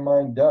thing my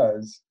mind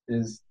does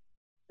is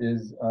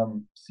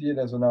see it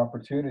as an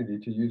opportunity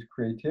to use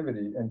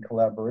creativity and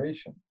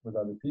collaboration with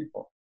other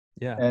people.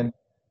 yeah. And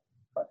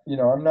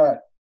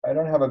I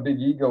don't have a big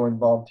ego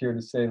involved here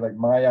to say like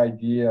my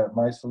idea,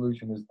 my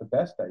solution is the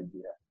best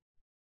idea,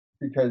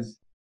 because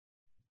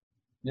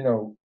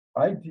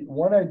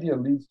one idea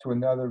leads to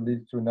another,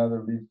 leads to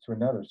another, leads to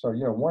another. So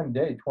one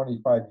day,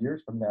 25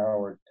 years from now,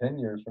 or 10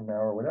 years from now,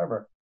 or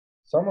whatever,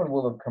 someone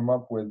will have come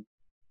up with,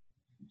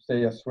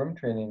 say, a swim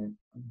training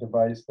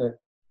device that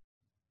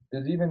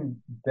is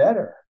even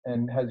better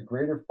and has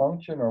greater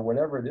function or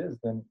whatever it is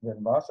than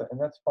Vasa, and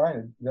that's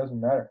fine. It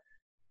doesn't matter.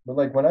 But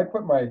like when I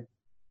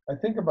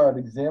think about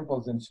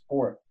examples in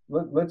sport.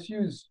 Let's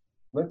use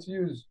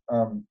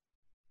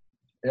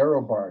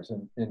aero bars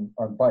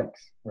on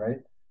bikes, right?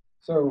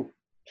 So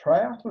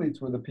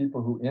triathletes were the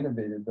people who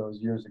innovated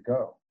those years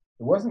ago.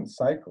 It wasn't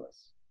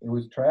cyclists. It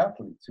was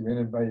triathletes who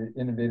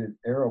innovated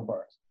aero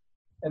bars.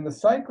 And the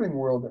cycling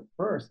world at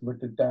first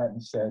looked at that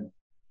and said,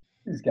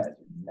 these guys are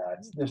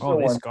nuts. They're so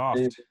They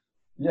scoffed.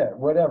 Yeah,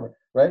 whatever,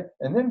 right?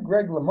 And then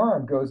Greg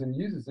LeMond goes and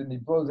uses it, and he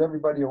blows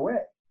everybody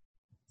away.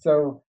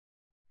 So,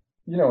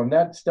 and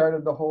that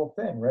started the whole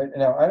thing, right? And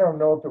now I don't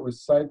know if it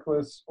was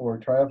cyclists or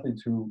triathletes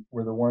who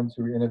were the ones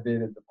who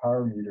innovated the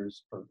power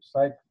meters for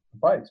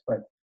bikes,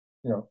 but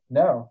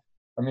now,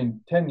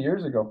 10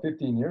 years ago,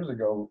 15 years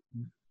ago,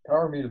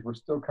 power meters were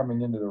still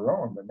coming into their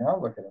own, but now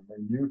look at them.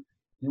 And you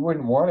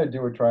wouldn't want to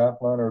do a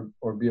triathlon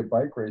or be a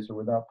bike racer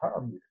without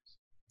power meters.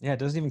 Yeah, it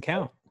doesn't even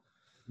count.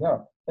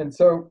 No. And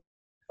so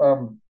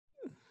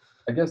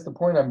I guess the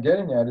point I'm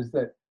getting at is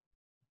that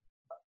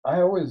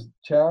I always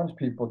challenge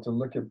people to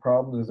look at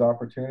problems as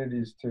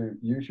opportunities to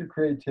use your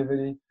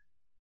creativity,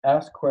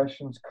 ask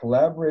questions,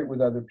 collaborate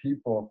with other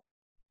people,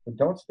 but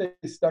don't stay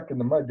stuck in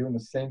the mud doing the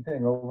same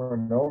thing over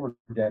and over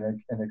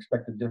again and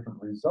expect a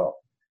different result.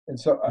 And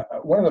so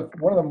one of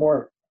the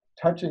more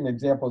touching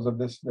examples of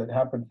this that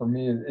happened for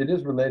me, it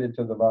is related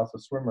to the Vasa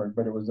swimmer,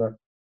 but it was a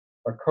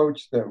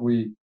coach that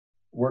we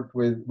worked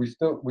with. We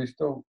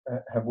still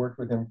have worked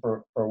with him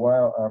for a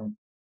while,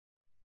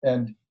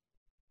 and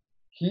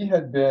he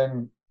had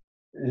been,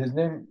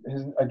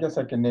 I guess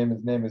I can name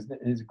his name.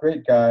 He's a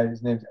great guy.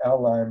 His name's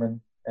Al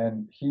Lyman,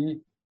 and he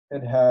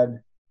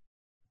had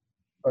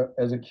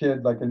as a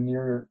kid, like a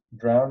near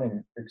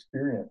drowning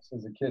experience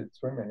as a kid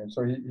swimming. And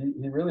so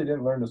he really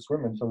didn't learn to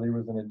swim until he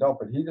was an adult.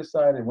 But he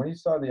decided, when he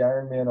saw the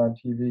Ironman on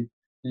TV,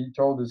 he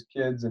told his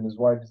kids and his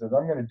wife, he said,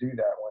 I'm going to do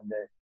that one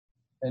day.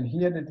 And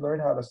he had to learn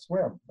how to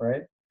swim,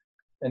 right?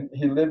 And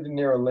he lived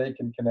near a lake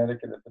in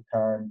Connecticut at the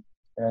time.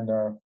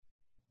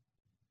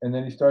 And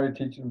then he started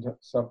teaching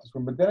himself to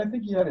swim. But then I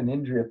think he had an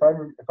injury.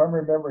 If I'm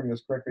remembering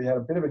this correctly, he had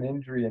a bit of an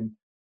injury, and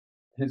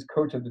his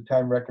coach at the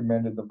time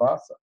recommended the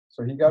Vasa.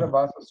 So he got a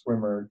Vasa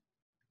swimmer,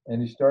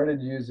 and he started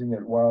using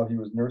it while he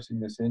was nursing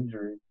this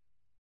injury.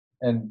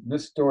 And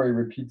this story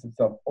repeats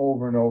itself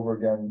over and over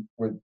again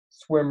with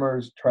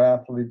swimmers,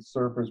 triathletes,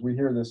 surfers. We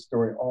hear this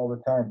story all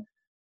the time,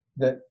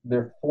 that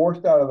they're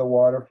forced out of the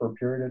water for a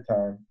period of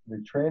time.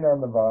 They train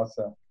on the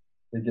Vasa.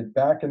 They get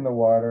back in the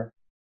water.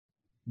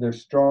 They're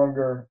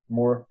stronger,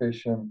 more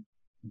efficient,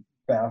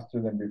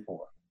 faster than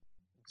before.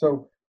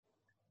 So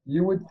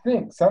you would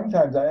think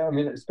sometimes,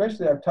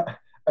 especially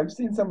I've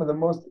seen some of the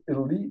most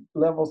elite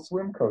level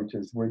swim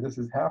coaches where this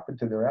has happened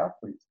to their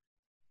athletes.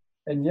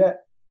 And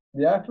yet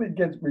the athlete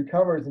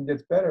recovers and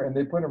gets better, and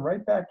they put them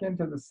right back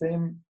into the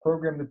same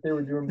program that they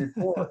were doing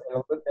before,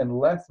 and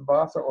less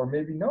Vasa or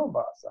maybe no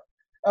Vasa.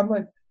 I'm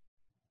like,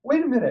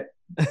 wait a minute,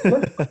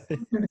 let's put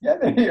them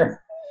together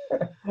here.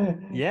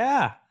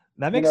 Yeah,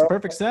 that makes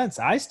perfect sense.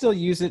 I still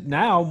use it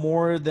now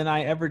more than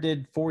I ever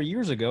did 4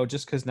 years ago,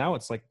 just because now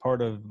it's like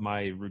part of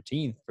my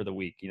routine for the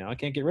week. I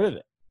can't get rid of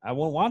it. I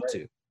won't want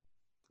to.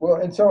 Well,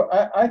 and so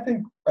I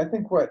think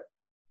what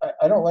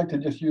I don't like to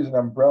just use an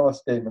umbrella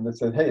statement that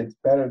says, hey, it's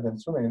better than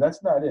swimming. And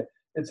that's not it.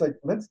 It's like,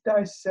 let's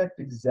dissect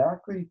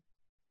exactly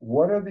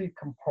what are the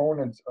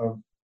components of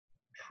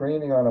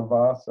training on a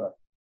Vasa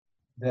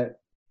that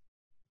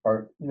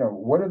are,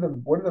 what are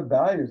the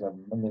values of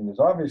them? I mean, there's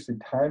obviously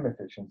time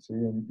efficiency,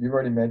 and you've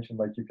already mentioned,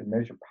 like, you can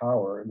measure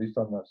power, at least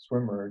on the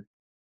swimmer.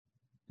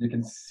 You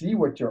can see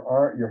what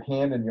your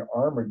hand and your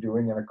arm are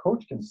doing, and a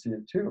coach can see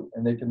it too,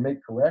 and they can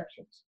make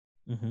corrections.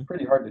 Mm-hmm.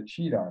 Pretty hard to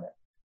cheat on it.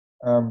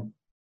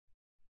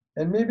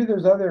 And maybe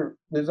there's other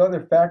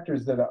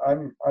factors that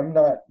I'm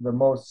not the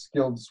most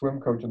skilled swim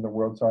coach in the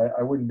world, so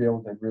I wouldn't be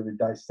able to really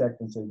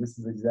dissect and say this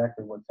is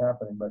exactly what's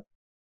happening. But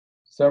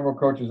several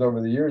coaches over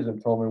the years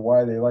have told me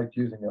why they liked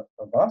using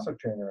a Vasa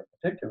trainer in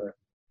particular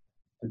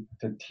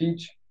to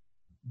teach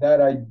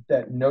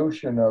that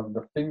notion of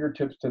the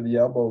fingertips to the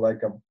elbow,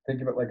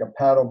 think of it like a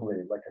paddle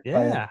blade, like a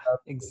kayak Yeah, paddle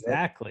blade,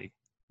 exactly.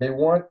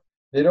 right?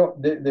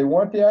 They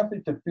want the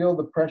athlete to feel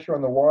the pressure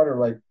on the water,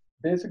 like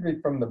basically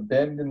from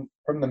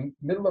the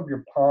middle of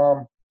your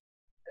palm,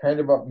 kind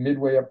of up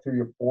midway up through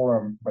your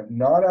forearm, but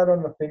not out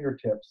on the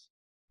fingertips,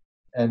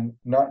 and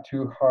not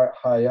too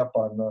high up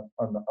on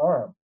the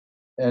arm.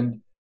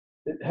 And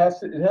it has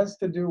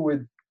to do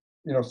with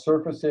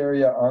surface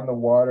area on the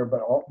water,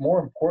 but more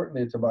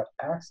importantly, it's about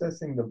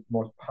accessing the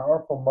most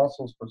powerful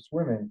muscles for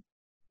swimming,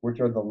 which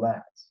are the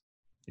lats.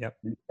 Yep.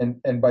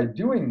 And by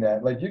doing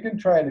that, like, you can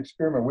try and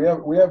experiment.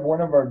 We have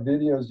one of our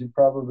videos you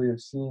probably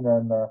have seen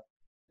on the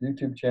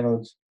YouTube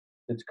channel.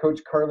 It's Coach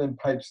Carlin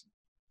Pipes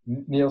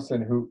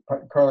Nielsen,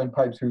 Carlin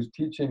Pipes, who's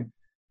teaching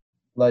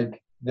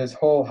like this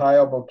whole high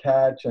elbow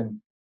catch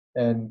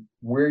and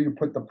where you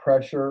put the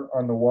pressure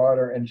on the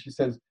water. And she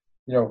says,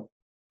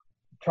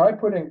 try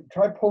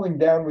pulling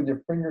down with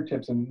your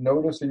fingertips and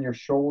notice in your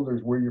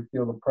shoulders where you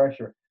feel the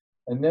pressure,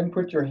 and then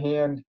put your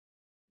hand,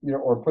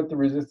 or put the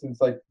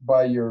resistance like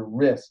by your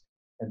wrist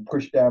and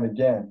push down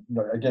again,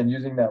 again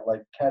using that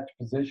like catch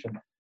position,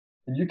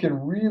 and you can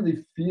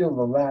really feel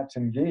the lats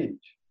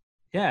engage.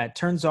 Yeah, it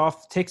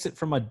takes it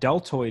from a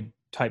deltoid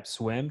type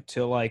swim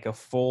to like a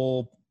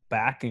full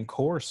back and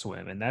core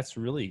swim, and that's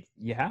really,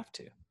 you have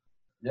to.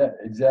 Yeah,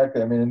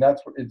 exactly. I mean, and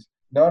that's what it's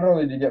not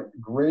only do you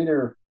get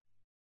greater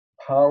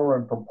power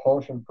and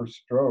propulsion per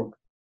stroke,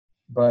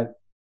 but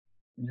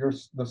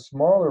the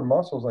smaller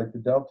muscles like the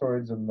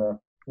deltoids and the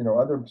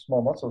other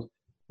small muscles,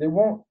 they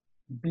won't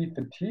be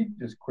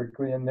fatigued as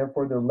quickly, and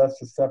therefore they're less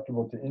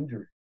susceptible to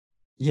injury.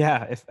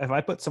 Yeah, if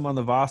I put someone on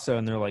the Vasa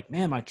and they're like,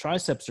 man, my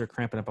triceps are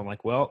cramping up, I'm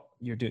like, well,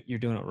 you're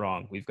doing it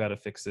wrong. We've got to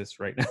fix this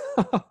right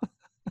now.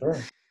 Sure.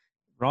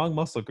 Wrong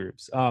muscle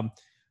groups.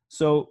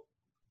 So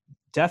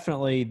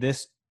definitely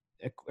this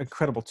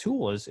incredible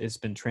tool has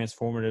been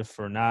transformative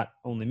for not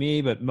only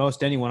me, but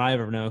most anyone I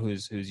ever know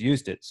who's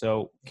used it.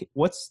 So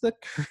what's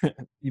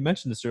you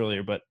mentioned this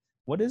earlier, but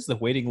what is the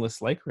waiting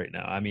list like right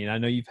now? I mean, I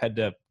know you've had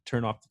to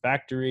turn off the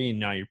factory and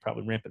now you're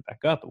probably ramping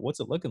back up, but what's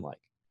it looking like?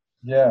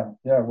 Yeah.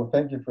 Well,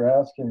 thank you for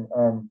asking.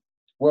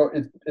 Well,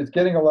 it's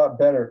getting a lot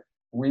better.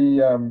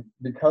 We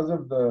because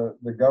of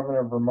the governor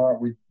of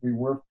Vermont, we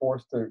were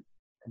forced to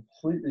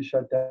completely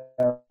shut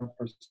down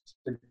for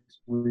 6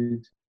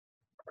 weeks.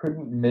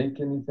 Couldn't make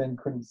anything,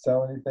 couldn't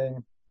sell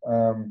anything.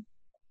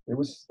 It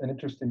was an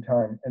interesting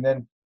time. And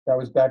then that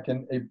was back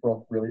in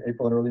April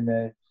and early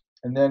May.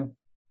 And then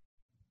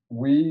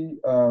we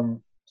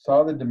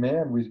saw the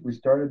demand. We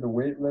started the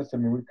wait list. I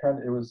mean,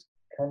 it was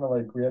kind of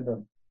like we had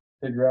to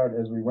figure out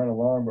as we went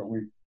along, but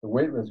the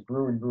wait list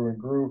grew and grew and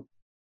grew.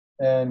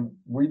 And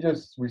we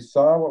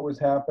saw what was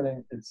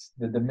happening.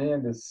 The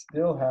demand is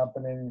still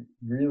happening,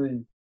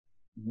 really,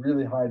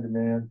 really high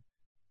demand.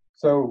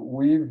 So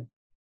we've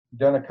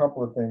done a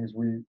couple of things.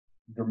 We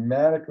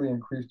dramatically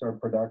increased our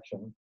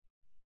production,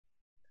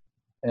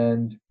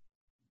 and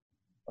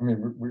I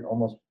mean,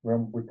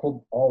 we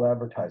pulled all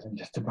advertising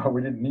just about.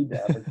 We didn't need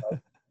to advertise,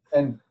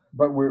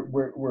 but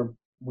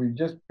we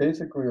just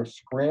basically are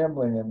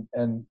scrambling,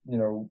 and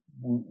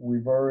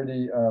we've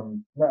already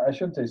I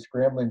shouldn't say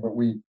scrambling, but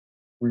we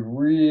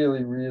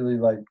really, really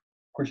like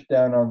pushed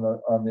down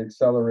on the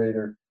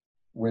accelerator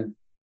with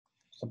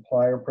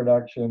supplier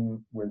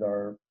production, with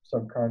our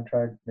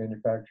subcontract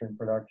manufacturing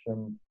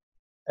production,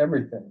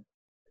 everything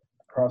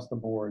across the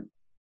board.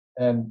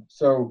 And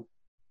so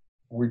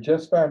we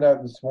just found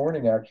out this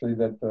morning actually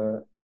that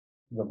the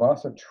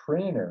Vasa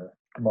trainer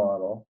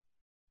model,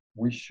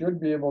 we should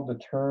be able to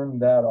turn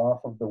that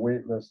off of the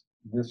wait list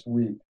this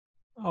week.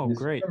 Oh,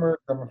 great. Swimmers,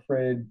 I'm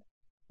afraid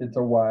it's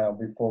a while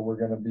before we're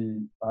going to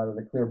be out of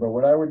the clear. But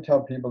what I would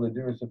tell people to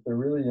do is, if they're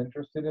really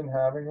interested in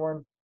having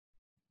one,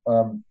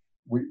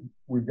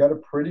 we've got a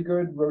pretty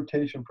good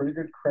rotation, pretty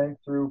good crank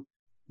through.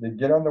 They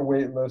get on the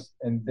wait list,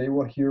 and they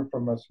will hear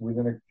from us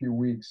within a few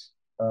weeks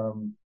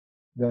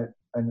that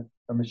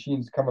a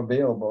machine's come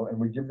available, and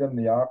we give them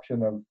the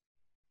option of,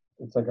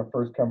 it's like a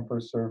first come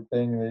first serve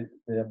thing.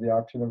 They have the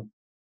option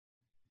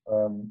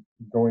of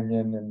going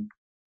in and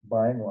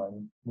buying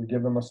one. We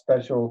give them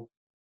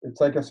it's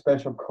like a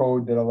special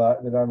code that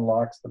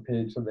unlocks the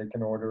page so they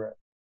can order it.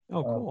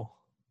 Oh, cool.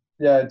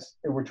 Yeah,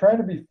 we're trying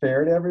to be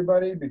fair to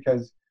everybody,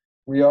 because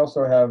we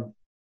also have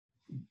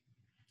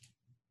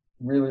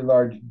really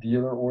large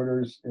dealer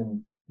orders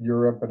in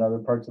Europe and other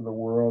parts of the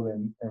world,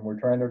 and we're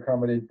trying to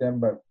accommodate them,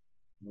 but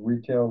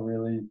retail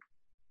really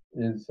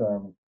is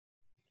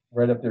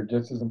right up there,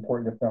 just as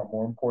important, if not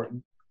more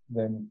important,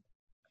 than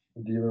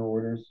the dealer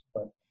orders.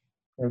 But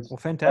it's Well,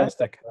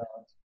 fantastic.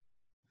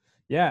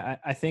 Yeah,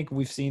 I think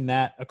we've seen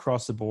that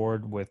across the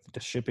board with the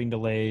shipping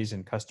delays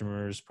and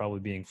customers probably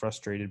being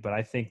frustrated. But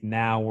I think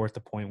now we're at the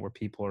point where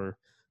people are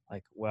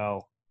like,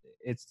 well,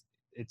 it's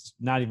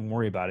not even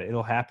worry about it.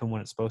 It'll happen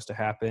when it's supposed to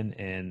happen,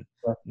 and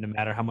no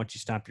matter how much you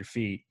stomp your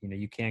feet,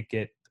 you can't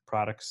get the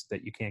products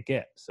that you can't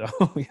get. So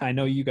I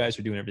know you guys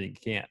are doing everything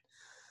you can.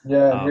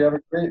 Yeah, and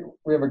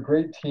we have a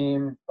great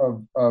team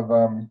of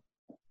on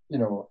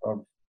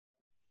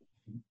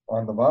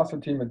the Vasa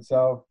team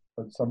itself,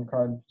 but some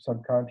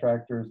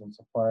subcontractors and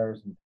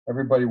suppliers and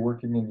everybody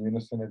working in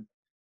unison.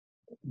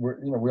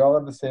 We all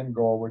have the same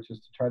goal, which is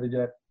to try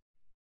to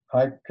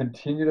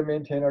continue to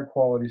maintain our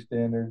quality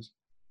standards,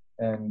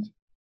 and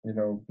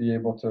be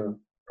able to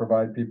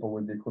provide people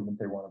with the equipment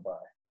they want to buy.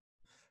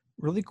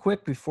 Really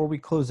quick before we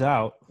close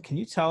out, can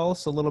you tell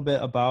us a little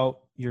bit about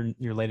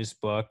your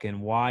latest book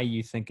and why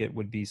you think it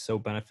would be so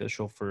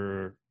beneficial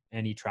for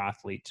any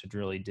triathlete to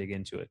really dig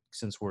into it,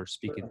 since we're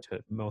speaking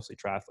to mostly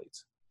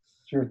triathletes?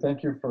 Sure.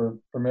 Thank you for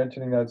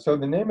mentioning that. So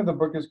the name of the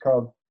book is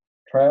called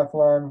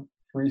Triathlon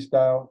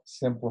Freestyle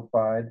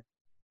Simplified.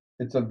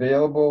 It's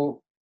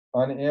available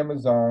on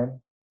Amazon.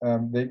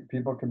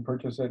 People can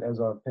purchase it as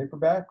a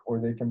paperback, or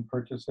they can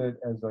purchase it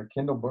as a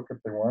Kindle book if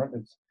they want.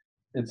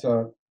 It's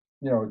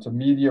a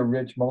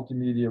media-rich,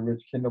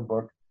 multimedia-rich Kindle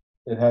book.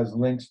 It has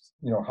links,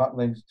 hot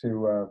links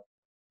to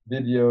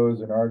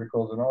videos and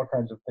articles and all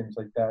kinds of things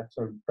like that.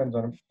 So it depends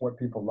on what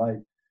people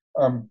like.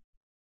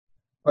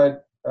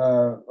 But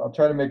I'll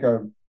try to make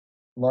a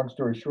long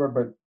story short.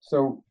 But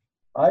so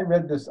I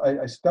read this.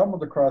 I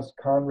stumbled across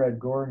Conrad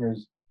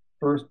Goringer's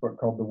first book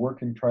called The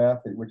Working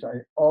Triathlete, which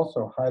I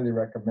also highly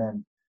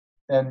recommend.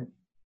 And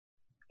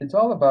it's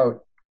all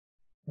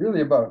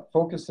really about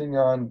focusing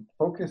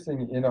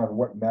in on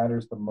what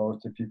matters the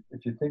most. If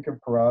you think of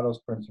Pareto's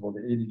principle,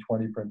 the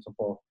 80-20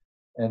 principle,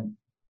 and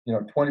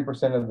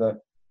 20% of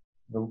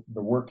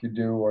the work you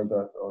do or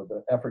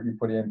the effort you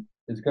put in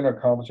is going to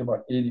accomplish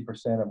about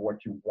 80% of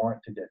what you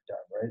want to get done,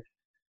 right?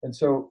 And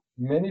so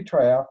many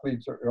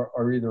triathletes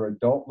are either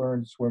adult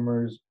learned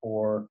swimmers,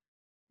 or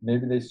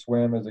maybe they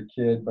swam as a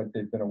kid, but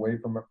they've been away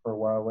from it for a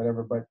while,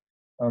 whatever. But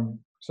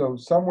so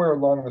somewhere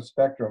along the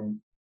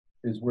spectrum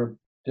is where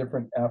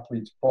different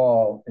athletes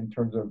fall in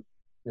terms of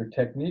their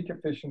technique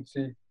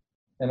efficiency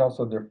and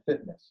also their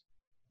fitness.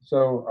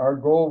 So our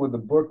goal with the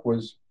book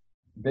was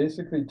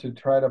basically to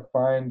try to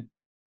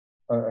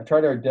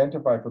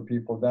identify for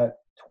people that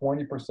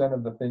 20%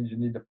 of the things you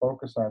need to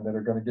focus on that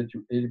are going to get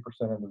you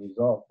 80% of the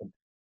results. And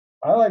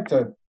I like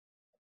to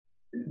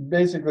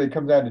basically, it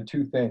comes down to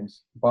two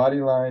things: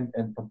 body line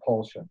and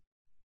propulsion.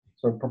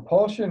 So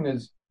propulsion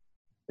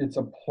it's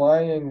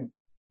applying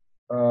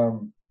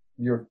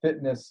your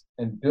fitness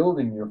and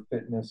building your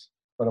fitness,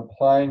 but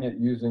applying it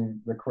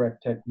using the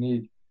correct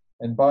technique.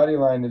 And body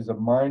line is a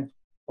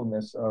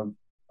mindfulness of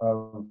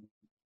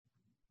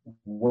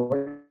what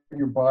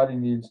your body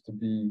needs to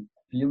be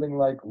feeling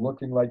like,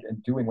 looking like,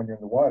 and doing when you're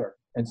in the water.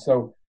 And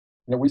so,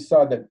 we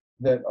saw that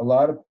a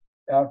lot of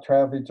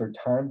triathletes are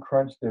time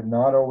crunched. They're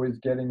not always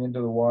getting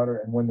into the water,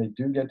 and when they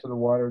do get to the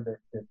water,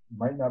 they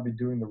might not be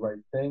doing the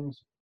right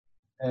things.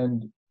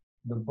 And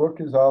the book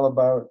is all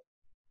about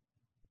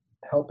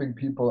helping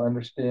people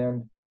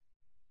understand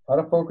how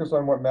to focus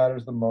on what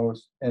matters the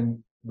most,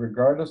 and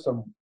regardless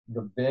of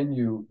the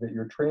venue that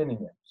you're training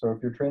in. So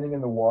if you're training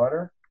in the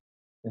water,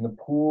 in the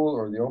pool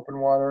or the open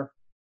water,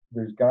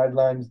 there's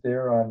guidelines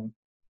there on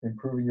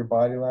improving your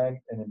body line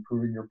and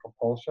improving your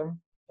propulsion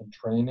and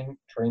training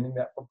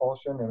that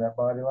propulsion and that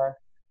body line.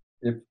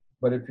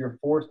 But if you're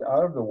forced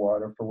out of the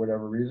water for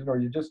whatever reason, or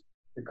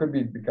it could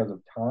be because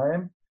of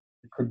time,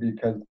 it could be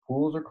because the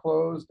pools are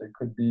closed, it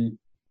could be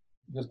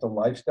just a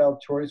lifestyle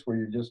choice where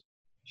you just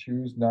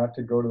choose not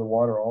to go to the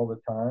water all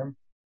the time,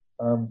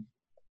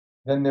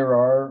 then there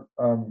are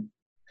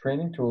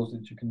training tools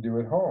that you can do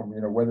at home,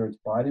 whether it's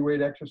body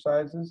weight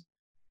exercises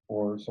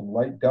or some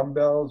light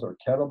dumbbells or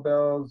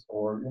kettlebells,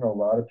 or, a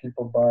lot of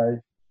people buy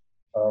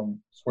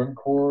swim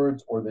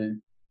cords, or they,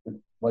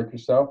 like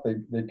yourself,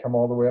 they come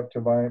all the way up to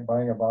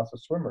buying a Vasa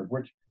swimmer,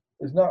 which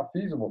is not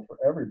feasible for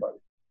everybody.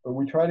 But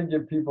we try to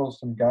give people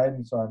some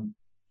guidance on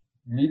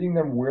meeting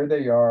them where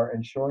they are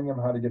and showing them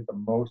how to get the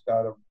most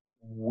out of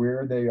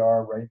where they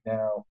are right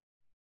now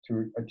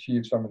to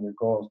achieve some of their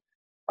goals.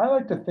 I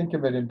like to think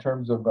of it in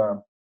terms of,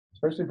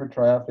 especially for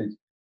triathletes,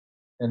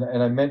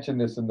 and I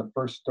mentioned this in the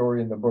first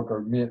story in the book,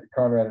 or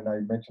Conrad and I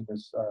mentioned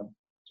this,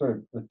 sort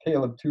of the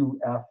tale of two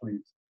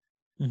athletes.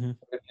 Mm-hmm.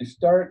 If you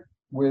start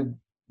with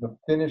the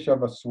finish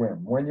of a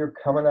swim, when you're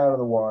coming out of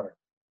the water,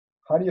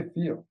 how do you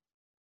feel?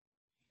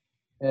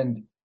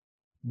 And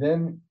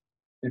then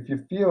if you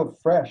feel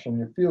fresh and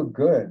you feel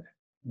good,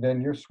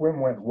 then your swim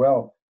went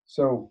well.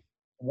 So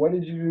what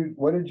did you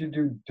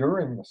do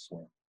during the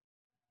swim?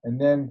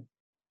 And then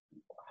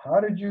how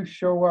did you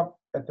show up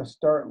at the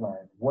start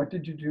line? What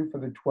did you do for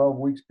the 12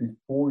 weeks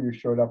before you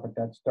showed up at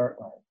that start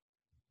line?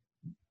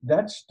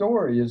 That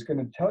story is going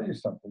to tell you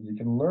something. You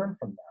can learn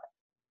from that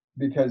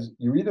because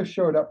you either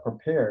showed up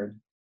prepared,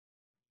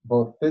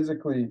 both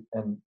physically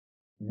and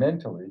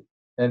mentally,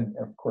 and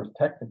of course,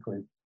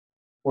 technically,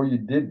 or you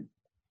didn't.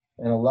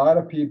 And a lot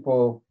of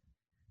people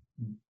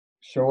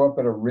show up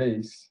at a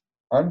race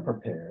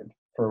unprepared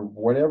for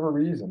whatever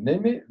reason.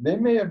 They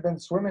may have been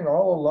swimming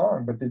all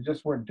along, but they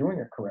just weren't doing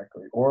it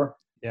correctly. Or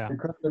Yeah. it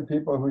could have been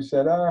people who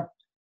said, I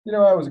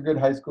was a good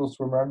high school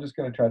swimmer. I'm just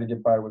going to try to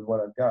get by with what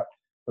I've got.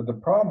 But the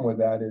problem with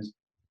that is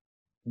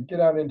you get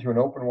out into an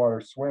open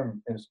water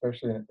swim, and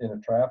especially in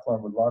a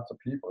triathlon with lots of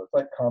people, it's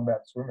like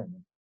combat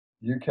swimming.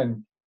 You're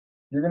going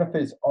to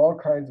face all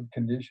kinds of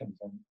conditions.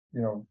 And,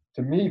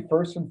 to me,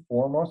 first and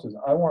foremost is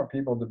I want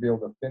people to be able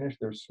to finish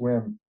their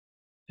swim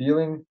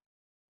feeling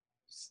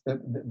that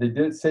they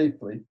did it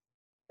safely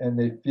and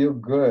they feel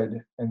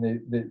good and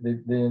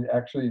they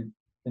actually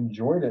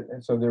enjoyed it.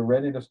 And so they're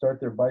ready to start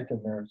their bike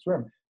and their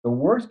swim. The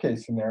worst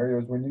case scenario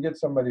is when you get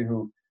somebody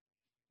who,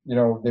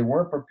 they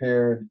weren't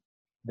prepared,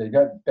 they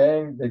got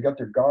banged, they got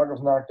their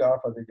goggles knocked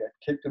off, or they got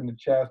kicked in the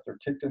chest or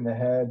kicked in the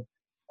head,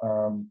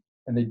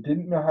 and they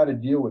didn't know how to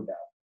deal with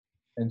that.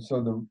 And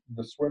so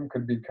the swim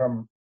could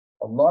become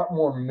a lot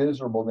more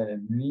miserable than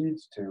it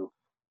needs to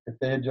if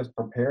they had just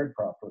prepared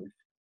properly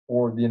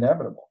for the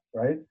inevitable,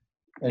 right?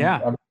 And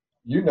Yeah.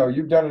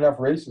 You've done enough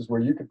races where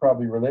you could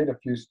probably relate a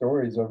few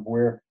stories of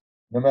where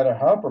no matter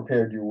how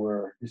prepared you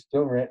were, you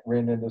still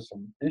ran into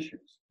some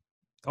issues.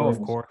 Oh,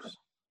 of course.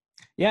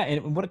 Yeah,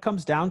 and what it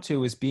comes down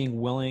to is being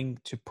willing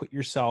to put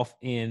yourself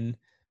in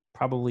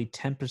probably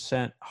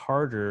 10%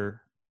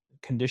 harder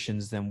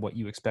conditions than what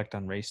you expect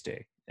on race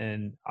day.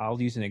 And I'll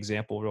use an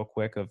example real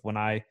quick of when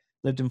I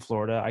lived in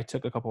Florida. I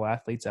took a couple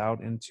athletes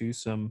out into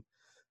some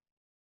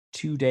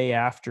 2-day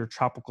after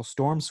tropical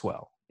storm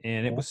swell,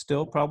 and it was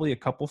still probably a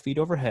couple feet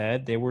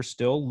overhead. They were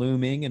still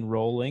looming and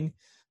rolling,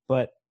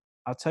 but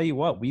I'll tell you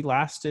what, we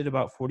lasted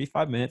about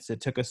 45 minutes.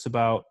 It took us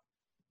about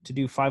to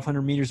do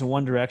 500 meters in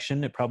one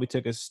direction. It probably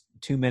took us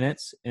 2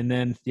 minutes. And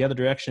then the other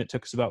direction, it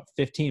took us about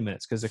 15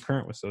 minutes because the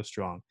current was so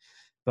strong.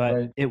 But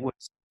Right.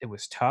 it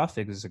was tough.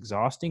 It was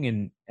exhausting.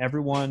 And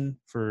everyone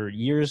for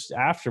years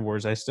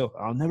afterwards,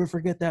 I'll never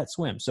forget that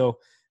swim. So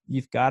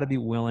you've got to be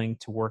willing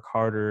to work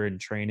harder in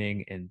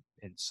training and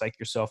psych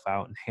yourself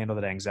out and handle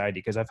that anxiety.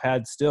 Because I've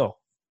had still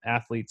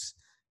athletes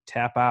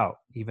tap out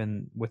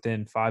even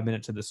within 5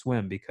 minutes of the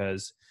swim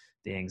because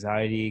the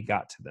anxiety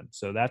got to them.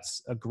 So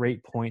that's a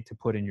great point to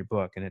put in your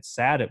book. And it's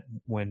sad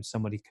when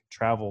somebody can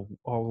travel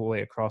all the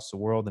way across the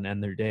world and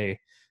end their day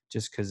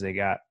just because they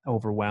got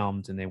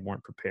overwhelmed and they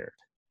weren't prepared.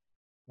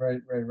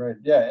 Right.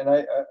 Yeah, and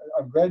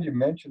I'm glad you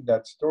mentioned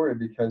that story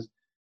because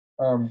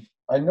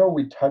I know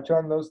we touch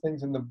on those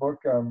things in the book.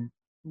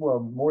 Well,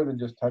 more than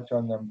just touch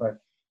on them, but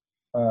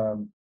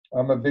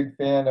I'm a big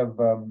fan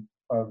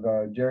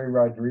of Jerry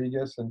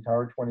Rodriguez and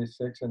Tower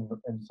 26 and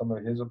some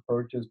of his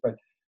approaches. But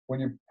when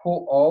you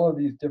pull all of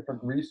these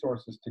different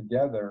resources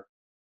together,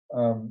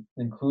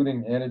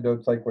 including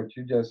anecdotes like what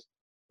you just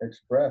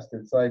expressed,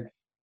 it's like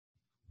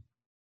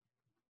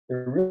it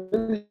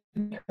really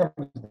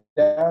comes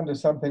down to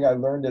something I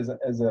learned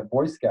as a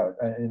Boy Scout.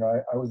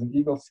 I was an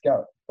Eagle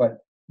Scout, but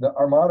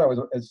our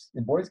motto as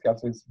in Boy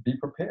Scouts is be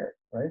prepared,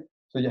 right?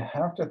 So you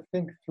have to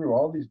think through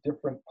all these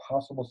different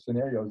possible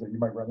scenarios that you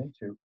might run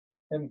into,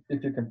 and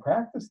if you can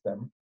practice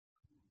them,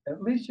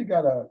 at least you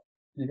got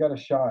a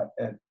shot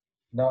at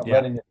not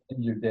letting it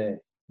end your day.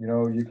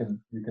 You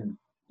can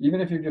even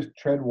if you just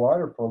tread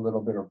water for a little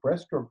bit or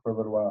breaststroke for a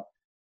little while,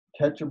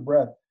 catch your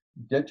breath,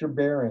 get your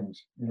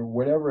bearings,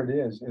 whatever it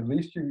is, at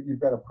least you've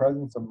got a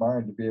presence of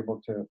mind to be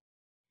able to,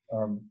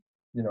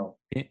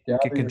 gather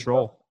Get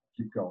control.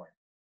 Keep going.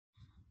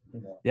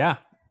 Yeah.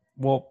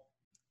 Well,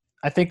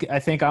 I think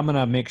I'm going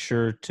to make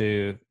sure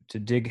to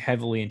dig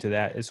heavily into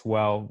that as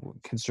well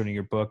concerning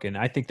your book. And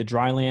I think the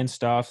dry land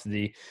stuff,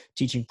 the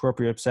teaching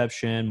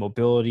proprioception,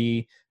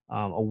 mobility,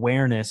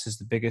 awareness is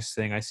the biggest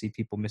thing I see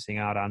people missing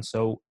out on.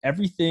 So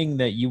everything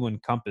that you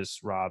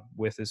encompass, Rob,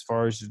 with as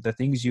far as the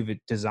things you've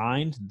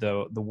designed,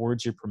 the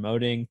words you're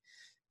promoting,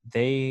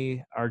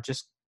 they are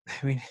just,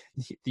 I mean,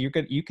 you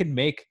can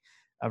make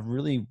a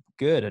really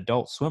good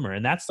adult swimmer.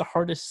 And that's the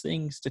hardest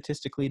thing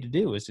statistically to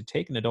do, is to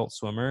take an adult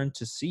swimmer and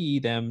to see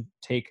them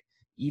take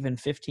even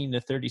 15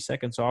 to 30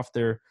 seconds off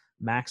their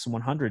max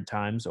 100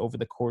 times over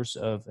the course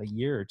of a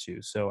year or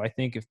two. So I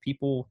think if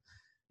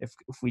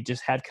we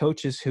just had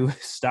coaches who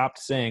stopped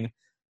saying,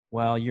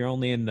 well, you're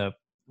only in the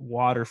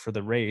water for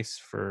the race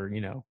for,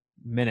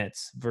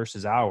 minutes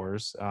versus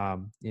hours,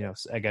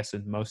 I guess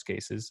in most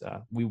cases,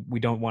 we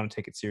don't want to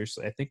take it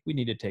seriously. I think we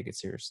need to take it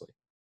seriously.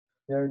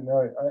 Yeah,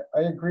 no,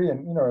 I agree.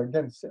 And,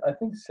 again, I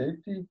think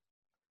safety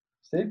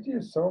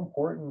is so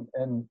important.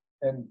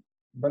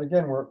 But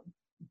again,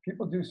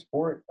 people do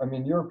sport. I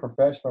mean, you're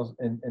professionals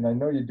and I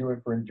know you do it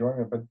for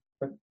enjoyment,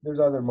 but there's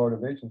other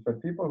motivations.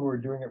 But people who are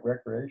doing it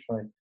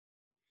recreationally,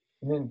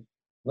 I mean,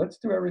 let's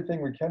do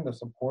everything we can to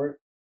support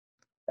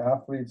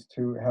athletes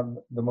to have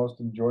the most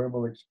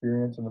enjoyable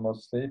experience and the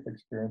most safe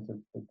experience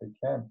that they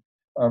can.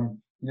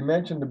 You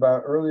mentioned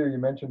about earlier, you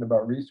mentioned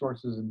about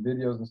resources and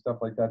videos and stuff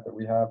like that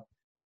we have.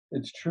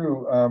 It's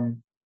true.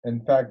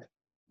 In fact,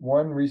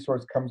 one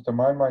resource comes to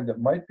my mind that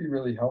might be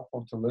really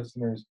helpful to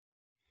listeners.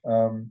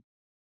 Um,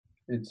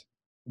 it's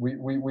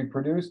we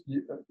produced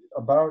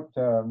about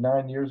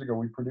 9 years ago.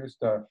 We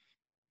produced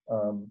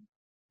um,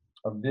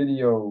 a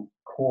video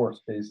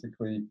course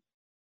basically,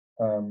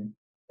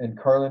 and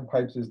Carlin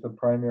Pipes is the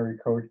primary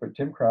coach, but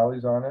Tim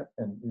Crowley's on it,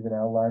 and even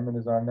Al Lyman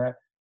is on that.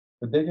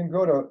 But they can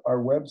go to our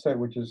website,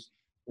 which is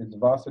it's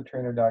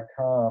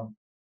vasatrainer.com,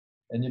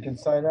 and you can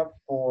sign up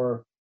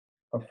for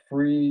a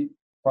free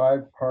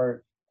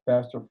 5-part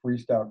faster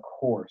freestyle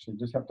course. You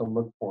just have to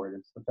look for it.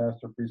 It's the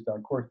faster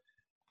freestyle course.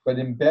 But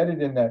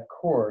embedded in that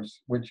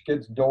course, which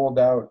gets doled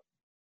out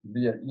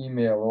via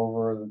email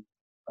over,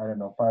 I don't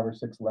know, 5 or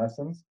 6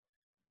 lessons,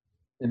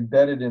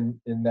 embedded in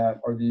that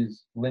are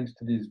these links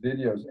to these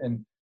videos.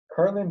 And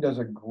Carlin does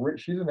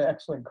she's an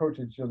excellent coach,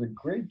 and she does a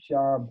great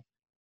job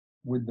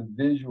with the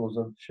visuals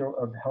of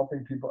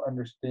helping people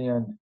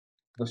understand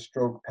the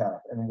stroke path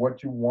and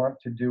what you want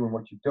to do and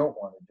what you don't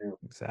want to do.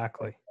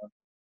 Exactly.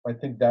 I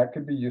think that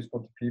could be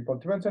useful to people.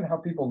 It depends on how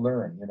people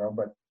learn,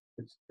 but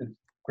it's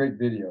great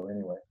video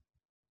anyway.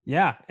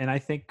 Yeah, and I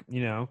think,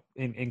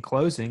 in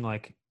closing,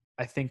 like,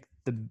 I think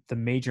the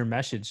major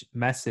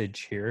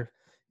message here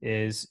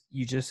is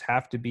you just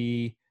have to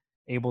be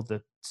able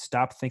to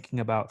stop thinking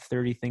about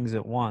 30 things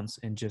at once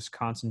and just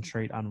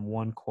concentrate on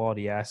one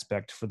quality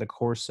aspect for the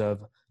course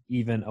of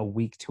even a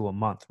week to a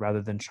month,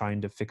 rather than trying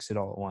to fix it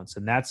all at once.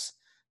 And that's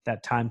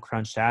that time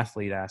crunched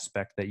athlete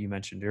aspect that you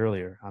mentioned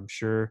earlier. I'm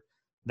sure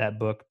that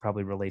book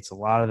probably relates a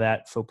lot of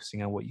that,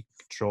 focusing on what you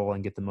control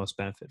and get the most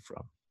benefit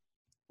from.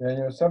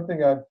 Yeah,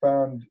 something I've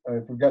found,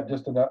 if we've got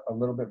just a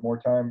little bit more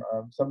time,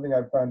 something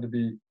I've found to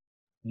be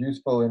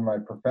useful in my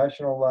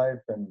professional life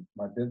and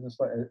my business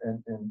life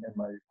and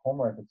my home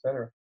life,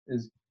 etc.,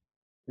 is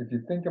if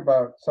you think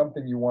about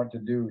something you want to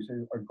do, say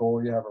a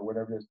goal you have or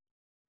whatever it is,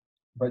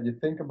 but you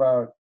think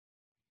about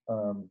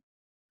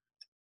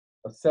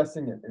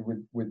assessing it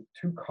with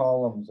 2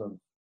 columns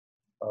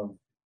of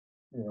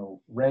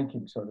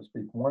ranking, so to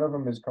speak. One of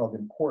them is called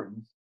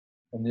importance,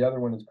 and the other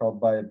one is called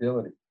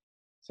viability.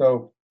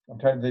 So I'm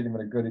trying to think of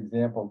a good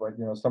example, but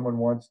someone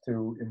wants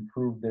to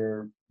improve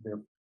their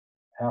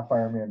half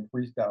Ironman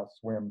freestyle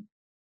swim,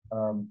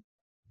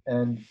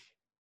 and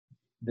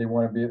they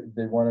want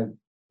to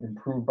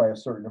improve by a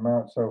certain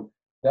amount. So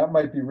that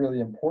might be really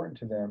important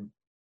to them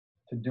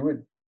to do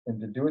it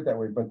that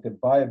way, but the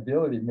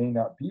viability may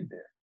not be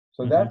there.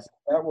 So that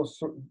will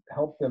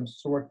help them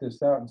sort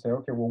this out and say,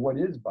 okay, well, what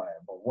is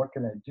viable? What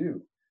can I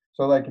do?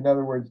 So, like, in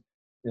other words,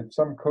 if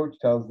some coach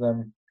tells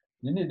them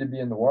you need to be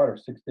in the water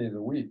 6 days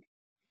a week,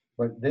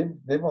 but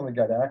they've only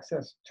got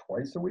access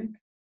twice a week,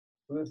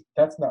 so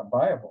that's not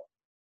viable.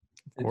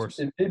 Of course.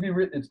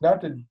 It's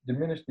not to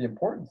diminish the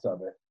importance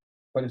of it,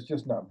 but it's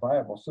just not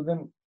viable. So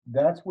then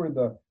that's where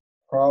the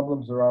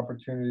problems or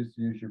opportunities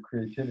to use your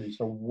creativity.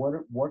 So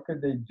what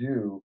could they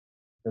do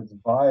that's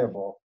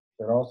viable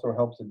that also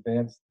helps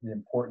advance the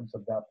importance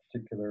of that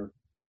particular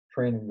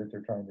training that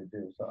they're trying to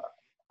do? So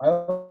I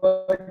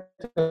like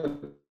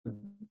to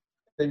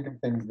think of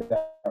things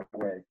that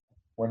way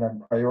when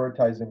I'm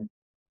prioritizing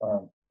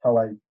how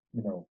I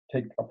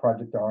take a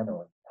project on,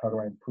 or how do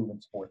I improve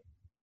in sport.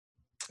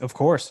 Of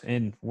course.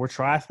 And we're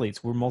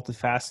triathletes. We're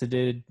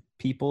multifaceted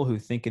people who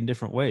think in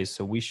different ways.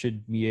 So we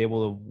should be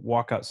able to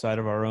walk outside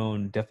of our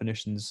own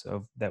definitions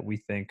of that we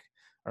think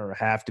or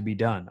have to be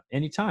done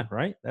anytime,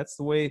 right? That's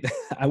the way.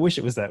 I wish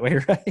it was that way,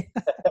 right?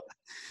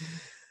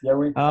 Yeah,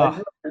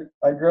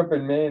 I grew up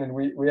in Maine, and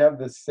we have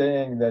this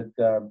saying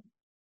that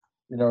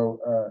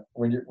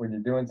when you're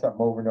doing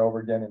something over and over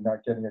again and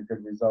not getting a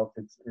good result,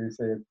 we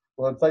say,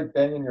 well, it's like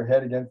banging your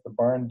head against the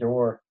barn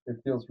door. It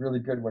feels really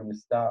good when you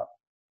stop.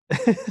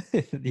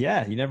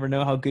 Yeah, you never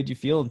know how good you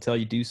feel until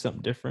you do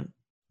something different.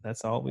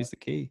 That's always the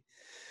key.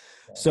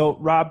 So,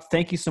 Rob,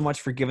 thank you so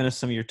much for giving us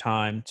some of your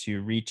time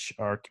to reach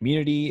our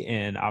community.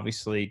 And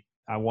obviously,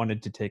 I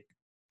wanted to take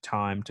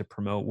time to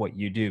promote what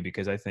you do,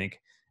 because I think,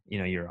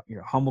 you're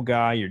a humble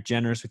guy, you're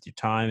generous with your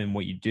time and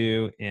what you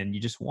do, and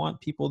you just want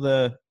people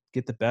to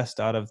get the best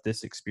out of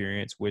this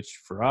experience, which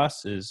for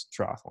us is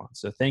triathlon.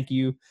 So thank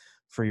you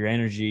for your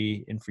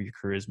energy and for your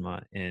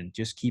charisma, and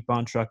just keep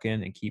on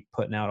trucking and keep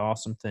putting out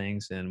awesome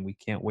things. And we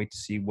can't wait to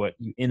see what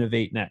you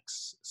innovate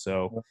next.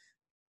 So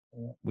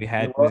we're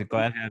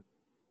glad to have.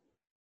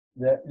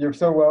 Yeah, you're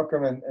so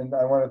welcome. And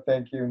I want to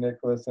thank you,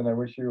 Nicholas, and I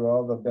wish you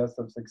all the best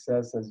of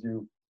success as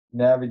you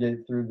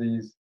navigate through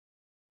these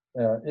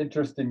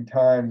interesting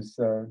times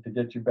to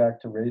get you back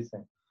to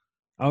racing.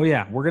 Oh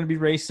yeah, we're going to be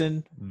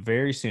racing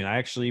very soon.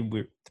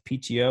 The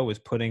PTO is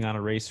putting on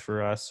a race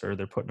for us, or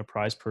they're putting a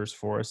prize purse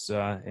for us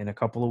in a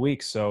couple of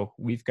weeks. So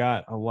we've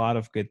got a lot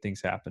of good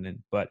things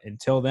happening. But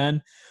until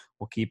then,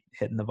 we'll keep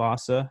hitting the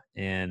Vasa.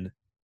 And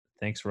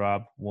thanks,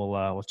 Rob.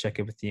 We'll check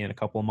in with you in a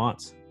couple of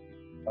months.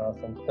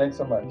 Awesome. Thanks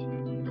so much.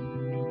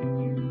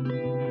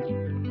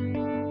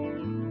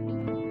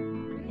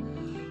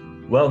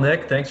 Well,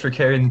 Nick, thanks for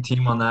carrying the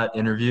team on that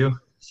interview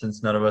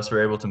since none of us were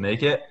able to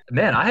make it.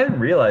 Man, I hadn't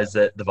realized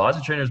that the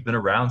Vasa trainer has been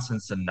around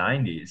since the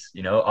 90s.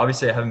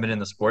 Obviously I haven't been in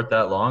the sport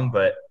that long,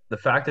 but the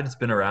fact that it's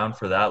been around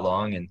for that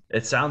long, and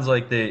it sounds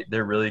like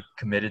they're really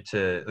committed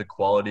to the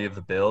quality of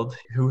the build.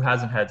 Who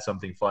hasn't had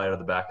something fly out of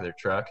the back of their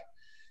truck?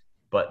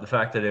 But the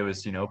fact that it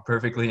was,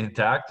 perfectly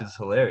intact is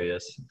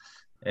hilarious.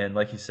 And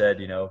like you said,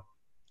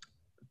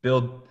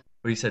 what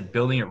you said,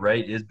 building it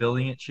right is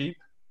building it cheap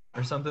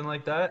or something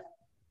like that.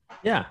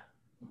 Yeah.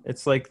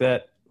 It's like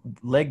that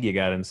leg you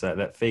got inside,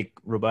 that fake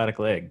robotic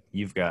leg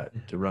you've got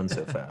to run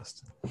so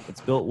fast. It's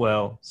built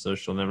well, so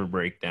she'll never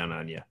break down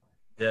on you.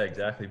 Yeah,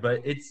 exactly. But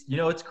it's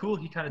cool.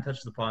 He kind of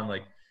touched upon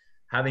like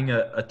having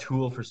a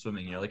tool for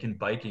swimming. Like in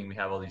biking, we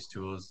have all these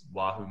tools.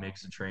 Wahoo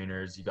makes the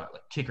trainers. You got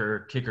like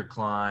kicker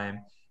climb,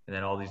 and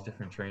then all these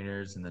different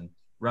trainers. And then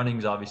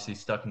running's obviously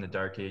stuck in the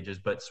dark ages.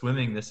 But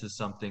swimming, this is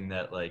something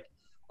that like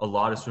a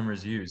lot of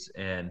swimmers use,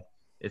 and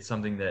it's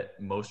something that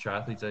most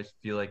triathletes I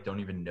feel like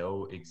don't even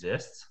know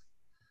exists.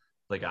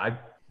 Like I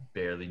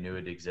barely knew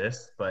it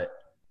exists, but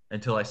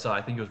until I saw,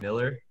 I think it was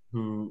Miller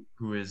who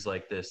is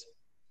like this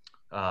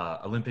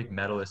Olympic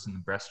medalist in the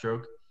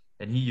breaststroke,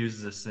 and he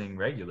uses this thing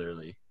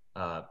regularly.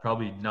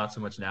 Probably not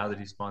so much now that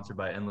he's sponsored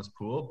by Endless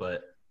Pool,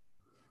 but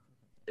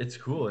it's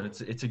cool and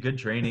it's a good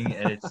training,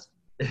 and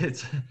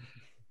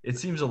it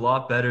seems a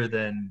lot better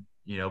than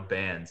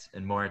bands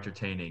and more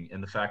entertaining.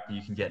 And the fact that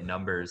you can get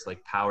numbers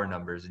like power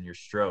numbers in your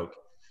stroke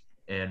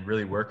and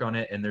really work on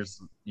it. And there's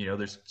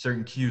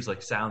certain cues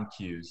like sound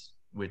cues,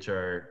 which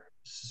are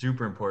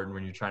super important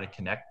when you're trying to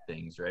connect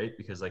things, right?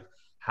 Because like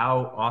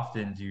how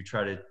often do you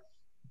try to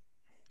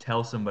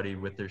tell somebody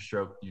with their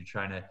stroke, you're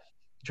trying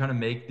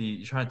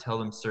to tell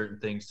them certain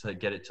things to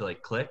get it to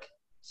like click.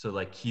 So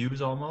like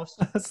cues almost.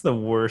 That's the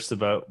worst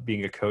about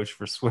being a coach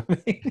for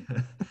swimming.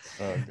 Oh,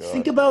 God.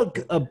 Think about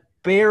a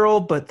barrel,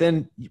 but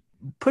then you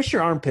push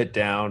your armpit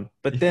down,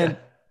 but then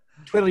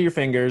twiddle your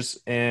fingers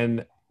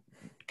and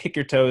kick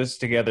your toes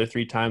together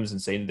 3 times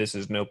and say, "This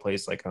is no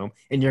place like home,"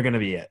 and you're going to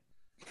be it.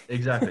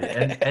 Exactly.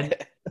 And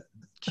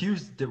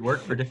cues that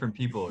work for different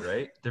people,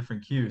 right?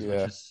 Different cues,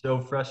 which is so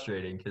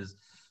frustrating because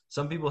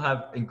some people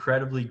have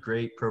incredibly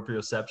great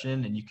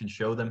proprioception and you can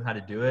show them how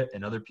to do it.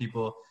 And other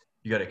people,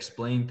 you got to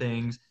explain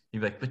things.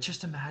 You're like, but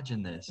just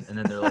imagine this. And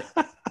then they're like,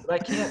 but I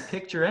can't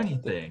picture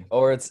anything.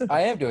 Or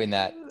I am doing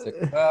that. It's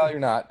like, well, you're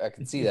not. I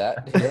can see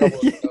that. Your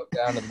elbows go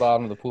down to the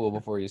bottom of the pool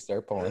before you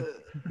start pulling.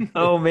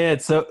 Oh, man.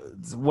 So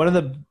one of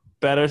the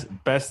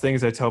best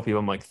things I tell people,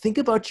 I'm like, think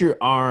about your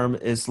arm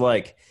is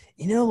like,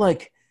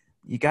 like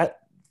you got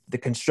the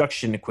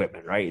construction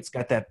equipment, right? It's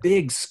got that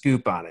big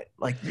scoop on it.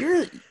 Like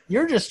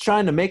you're just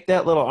trying to make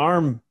that little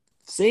arm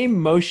same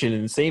motion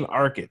and same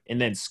arc it,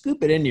 and then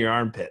scoop it into your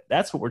armpit.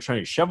 That's what we're trying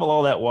to shovel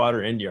all that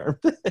water into your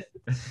armpit.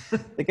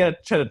 They got to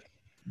try to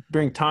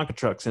bring Tonka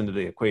trucks into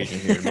the equation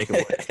here and make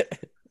it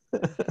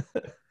work.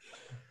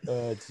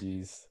 Oh,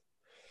 jeez.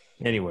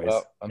 Anyways,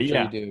 well, I'm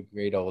sure you do a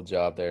great old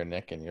job there,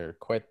 Nick, and you're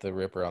quite the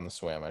ripper on the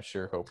swim. I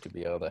sure hope to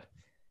be able to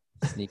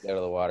sneak out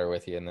of the water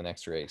with you in the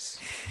next race.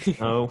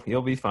 Oh,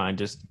 you'll be fine.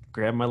 Just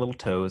grab my little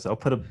toes. I'll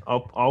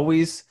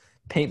always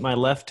paint my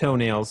left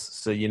toenails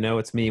so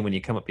it's me when you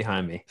come up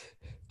behind me.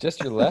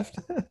 Just your left?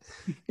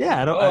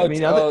 Yeah,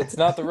 it's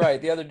not the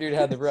right. The other dude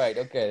had the right.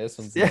 Okay, this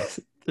one's yes.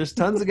 There's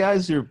tons of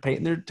guys who are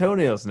painting their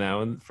toenails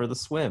now and for the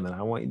swim, and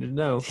I want you to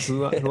know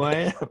who I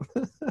am.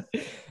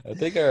 I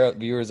think our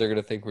viewers are going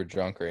to think we're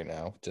drunk right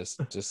now. Just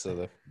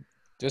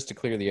to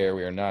clear the air,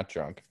 we are not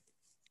drunk.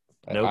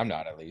 Nope. I'm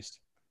not, at least.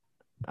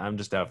 I'm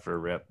just out for a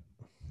rip.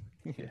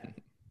 Yeah.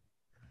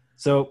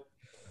 So,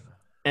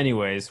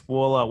 anyways,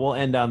 we'll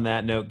end on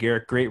that note.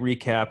 Garrett, great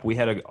recap. We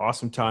had an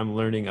awesome time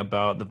learning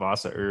about the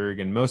Vasa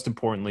erg, and most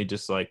importantly,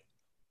 just like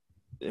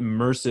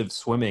immersive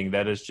swimming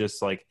that is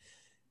just like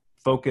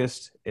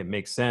focused. It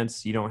makes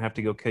sense. You don't have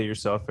to go kill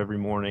yourself every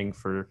morning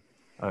for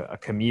a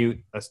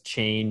commute, a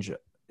change,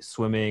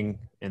 swimming,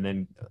 and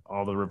then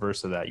all the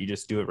reverse of that. You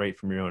just do it right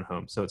from your own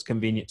home. So it's a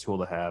convenient tool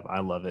to have. I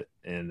love it.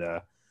 And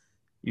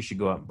you should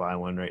go out and buy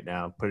one right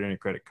now. Put it on your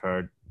credit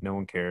card. No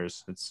one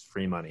cares. It's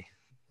free money.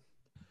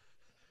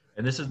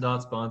 And this is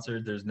not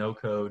sponsored. There's no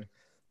code.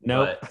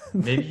 Nope. But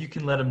maybe you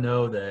can let them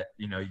know that,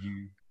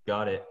 you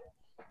got it.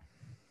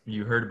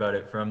 You heard about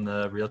it from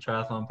the Real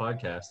Triathlon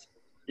podcast.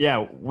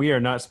 Yeah, we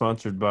are not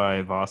sponsored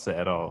by Vasa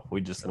at all.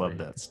 We just love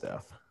that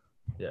stuff.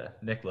 Yeah,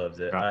 Nick loves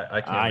it. I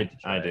can't wait to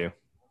try it. I do.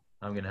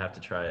 I'm going to have to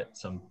try it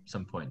some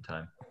point in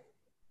time.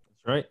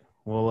 That's right.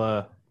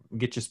 We'll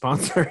get you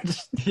sponsored.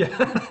 Yeah.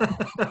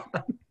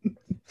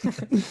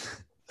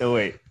 No,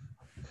 wait.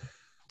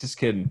 Just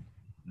kidding.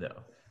 No.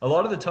 A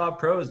lot of the top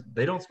pros,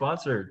 they don't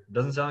sponsor.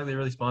 Doesn't sound like they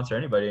really sponsor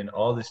anybody. And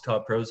all these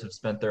top pros have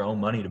spent their own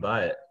money to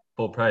buy it.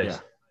 Full price.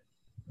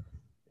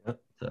 Yeah.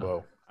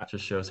 So it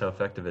just shows how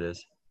effective it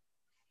is.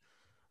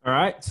 All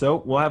right.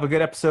 So we'll have a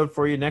good episode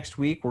for you next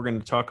week. We're going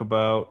to talk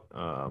about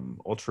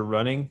ultra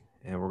running,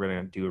 and we're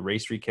going to do a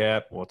race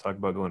recap. We'll talk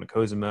about going to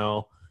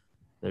Cozumel.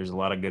 There's a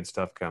lot of good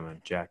stuff coming.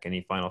 Jack,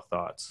 any final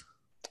thoughts?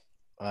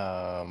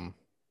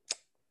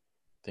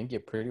 Think you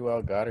pretty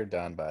well got her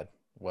done, bud.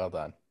 Well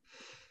done.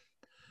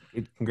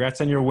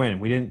 congrats on your win.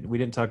 We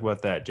didn't talk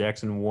about that.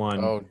 Jackson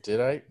won. Oh, did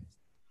I?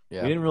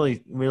 Yeah. We didn't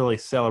really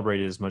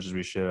celebrate it as much as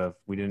we should have.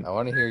 We didn't. I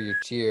want to hear your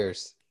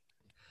cheers.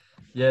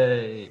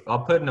 Yay.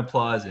 I'll put an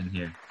applause in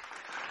here.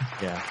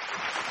 Yeah.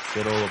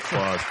 Good old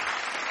applause.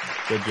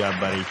 Good job,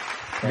 buddy.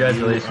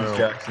 Congratulations,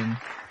 Jackson.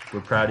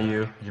 We're proud of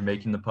you. You're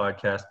making the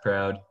podcast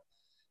proud.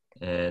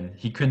 And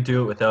he couldn't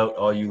do it without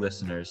all you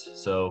listeners.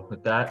 So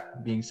with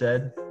that being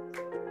said,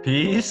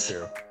 peace.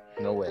 True.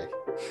 No way.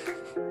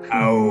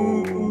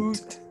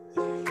 Out.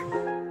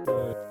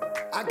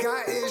 I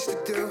got ish to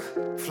do.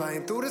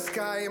 Flying through the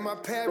sky in my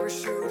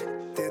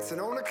parachute. Dancing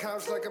on the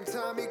couch like I'm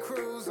Tommy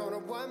Cruise on a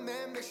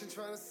one-man mission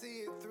trying to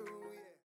see it through.